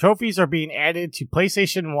trophies are being added to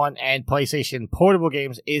PlayStation 1 and PlayStation Portable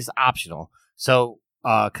games is optional. So,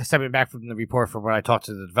 stepping back from the report from when I talked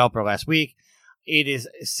to the developer last week, it is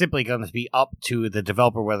simply going to be up to the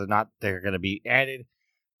developer whether or not they're going to be added.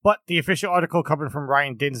 But the official article coming from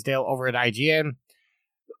Ryan Dinsdale over at IGN,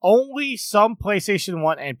 only some PlayStation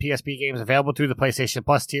 1 and PSP games available through the PlayStation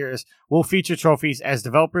Plus tiers will feature trophies, as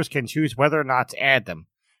developers can choose whether or not to add them.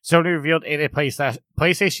 Sony revealed in a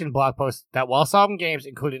PlayStation blog post that while some games,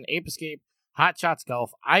 including Ape Escape, Hot Shots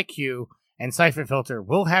Golf, IQ, and Siphon Filter,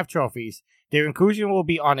 will have trophies, their inclusion will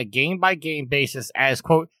be on a game-by-game basis as,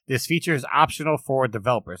 quote, this feature is optional for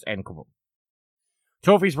developers, end quote.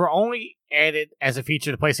 Trophies were only added as a feature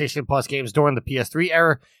to PlayStation Plus games during the PS3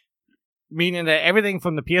 era, meaning that everything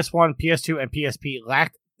from the PS1, PS2, and PSP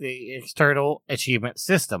lacked the external achievement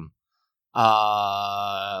system.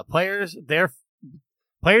 Players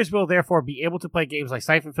will therefore be able to play games like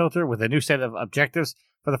Siphon Filter with a new set of objectives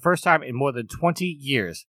for the first time in more than 20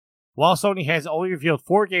 years. While Sony has only revealed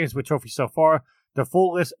 4 games with trophies so far, the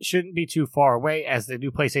full list shouldn't be too far away, as the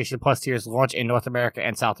new PlayStation Plus tiers launch in North America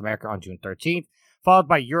and South America on June 13th, followed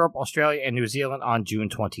by Europe, Australia, and New Zealand on June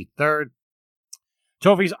 23rd.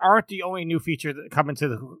 Trophies aren't the only new feature that come into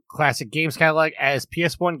the classic games catalog, as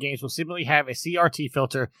PS1 games will simply have a CRT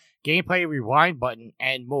filter, gameplay rewind button,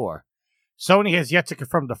 and more. Sony has yet to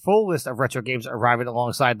confirm the full list of retro games arriving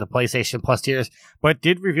alongside the PlayStation Plus tiers, but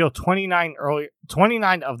did reveal 29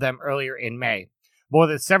 of them earlier in May. More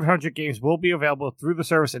than 700 games will be available through the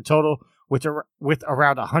service in total, with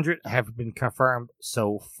around 100 have been confirmed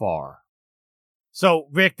so far. So,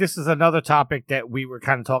 Rick, this is another topic that we were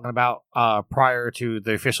kind of talking about prior to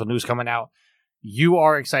the official news coming out. You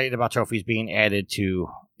are excited about trophies being added to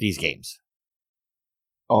these games.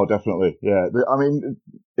 Oh, definitely. Yeah. I mean,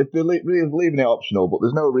 if they're leaving it optional, but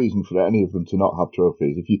there's no reason for any of them to not have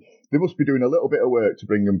trophies. They must be doing a little bit of work to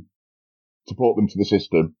port them to the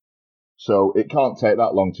system. So it can't take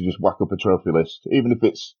that long to just whack up a trophy list, even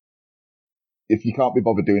if you can't be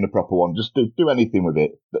bothered doing a proper one, just do anything with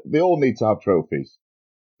it. They all need to have trophies.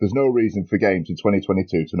 There's no reason for games in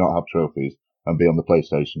 2022 to not have trophies and be on the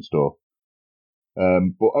PlayStation Store.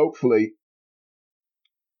 But hopefully,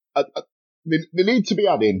 they need to be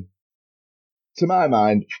adding, to my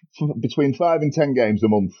mind, between 5 and 10 games a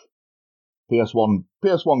month.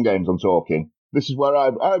 PS1 games I'm talking. This is where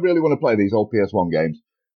I really want to play these old PS1 games.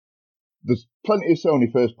 There's plenty of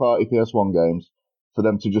Sony first-party PS1 games for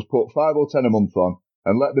them to just put 5 or 10 a month on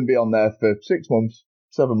and let them be on there for 6 months,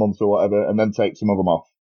 7 months or whatever, and then take some of them off.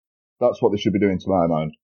 That's what they should be doing to my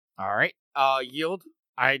mind. All right. Yield,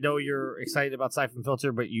 I know you're excited about Siphon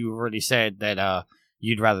Filter, but you already said that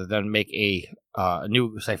you'd rather than make a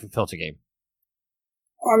new Siphon Filter game.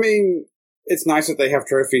 I mean, it's nice that they have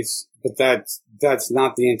trophies, but that's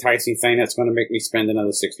not the enticing thing that's going to make me spend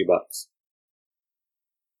another $60.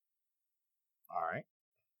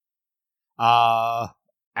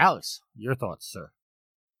 Alex, your thoughts, sir?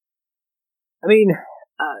 I mean,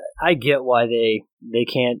 I get why they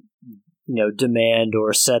can't, demand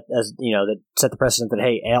or set the precedent that,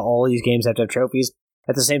 hey, all these games have to have trophies.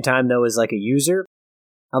 At the same time, though, as like a user,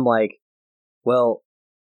 I'm like, well,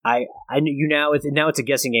 I now it's a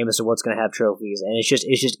guessing game as to what's going to have trophies, and it's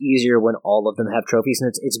just easier when all of them have trophies,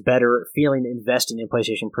 and it's better feeling investing in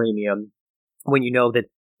PlayStation Premium when you know that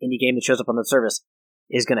any game that shows up on the service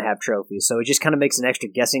is going to have trophies. So it just kind of makes an extra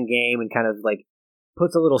guessing game and kind of like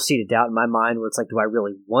puts a little seed of doubt in my mind where it's like, do I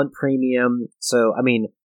really want premium? So, I mean,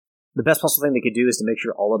 the best possible thing they could do is to make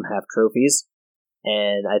sure all of them have trophies.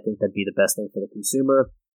 And I think that'd be the best thing for the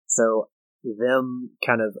consumer. So them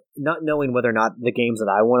kind of not knowing whether or not the games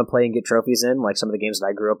that I want to play and get trophies in, like some of the games that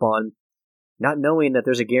I grew up on, not knowing that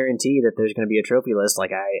there's a guarantee that there's going to be a trophy list.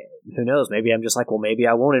 Like who knows? Maybe I'm just like, well, maybe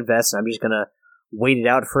I won't invest and I'm just going to wait it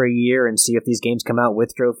out for a year and see if these games come out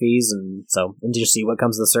with trophies, and just see what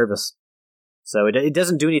comes of the service. So it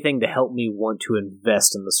doesn't do anything to help me want to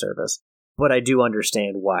invest in the service, but I do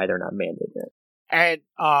understand why they're not mandating it. And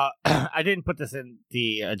I didn't put this in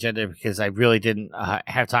the agenda because I really didn't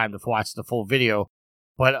have time to watch the full video,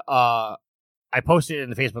 but I posted in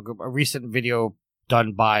the Facebook group a recent video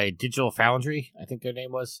done by Digital Foundry, I think their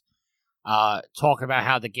name was, talking about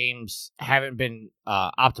how the games haven't been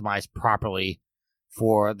optimized properly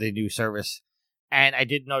for the new service. And I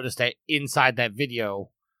did notice that inside that video,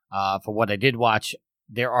 for what I did watch,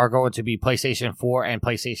 there are going to be PlayStation 4 and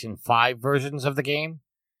PlayStation 5 versions of the game.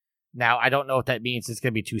 Now, I don't know if that means it's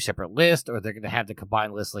going to be two separate lists, or they're going to have the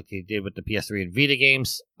combined list like they did with the PS3 and Vita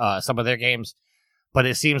games, some of their games. But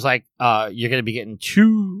it seems like you're going to be getting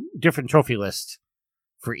two different trophy lists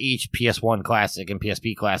for each PS1 Classic and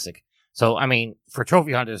PSP Classic. So, I mean, for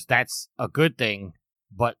trophy hunters, that's a good thing,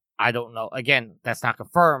 but I don't know. Again, that's not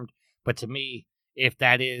confirmed, but to me, if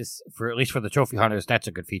that is, at least for the trophy hunters, that's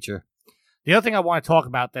a good feature. The other thing I want to talk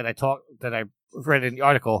about that I read in the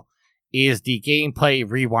article is the gameplay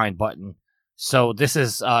rewind button. So this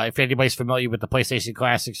is, if anybody's familiar with the PlayStation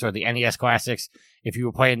Classics or the NES Classics, if you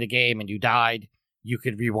were playing the game and you died, you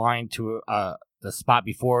could rewind to the spot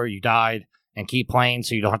before you died and keep playing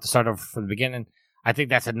so you don't have to start over from the beginning. I think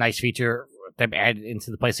that's a nice feature they've added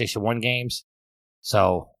into the PlayStation 1 games.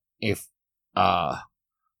 So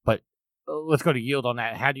but let's go to Yield on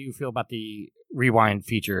that. How do you feel about the rewind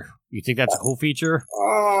feature? You think that's a cool feature?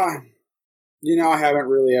 I haven't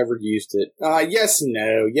really ever used it. Yes and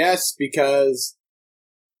no. Yes, because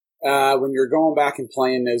when you're going back and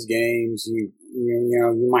playing those games, you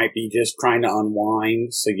might be just trying to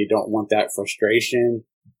unwind, so you don't want that frustration.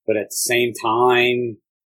 But at the same time,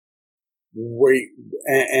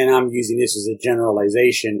 and I'm using this as a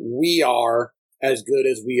generalization, we are as good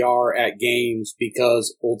as we are at games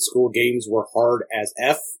because old school games were hard as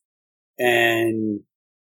F, and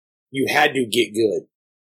you had to get good.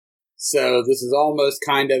 So this is almost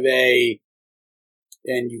kind of and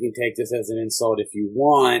you can take this as an insult if you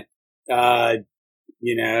want, gamers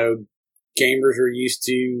are used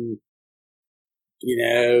to,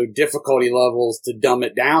 difficulty levels to dumb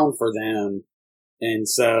it down for them. And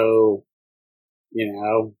so,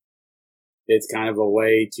 it's kind of a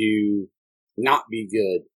way to not be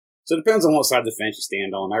good. So it depends on what side of the fence you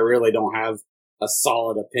stand on. I really don't have a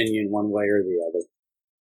solid opinion one way or the other.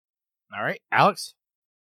 All right, Alex?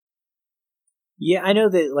 Yeah, I know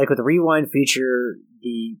that, like, with the Rewind feature,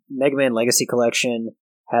 the Mega Man Legacy Collection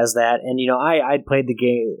has that. And, I'd played the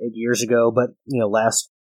game years ago, but, last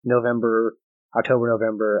October,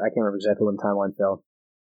 November, I can't remember exactly when the timeline fell.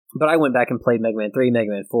 But I went back and played Mega Man 3, Mega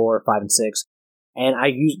Man 4, 5, and 6. And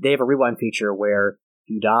they have a Rewind feature where if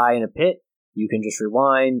you die in a pit, you can just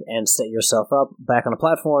rewind and set yourself up back on a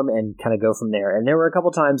platform and kind of go from there. And there were a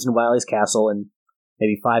couple times in Wily's Castle, and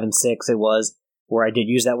maybe 5 and 6 it was, where I did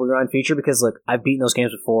use that rewind feature because, look, I've beaten those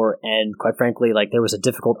games before, and quite frankly, like, there was a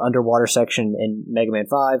difficult underwater section in Mega Man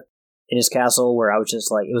 5 in his castle where I was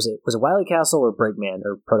just like, was it Wily Castle or Breakman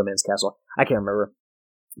or Proto Man's Castle? I can't remember.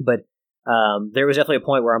 But there was definitely a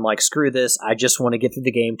point where I'm like, screw this, I just want to get through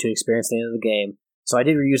the game to experience the end of the game. So I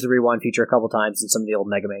did reuse the rewind feature a couple times in some of the old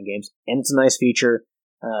Mega Man games, and it's a nice feature.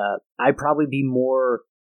 I'd probably be more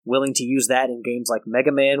willing to use that in games like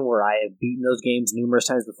Mega Man, where I have beaten those games numerous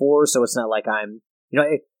times before, so it's not like I'm,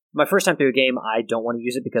 my first time through a game, I don't want to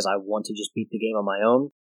use it because I want to just beat the game on my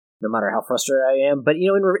own, no matter how frustrated I am. But,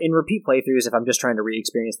 in repeat playthroughs, if I'm just trying to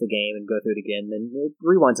re-experience the game and go through it again, then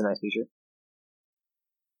rewind's a nice feature.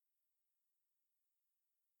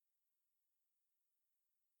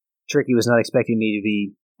 Tricky was not expecting me to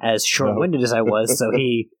be as short-winded as I was, so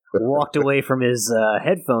he walked away from his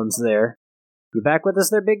headphones there. You back with us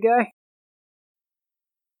there, big guy?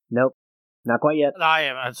 Nope. Not quite yet. No, I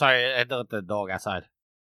am. I'm sorry. I let the dog outside.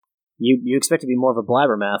 You expect to be more of a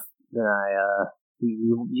blabbermouth than I.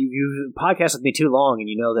 You podcast with me too long, and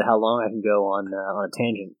you know that how long I can go on a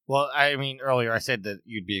tangent. Well, I mean, earlier I said that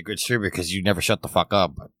you'd be a good streamer because you never shut the fuck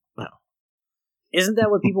up. But no. Isn't that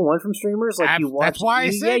what people want from streamers? Like, you watch. That's why I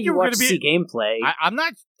said you were going to see gameplay. I'm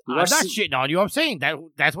not shitting on you. I'm saying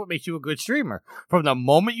that's what makes you a good streamer. From the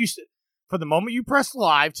moment you press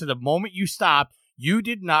live to the moment you stop, you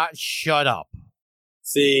did not shut up.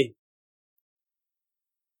 See,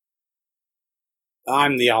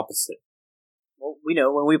 I'm the opposite. Well, we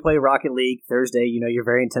know when we play Rocket League Thursday, you're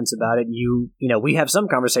very intense about it. We have some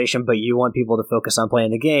conversation, but you want people to focus on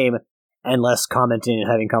playing the game and less commenting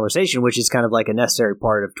and having conversation, which is kind of like a necessary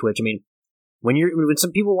part of Twitch. I mean, when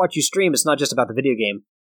some people watch you stream, it's not just about the video game.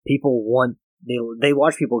 People they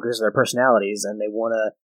watch people because of their personalities, and they want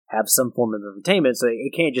to have some form of entertainment, so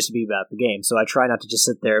it can't just be about the game. So I try not to just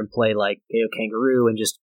sit there and play like Kangaroo and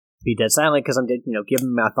just be dead silent, because I'm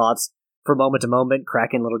giving my thoughts from moment to moment,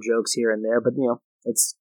 cracking little jokes here and there. But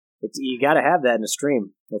it's you got to have that in a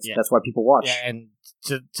stream. That's why people watch. Yeah, and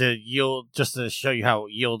to yield, just to show you how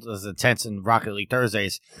yield is intense in Rocket League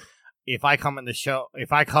Thursdays. If I come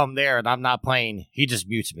there and I'm not playing, he just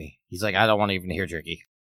mutes me. He's like, I don't want to even hear Tricky.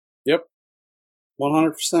 Yep,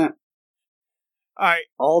 100%. All right.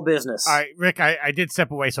 All business. All right, Rick, I did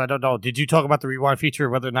step away, so I don't know. Did you talk about the rewind feature,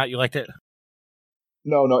 whether or not you liked it?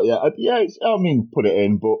 No, not yet. Put it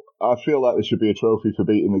in, but I feel like there should be a trophy for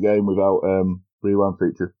beating the game without rewind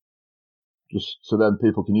feature. Just so then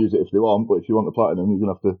people can use it if they want, but if you want the platinum, you're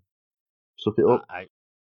going to have to suck it up.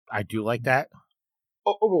 I do like that.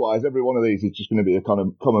 Otherwise, every one of these is just going to be a kind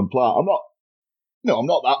of common plat. I'm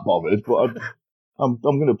not that bothered, but I'm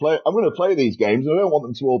going to play these games, and I don't want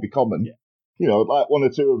them to all be common. Yeah. Like one or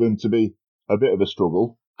two of them to be a bit of a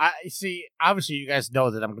struggle. I see. Obviously, you guys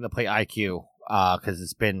know that I'm going to play IQ because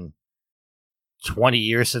it's been 20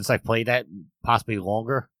 years since I played that, possibly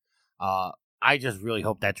longer. I just really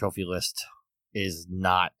hope that trophy list is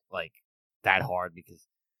not like that hard, because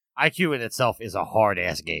IQ in itself is a hard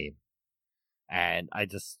ass game, and I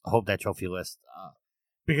just hope that trophy list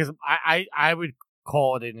because I would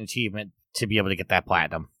call it an achievement to be able to get that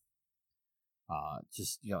platinum.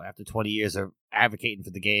 After 20 years of advocating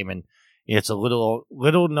for the game, and it's a little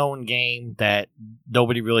known game that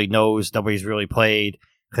nobody really knows, nobody's really played,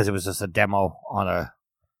 because it was just a demo on a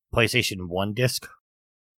PlayStation 1 disc.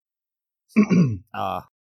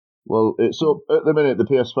 Well, it's up at the minute. The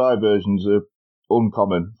PS5 versions are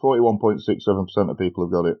uncommon. 41.67% of people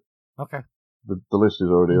have got it. Okay. The list is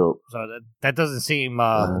already up. So that doesn't seem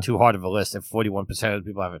too hard of a list if 41% of the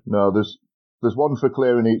people have it. No, there's one for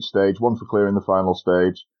clearing each stage, one for clearing the final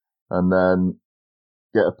stage, and then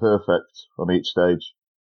get a perfect on each stage.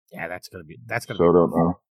 Yeah, that's gonna be. So I don't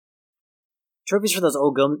know. Trophies for those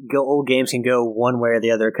old games can go one way or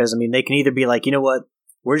the other, because they can either be like, you know what,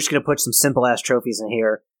 we're just going to put some simple ass trophies in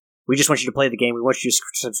here. We just want you to play the game. We want you to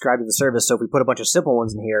subscribe to the service. So if we put a bunch of simple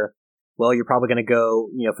ones in here, well, you're probably going to go,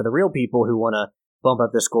 for the real people who want to bump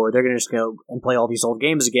up their score, they're going to just go and play all these old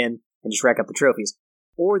games again and just rack up the trophies.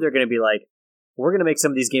 Or they're going to be like, we're going to make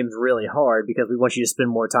some of these games really hard because we want you to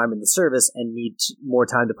spend more time in the service and need more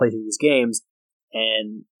time to play through these games.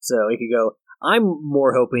 And so it could go, I'm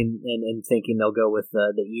more hoping and thinking they'll go with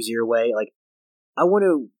the easier way. Like, I want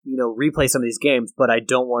to, replay some of these games, but I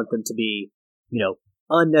don't want them to be,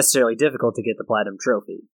 unnecessarily difficult to get the Platinum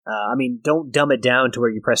Trophy. I mean, don't dumb it down to where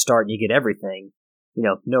you press start and you get everything.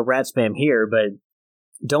 No rat spam here, but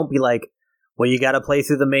don't be like, well, you got to play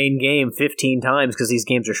through the main game 15 times because these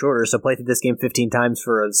games are shorter, so play through this game 15 times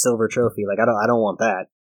for a silver trophy. Like, I don't want that.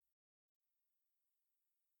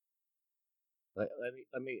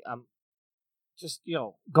 Let me just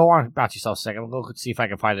go on about yourself a second. We'll see if I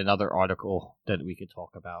can find another article that we could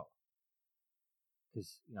talk about.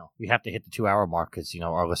 Because we have to hit the 2-hour mark because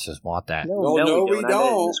our listeners want that. No, we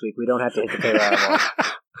don't. This week we don't have to hit the 2-hour mark.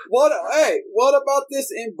 What about this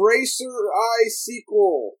Embracer Eye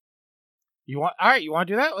sequel? You want to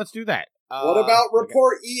do that? Let's do that. What about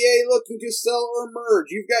report EA looking to sell or merge?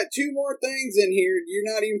 You've got 2 more things in here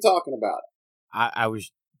you're not even talking about. I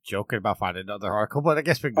was joking about finding another article, but I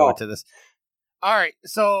guess we can go into this. All right,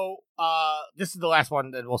 so this is the last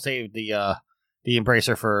one, and we'll save the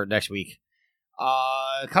Embracer for next week.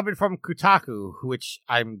 Coming from Kotaku, which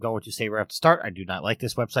I'm going to say right off the start, I do not like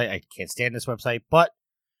this website. I can't stand this website, but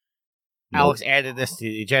Alex added this to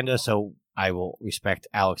the agenda, so I will respect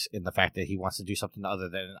Alex in the fact that he wants to do something other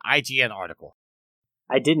than an IGN article.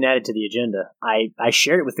 I didn't add it to the agenda. I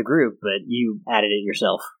shared it with the group, but you added it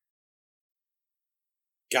yourself.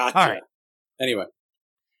 Gotcha. All right. Anyway.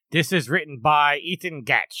 This is written by Ethan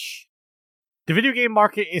Gatch. The video game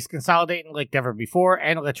market is consolidating like never before,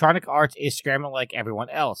 and Electronic Arts is scrambling like everyone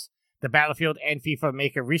else. The Battlefield and FIFA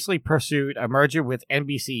maker recently pursued a merger with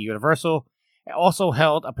NBC Universal, and also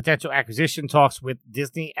held a potential acquisition talks with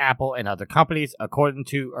Disney, Apple, and other companies, according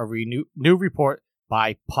to a new report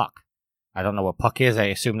by Puck. I don't know what Puck is. I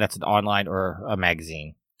assume that's an online or a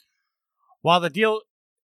magazine. While a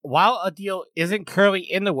deal isn't currently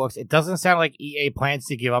in the works, it doesn't sound like EA plans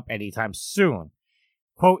to give up anytime soon.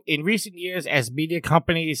 Quote, in recent years, as media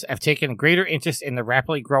companies have taken greater interest in the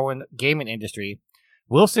rapidly growing gaming industry,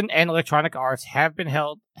 Wilson and Electronic Arts have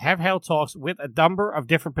held talks with a number of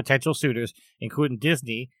different potential suitors, including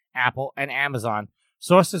Disney, Apple, and Amazon.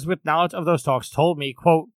 Sources with knowledge of those talks told me,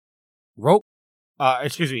 quote, wrote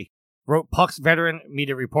Puck's veteran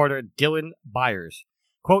media reporter Dylan Byers.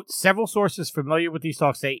 Quote, several sources familiar with these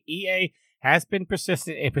talks say EA has been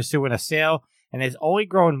persistent in pursuing a sale and has only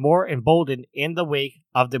grown more emboldened in the wake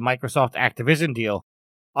of the Microsoft Activision deal.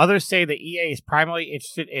 Others say that EA is primarily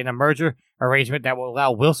interested in a merger arrangement that will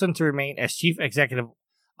allow Wilson to remain as chief executive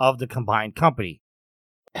of the combined company.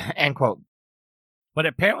 End quote. But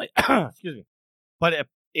apparently,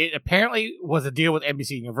 it apparently was a deal with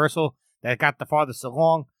NBC Universal that got the farthest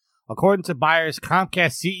along. According to Byers,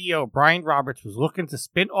 Comcast CEO Brian Roberts was looking to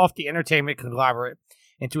spin off the entertainment conglomerate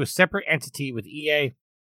into a separate entity with EA,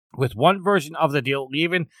 with one version of the deal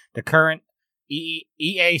leaving the current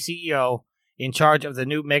EA CEO in charge of the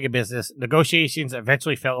new mega business. Negotiations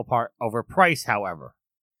eventually fell apart over price, however.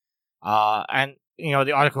 And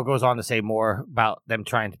the article goes on to say more about them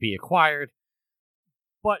trying to be acquired.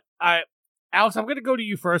 But Alex, I'm going to go to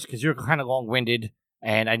you first because you're kind of long-winded,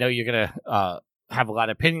 and I know you're going to have a lot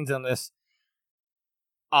of opinions on this.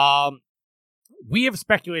 We have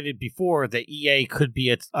speculated before that EA could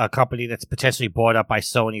be a company that's potentially bought up by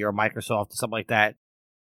Sony or Microsoft or something like that.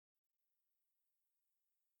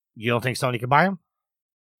 You don't think Sony could buy them?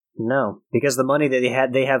 No, because the money that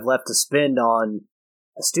they have left to spend on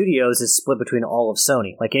studios is split between all of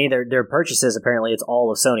Sony. Like any of their purchases, apparently it's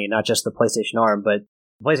all of Sony, not just the PlayStation arm. But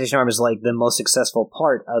the PlayStation arm is like the most successful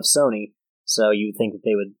part of Sony, so you would think that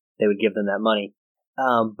they would give them that money.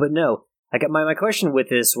 But no, my question with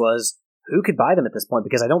this was, who could buy them at this point?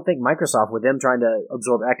 Because I don't think Microsoft, with them trying to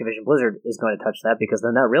absorb Activision Blizzard, is going to touch that, because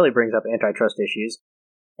then that really brings up antitrust issues.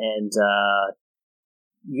 And,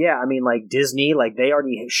 like Disney, they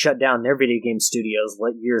already shut down their video game studios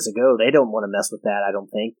years ago. They don't want to mess with that, I don't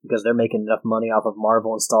think, because they're making enough money off of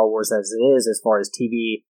Marvel and Star Wars as it is, as far as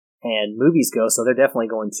TV and movies go, so they're definitely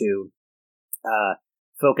going to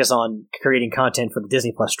focus on creating content for the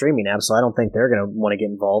Disney Plus streaming app, so I don't think they're going to want to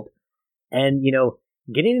get involved. And,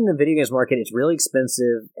 getting in the video games market, it's really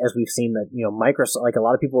expensive, as we've seen that, Microsoft, a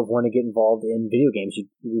lot of people have wanted to get involved in video games.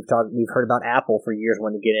 We've heard about Apple for years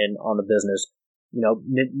wanting to get in on the business.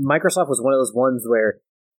 Microsoft was one of those ones where,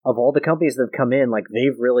 of all the companies that have come in,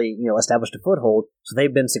 they've really, established a foothold, so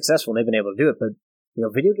they've been successful and they've been able to do it. But,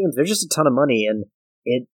 video games, there's just a ton of money, and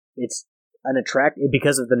it's an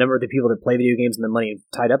because of the number of the people that play video games and the money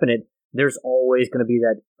tied up in it, there's always going to be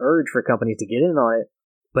that urge for companies to get in on it.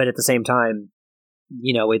 But at the same time,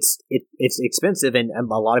 it's expensive, and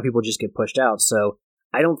a lot of people just get pushed out. So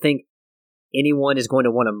I don't think anyone is going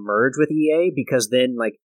to want to merge with EA, because then,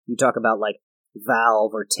 you talk about,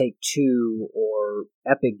 Valve or Take-Two or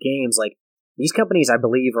Epic Games, like, these companies, I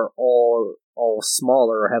believe, are all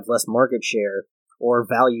smaller or have less market share or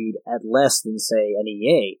valued at less than, say, an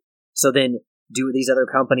EA. So then, do these other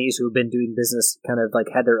companies who have been doing business kind of like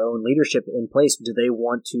had their own leadership in place, do they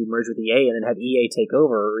want to merge with EA and then have EA take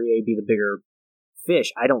over or EA be the bigger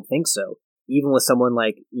fish? I don't think so. Even with someone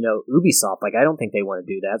like, Ubisoft, like, I don't think they want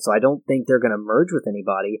to do that. So I don't think they're going to merge with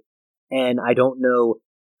anybody. And I don't know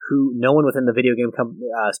no one within the video game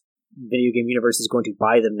universe is going to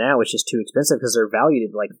buy them now. It's just too expensive because they're valued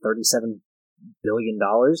at like $37 billion.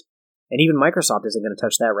 And even Microsoft isn't going to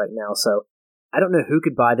touch that right now. So I don't know who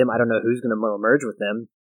could buy them. I don't know who's going to merge with them.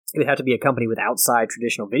 It would have to be a company with outside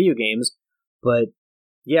traditional video games. But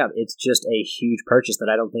yeah, it's just a huge purchase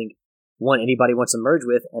that I don't think, anybody wants to merge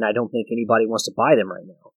with, and I don't think anybody wants to buy them right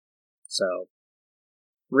now. So,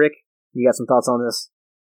 Rick, you got some thoughts on this?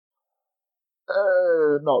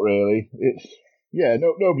 Not really.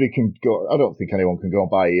 Nobody can go. I don't think anyone can go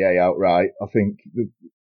and buy EA outright. I think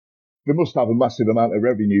they must have a massive amount of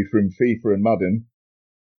revenue from FIFA and Madden.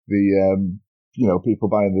 People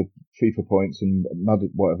buying the FIFA points and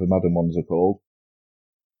Madden, whatever Madden ones are called.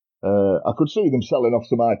 I could see them selling off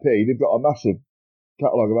some IP. They've got a massive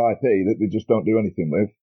catalogue of IP that they just don't do anything with.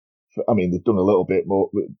 I mean, they've done a little bit more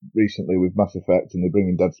recently with Mass Effect, and they're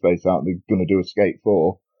bringing Dead Space out, and they're going to do a Skate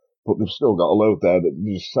 4, but they've still got a load there that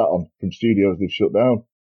they just sat on from studios they've shut down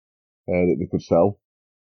that they could sell.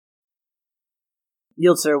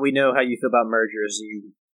 Yield, sir, we know how you feel about mergers,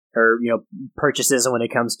 purchases, and when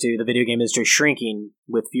it comes to the video game industry shrinking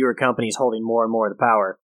with fewer companies holding more and more of the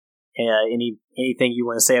power. Anything you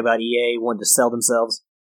want to say about EA wanting to sell themselves?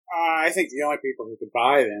 I think the only people who could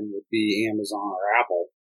buy them would be Amazon or Apple.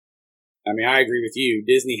 I mean, I agree with you.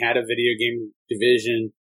 Disney had a video game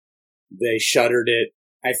division. They shuttered it.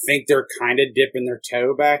 I think they're kind of dipping their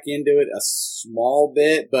toe back into it a small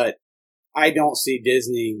bit, but I don't see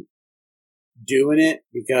Disney doing it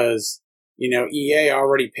because, EA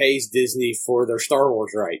already pays Disney for their Star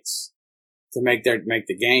Wars rights to make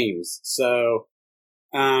the games. So,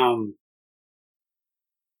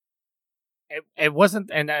 It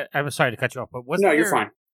wasn't, and I'm sorry to cut you off, but wasn't you're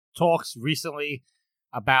fine. Talks recently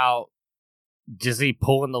about Disney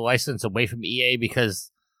pulling the license away from EA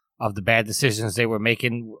because of the bad decisions they were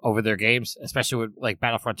making over their games, especially with like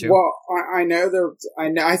Battlefront 2? Well,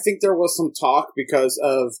 I think there was some talk because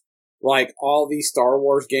of like all these Star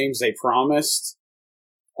Wars games they promised.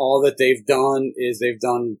 All that they've done is they've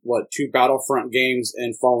done 2 Battlefront games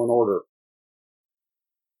and Fallen Order.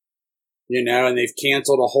 And they've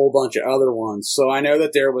canceled a whole bunch of other ones. So I know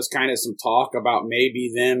that there was kind of some talk about maybe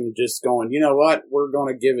them just going, you know what, we're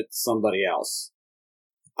going to give it to somebody else.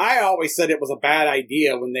 I always said it was a bad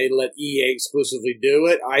idea when they let EA exclusively do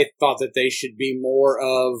it. I thought that they should be more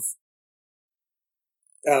of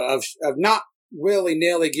not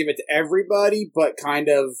willy-nilly give it to everybody, but kind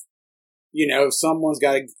of, if someone's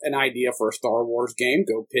got an idea for a Star Wars game,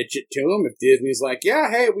 go pitch it to them. If Disney's like, yeah,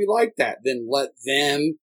 hey, we like that, then let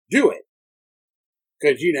them do it.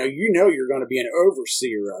 Because, you're going to be an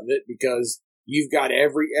overseer of it because you've got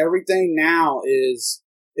everything now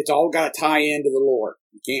it's all got to tie into the lore.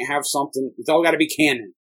 You can't have something, it's all got to be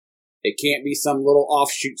canon. It can't be some little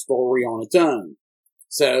offshoot story on its own.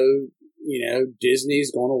 So,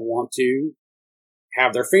 Disney's going to want to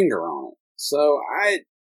have their finger on it. So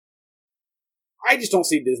I just don't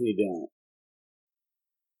see Disney doing it.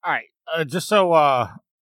 All right. Just so,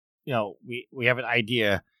 we have an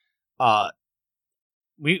idea.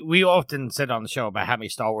 We often said on the show about how many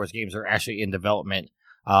Star Wars games are actually in development.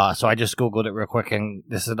 So I just Googled it real quick, and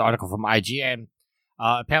this is an article from IGN.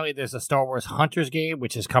 Apparently there's a Star Wars Hunters game,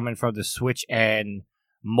 which is coming from the Switch and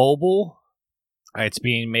mobile. It's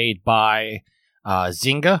being made by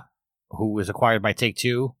Zynga, who was acquired by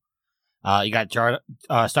Take-Two. You got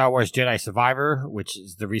Star Wars Jedi Survivor, which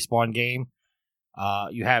is the Respawn game.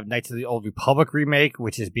 You have Knights of the Old Republic remake,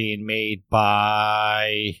 which is being made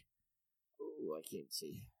by... I can't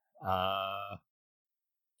see. I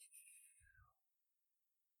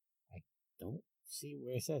don't see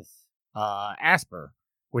where it says. Asper,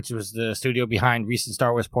 which was the studio behind recent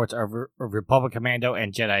Star Wars ports of Republic Commando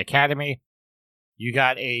and Jedi Academy. You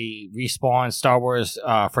got a Respawn Star Wars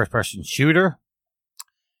first-person shooter.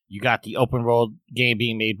 You got the open world game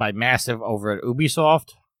being made by Massive over at Ubisoft.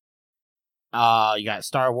 You got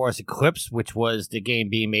Star Wars Eclipse, which was the game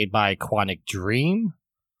being made by Quantic Dream.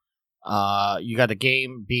 You got a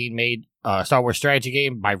game being made, Star Wars strategy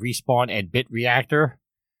game by Respawn and Bit Reactor.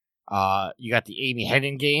 You got the Amy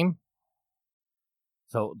Hennig game.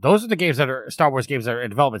 So those are the games that are Star Wars games that are in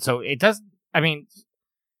development. So it doesn't,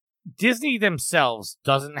 Disney themselves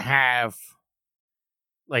doesn't have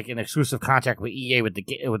like an exclusive contract with EA with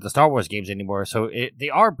the Star Wars games anymore. So they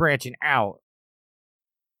are branching out,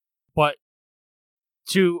 but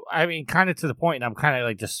kind of to the point, and I'm kind of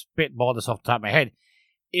like just spitball this off the top of my head.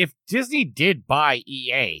 If Disney did buy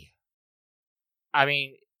EA, I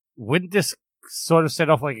mean, wouldn't this sort of set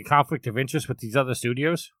off like a conflict of interest with these other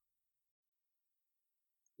studios?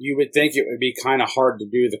 You would think it would be kind of hard to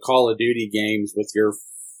do the Call of Duty games with your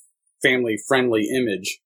family-friendly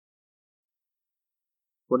image.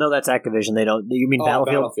 Well, no, that's Activision. They don't. You mean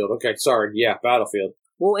Battlefield? Battlefield. Okay, sorry. Yeah, Battlefield.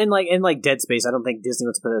 Well, in Dead Space, I don't think Disney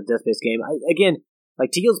wants to put a Dead Space game. Again,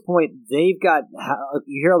 like Teal's point, they've got.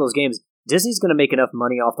 You hear all those games. Disney's going to make enough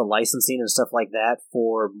money off the licensing and stuff like that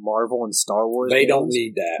for Marvel and Star Wars. They games, don't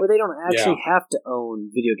need that. where they don't actually have to own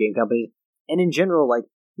video game companies. And in general, like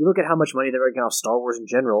you look at how much money they're making off Star Wars in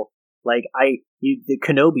general. Like the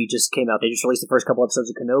Kenobi just came out. They just released the first couple episodes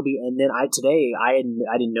of Kenobi, and then I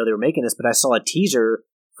didn't know they were making this, but I saw a teaser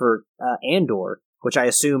for Andor, which I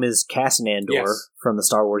assume is Cassian Andor from the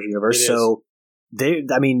Star Wars universe. So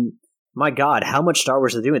my God, how much Star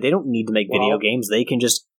Wars are they doing? They don't need to make video games. They can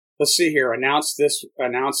just. Let's see here. Announced this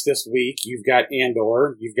week. You've got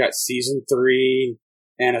Andor. You've got season 3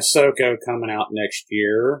 and Ahsoka coming out next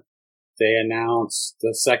year. They announced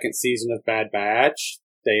the second season of Bad Batch.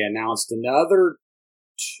 They announced another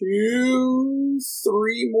 2-3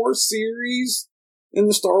 more series in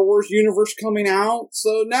the Star Wars universe coming out.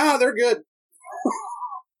 So now they're good.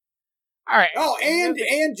 All right. Oh, and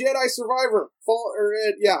Jedi Survivor.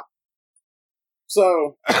 Yeah.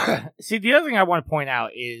 So, see, the other thing I want to point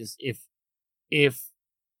out is if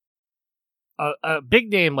a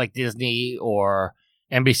big name like Disney or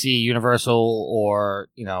NBC, Universal, or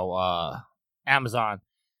Amazon,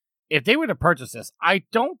 if they were to purchase this, I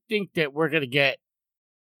don't think that we're going to get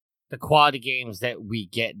the quality games that we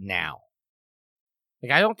get now.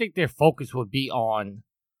 Like, I don't think their focus would be on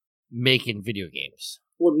making video games.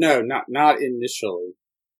 Well, no, not initially.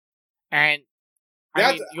 And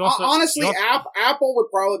honestly, Apple would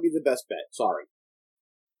probably be the best bet. Sorry.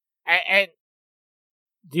 And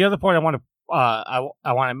the other point I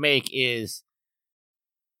want to make is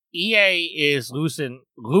EA is losing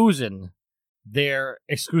their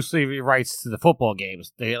exclusivity rights to the football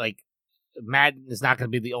games. They Madden is not going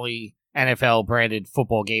to be the only NFL branded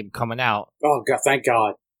football game coming out. Oh God! Thank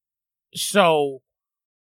God. So,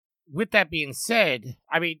 with that being said,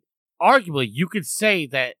 I mean, arguably, you could say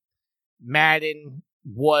that Madden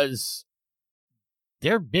was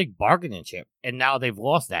their big bargaining chip, and now they've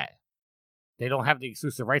lost that. They don't have the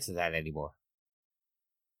exclusive rights to that anymore.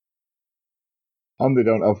 And they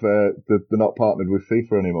don't have, they're not partnered with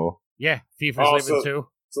FIFA anymore. Yeah, FIFA's leaving too.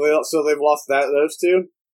 So they've lost those two?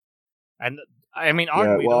 And, I mean,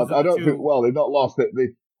 arguably, they've not lost it. They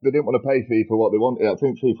didn't want to pay FIFA what they wanted. I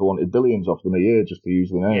think FIFA wanted billions off them a year just to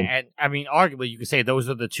use the name. Yeah, and, I mean, arguably, you could say those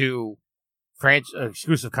are the two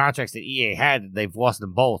exclusive contracts that EA had. They've lost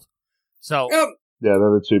them both. So yeah, they're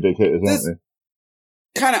the two big hitters, aren't they?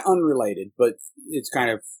 Kind of unrelated, but it's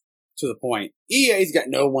kind of to the point. EA's got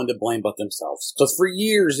no one to blame but themselves. Because for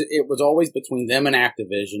years, it was always between them and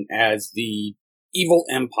Activision as the evil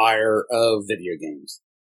empire of video games.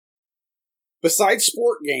 Besides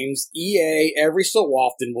sport games, EA every so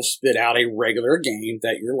often will spit out a regular game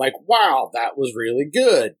that you're like, wow, that was really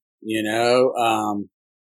good.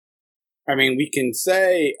 I mean, we can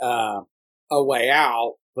say A Way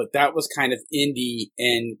Out, but that was kind of indie,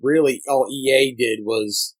 and really all EA did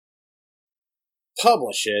was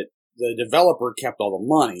publish it. The developer kept all the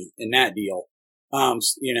money in that deal.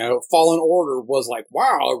 Fallen Order was like,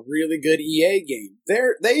 wow, a really good EA game.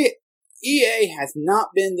 EA has not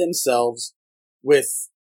been themselves with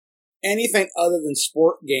anything other than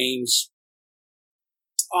sport games.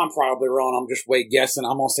 I'm probably wrong. I'm just guessing.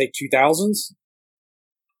 I'm going to say 2000s.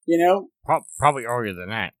 Probably earlier than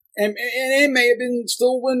that. And it may have been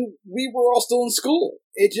still when we were all still in school.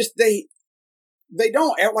 It just, they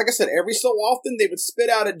don't. Like I said, every so often they would spit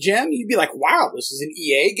out a gem. You'd be like, wow, this is an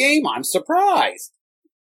EA game. I'm surprised.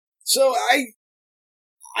 So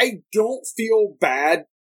I don't feel bad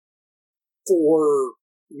for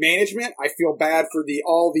management. I feel bad for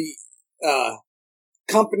all the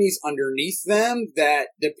companies underneath them that,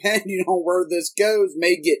 depending on where this goes,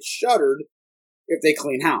 may get shuttered if they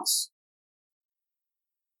clean house.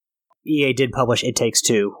 EA did publish It Takes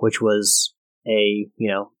Two, which was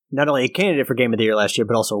not only a candidate for Game of the Year last year,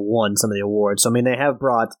 but also won some of the awards. So, I mean, they have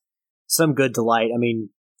brought some good to light. I mean,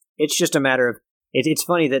 it's just a matter of, it's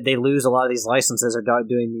funny that they lose a lot of these licenses or not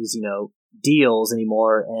doing these, deals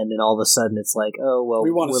anymore, and then all of a sudden it's like, oh, well,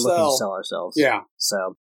 we're looking to sell ourselves. Yeah.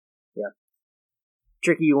 So, yeah.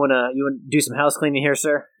 Tricky, you wanna do some house cleaning here,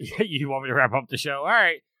 sir? You want me to wrap up the show? All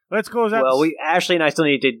right, let's close out. Well, Ashley and I still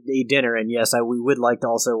need to eat dinner, and yes, we would like to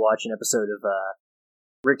also watch an episode of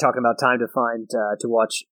Rick talking about time to find to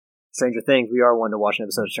watch Stranger Things. We are one to watch an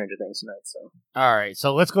episode of Stranger Things tonight. So, all right,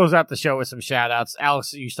 so let's close out the show with some shout-outs.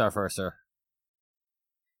 Alex, you start first, sir.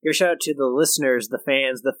 Give a shout out to the listeners, the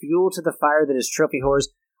fans, the fuel to the fire that is Trophy Whores.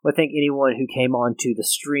 I want to thank anyone who came onto the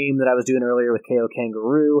stream that I was doing earlier with KO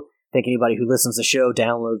Kangaroo. Thank anybody who listens to the show,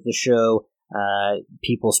 downloads the show.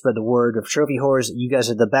 People spread the word of Trophy Whores. You guys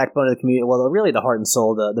are the backbone of the community. Well, really the heart and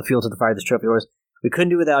soul, the fuel to the fire of the Trophy Whores. We couldn't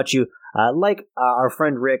do without you. Like our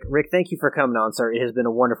friend Rick. Rick, thank you for coming on, sir. It has been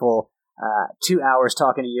a wonderful 2 hours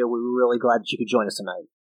talking to you. We were really glad that you could join us tonight.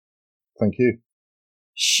 Thank you.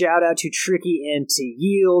 Shout out to Tricky and to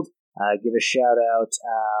Yield. Give a shout out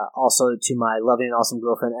also to my loving and awesome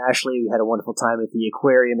girlfriend Ashley. We had a wonderful time at the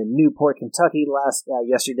aquarium in Newport, Kentucky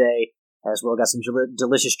yesterday, as well. Got some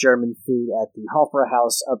delicious German food at the Hoffer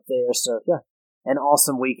House up there. So yeah, an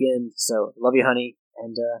awesome weekend. So love you, honey,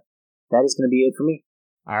 and that is going to be it for me.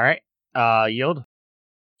 All right, Yield.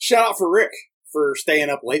 Shout out for Rick for staying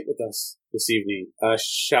up late with us this evening.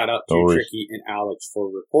 Shout out to Tricky and Alex for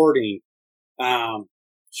recording.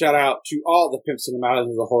 Shout out to all the Pimps and the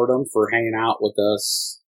Mountains of Whoredom for hanging out with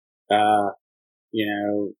us,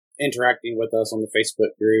 interacting with us on the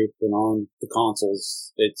Facebook group and on the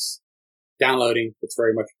consoles. It's downloading. It's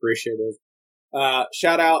very much appreciated.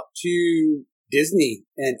 Shout out to Disney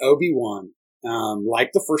and Obi-Wan.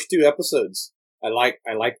 Like the first 2 episodes. I like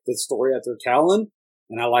the story that they're telling,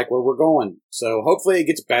 and I like where we're going. So hopefully it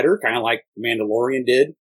gets better, kind of like The Mandalorian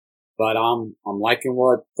did. But I'm liking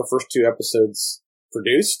what the first 2 episodes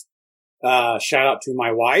produced. Shout out to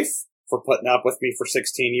my wife for putting up with me for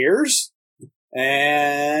 16 years.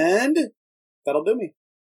 And that'll do me.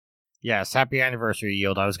 Yes, happy anniversary,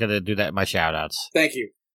 Yield. I was going to do that in my shout-outs. Thank you.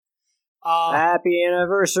 Happy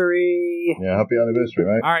anniversary. Yeah, happy anniversary,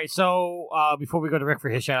 mate. All right, so before we go to Rick for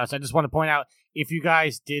his shout-outs, I just want to point out, if you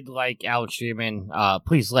guys did like Alex streaming,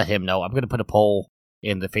 please let him know. I'm going to put a poll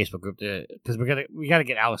in the Facebook group because we got to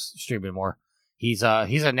get Alex streaming more. He's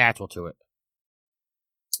a natural to it.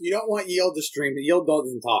 You don't want Yield to stream. Yield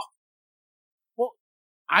doesn't talk. Well,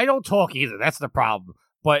 I don't talk either. That's the problem.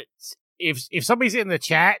 But if somebody's in the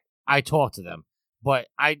chat, I talk to them. But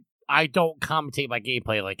I don't commentate my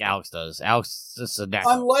gameplay like Alex does. Alex is just a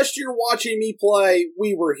natural. Unless you're watching me play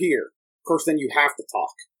We Were Here. Of course, then you have to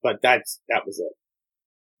talk. But that was it.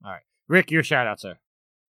 All right. Rick, your shout out, sir.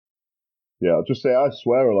 Yeah, I'll just say I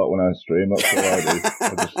swear a lot when I stream. That's what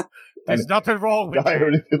I do. There's nothing wrong with that. Or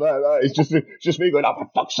anything like that. It's just me going, oh, for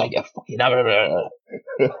fuck's sake, you fucking... Well,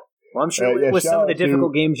 I'm sure with some of the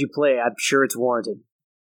difficult games you play, I'm sure it's warranted.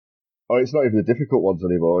 Oh, it's not even the difficult ones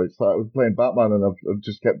anymore. It's like I was playing Batman and I've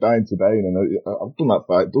just kept dying to Bane, and I've done that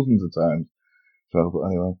fight dozens of times. So, but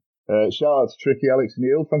anyway. Shout out to Tricky, Alex, and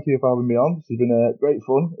Neil. Thank you for having me on. This has been great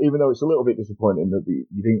fun, even though it's a little bit disappointing that you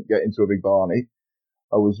didn't get into a big Barney.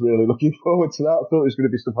 I was really looking forward to that. I thought it was going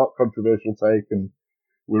to be some hot controversial take, and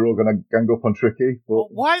we were all going to gang up on Tricky.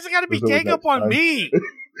 But why is it got to be gang up on me?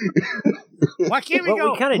 Why can't we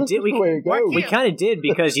go? We kind of did. We kind of did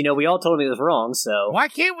because we all told him he was wrong. So why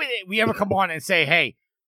can't we ever come on and say, "Hey,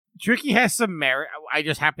 Tricky has some merit. I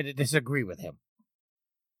just happen to disagree with him."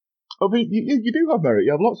 I mean, you do have merit.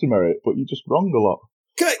 You have lots of merit, but you're just wrong a lot.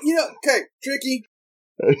 Okay, Tricky.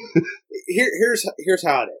 Here's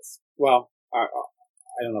how it is. Well, I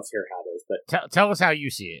don't know if here's how it is, but tell us how you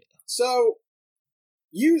see it. So,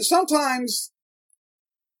 sometimes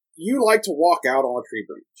you like to walk out on a tree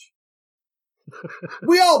branch.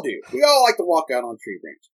 We all do. We all like to walk out on a tree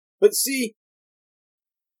branch. But see,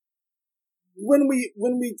 when we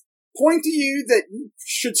point to you that you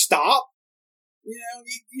should stop,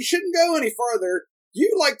 you shouldn't go any further.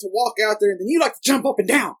 You like to walk out there and then you like to jump up and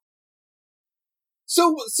down.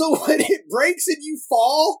 So when it breaks and you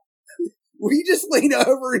fall, we just lean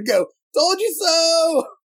over and go, "Told you so."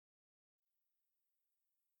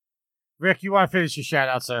 Rick, you want to finish your shout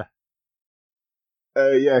out, sir?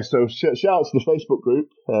 Yeah, so shout out to the Facebook group.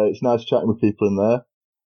 It's nice chatting with people in there.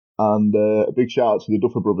 And a big shout out to the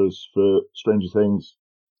Duffer Brothers for Stranger Things.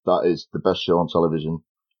 That is the best show on television.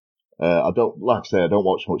 I don't watch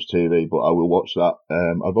much TV, but I will watch that.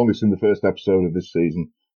 I've only seen the first episode of this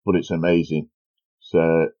season, but it's amazing.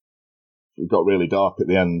 So it got really dark at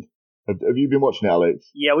the end. Have you been watching it, Alex?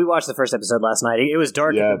 Yeah, we watched the first episode last night. It was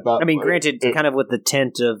dark. Yeah, granted, kind of with the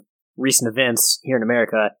tint of recent events here in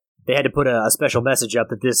America, they had to put a special message up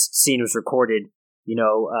that this scene was recorded,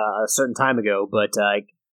 a certain time ago. But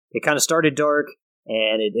it kind of started dark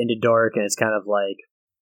and it ended dark, and it's kind of like,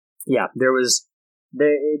 yeah, there was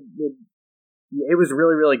it was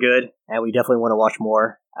really, really good, and we definitely want to watch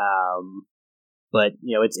more. But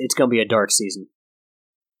it's going to be a dark season.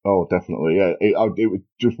 Oh, definitely, yeah. It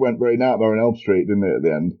just went very Nightmare on Elm Street, didn't it, at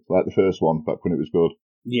the end? Like the first one, back when it was good.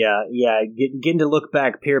 Yeah. Getting to look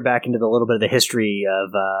back, peer back into the little bit of the history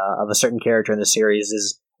of a certain character in the series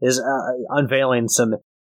is unveiling some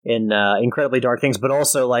incredibly dark things, but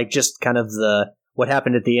also like just kind of what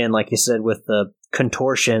happened at the end, like you said, with the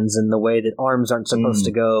contortions and the way that arms aren't supposed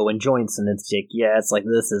to go and joints, and it's like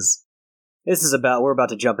this is about, we're about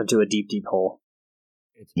to jump into a deep, deep hole.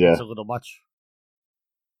 It's a little much.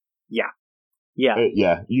 Yeah.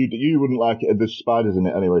 You wouldn't like it. There's spiders in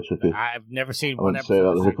it anyway, Trippy. I've never seen I one wouldn't say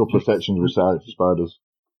episode. that. There's a couple of sections with spiders.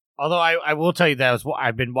 Although I will tell you that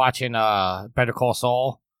I've been watching Better Call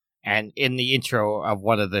Saul, and in the intro of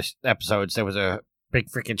one of the episodes, there was a big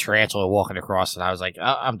freaking tarantula walking across, and I was like,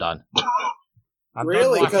 I'm done. I'm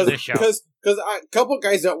really? done watching this show. Because a couple of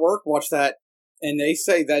guys at work watch that, and they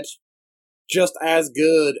say that's just as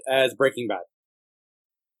good as Breaking Bad.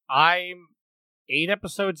 I'm 8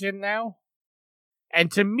 episodes in now,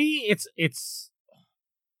 and to me, it's.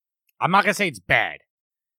 I'm not gonna say it's bad.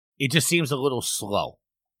 It just seems a little slow.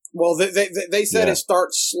 Well, they said it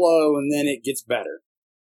starts slow and then it gets better.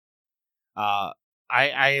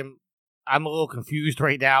 I'm a little confused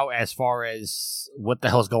right now as far as what the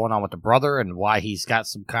hell's going on with the brother and why he's got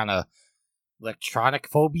some kind of electronic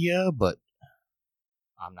phobia, but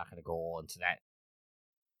I'm not gonna go all into that.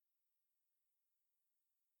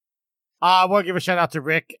 I want to give a shout out to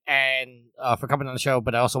Rick and for coming on the show,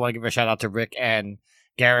 but I also want to give a shout out to Rick and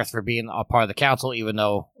Gareth for being a part of the council, even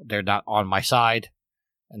though they're not on my side,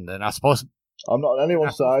 and they're not supposed to. I'm not on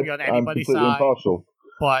anyone's side. On I'm completely impartial.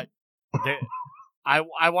 But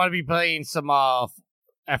I want to be playing some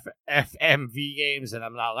FMV games, and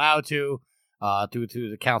I'm not allowed to due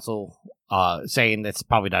to the council saying that's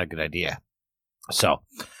probably not a good idea. So.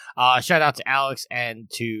 Shout out to Alex and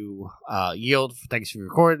to Yield. Thanks for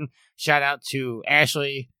recording. Shout out to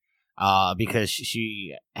Ashley because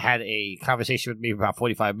she had a conversation with me for about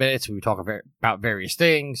 45 minutes. We were talking about various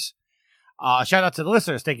things. Shout out to the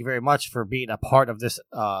listeners. Thank you very much for being a part of this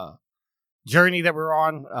journey that we're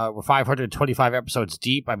on. We're 525 episodes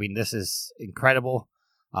deep. I mean, this is incredible.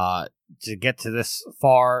 To get to this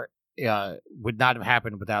far would not have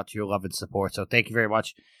happened without your love and support. So thank you very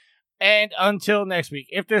much. And until next week,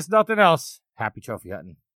 if there's nothing else, happy trophy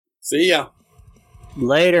hunting. See ya.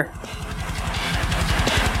 Later.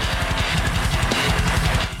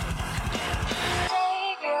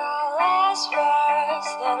 Save your last words,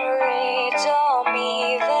 then read to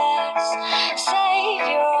me this. Save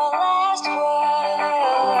your last words.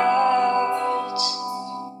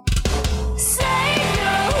 Save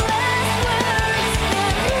your last words,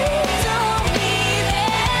 then read to me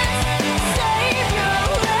this. Save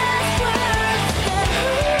your last words, then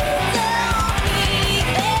read to me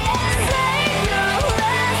this. Save your last words, then read to me this. Save your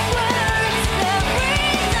last words, then read to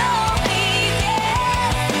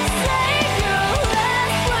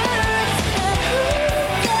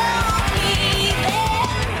me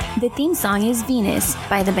this. The theme song is Venus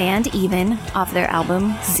by the band Even off their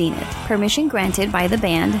album Zenith. Permission granted by the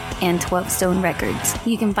band and 12 Stone Records.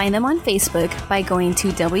 You can find them on Facebook by going to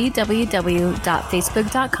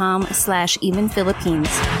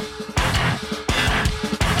www.facebook.com/evenphilippines.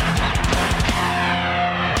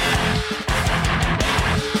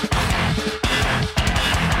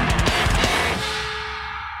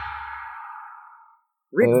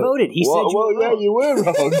 Rick voted. He said you were wrong. You were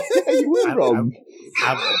wrong. Yeah, you were wrong.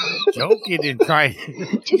 I'm joking and trying.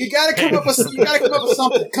 You gotta come up with something.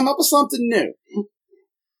 Come up with something new.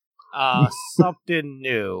 Something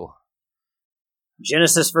new.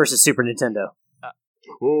 Genesis versus Super Nintendo.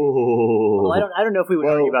 Oh. Well, I don't know if we would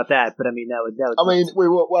argue about that, but I mean that would. I mean, we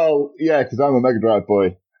were because I'm a Mega Drive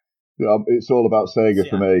boy. It's all about Sega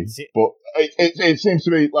for me. But it seems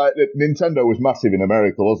to me like Nintendo was massive in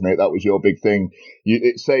America, wasn't it? That was your big thing.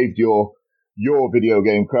 It saved your video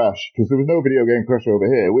game crash, because there was no video game crash over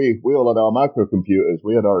here. We all had our microcomputers.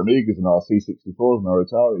 We had our Amigas and our C64s and our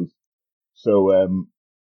Ataris. So,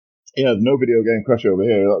 no video game crash over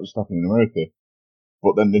here. That just happened in America.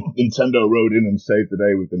 But then Nintendo rode in and saved the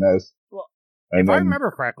day with the NES. Well, and if I remember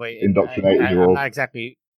correctly, indoctrinated you all. I'm not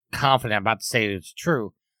exactly confident about to say it's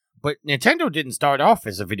true, but Nintendo didn't start off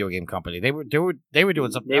as a video game company. They were doing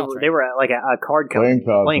something else. They were like a card company,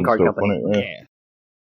 playing card company. Wasn't it? Yeah.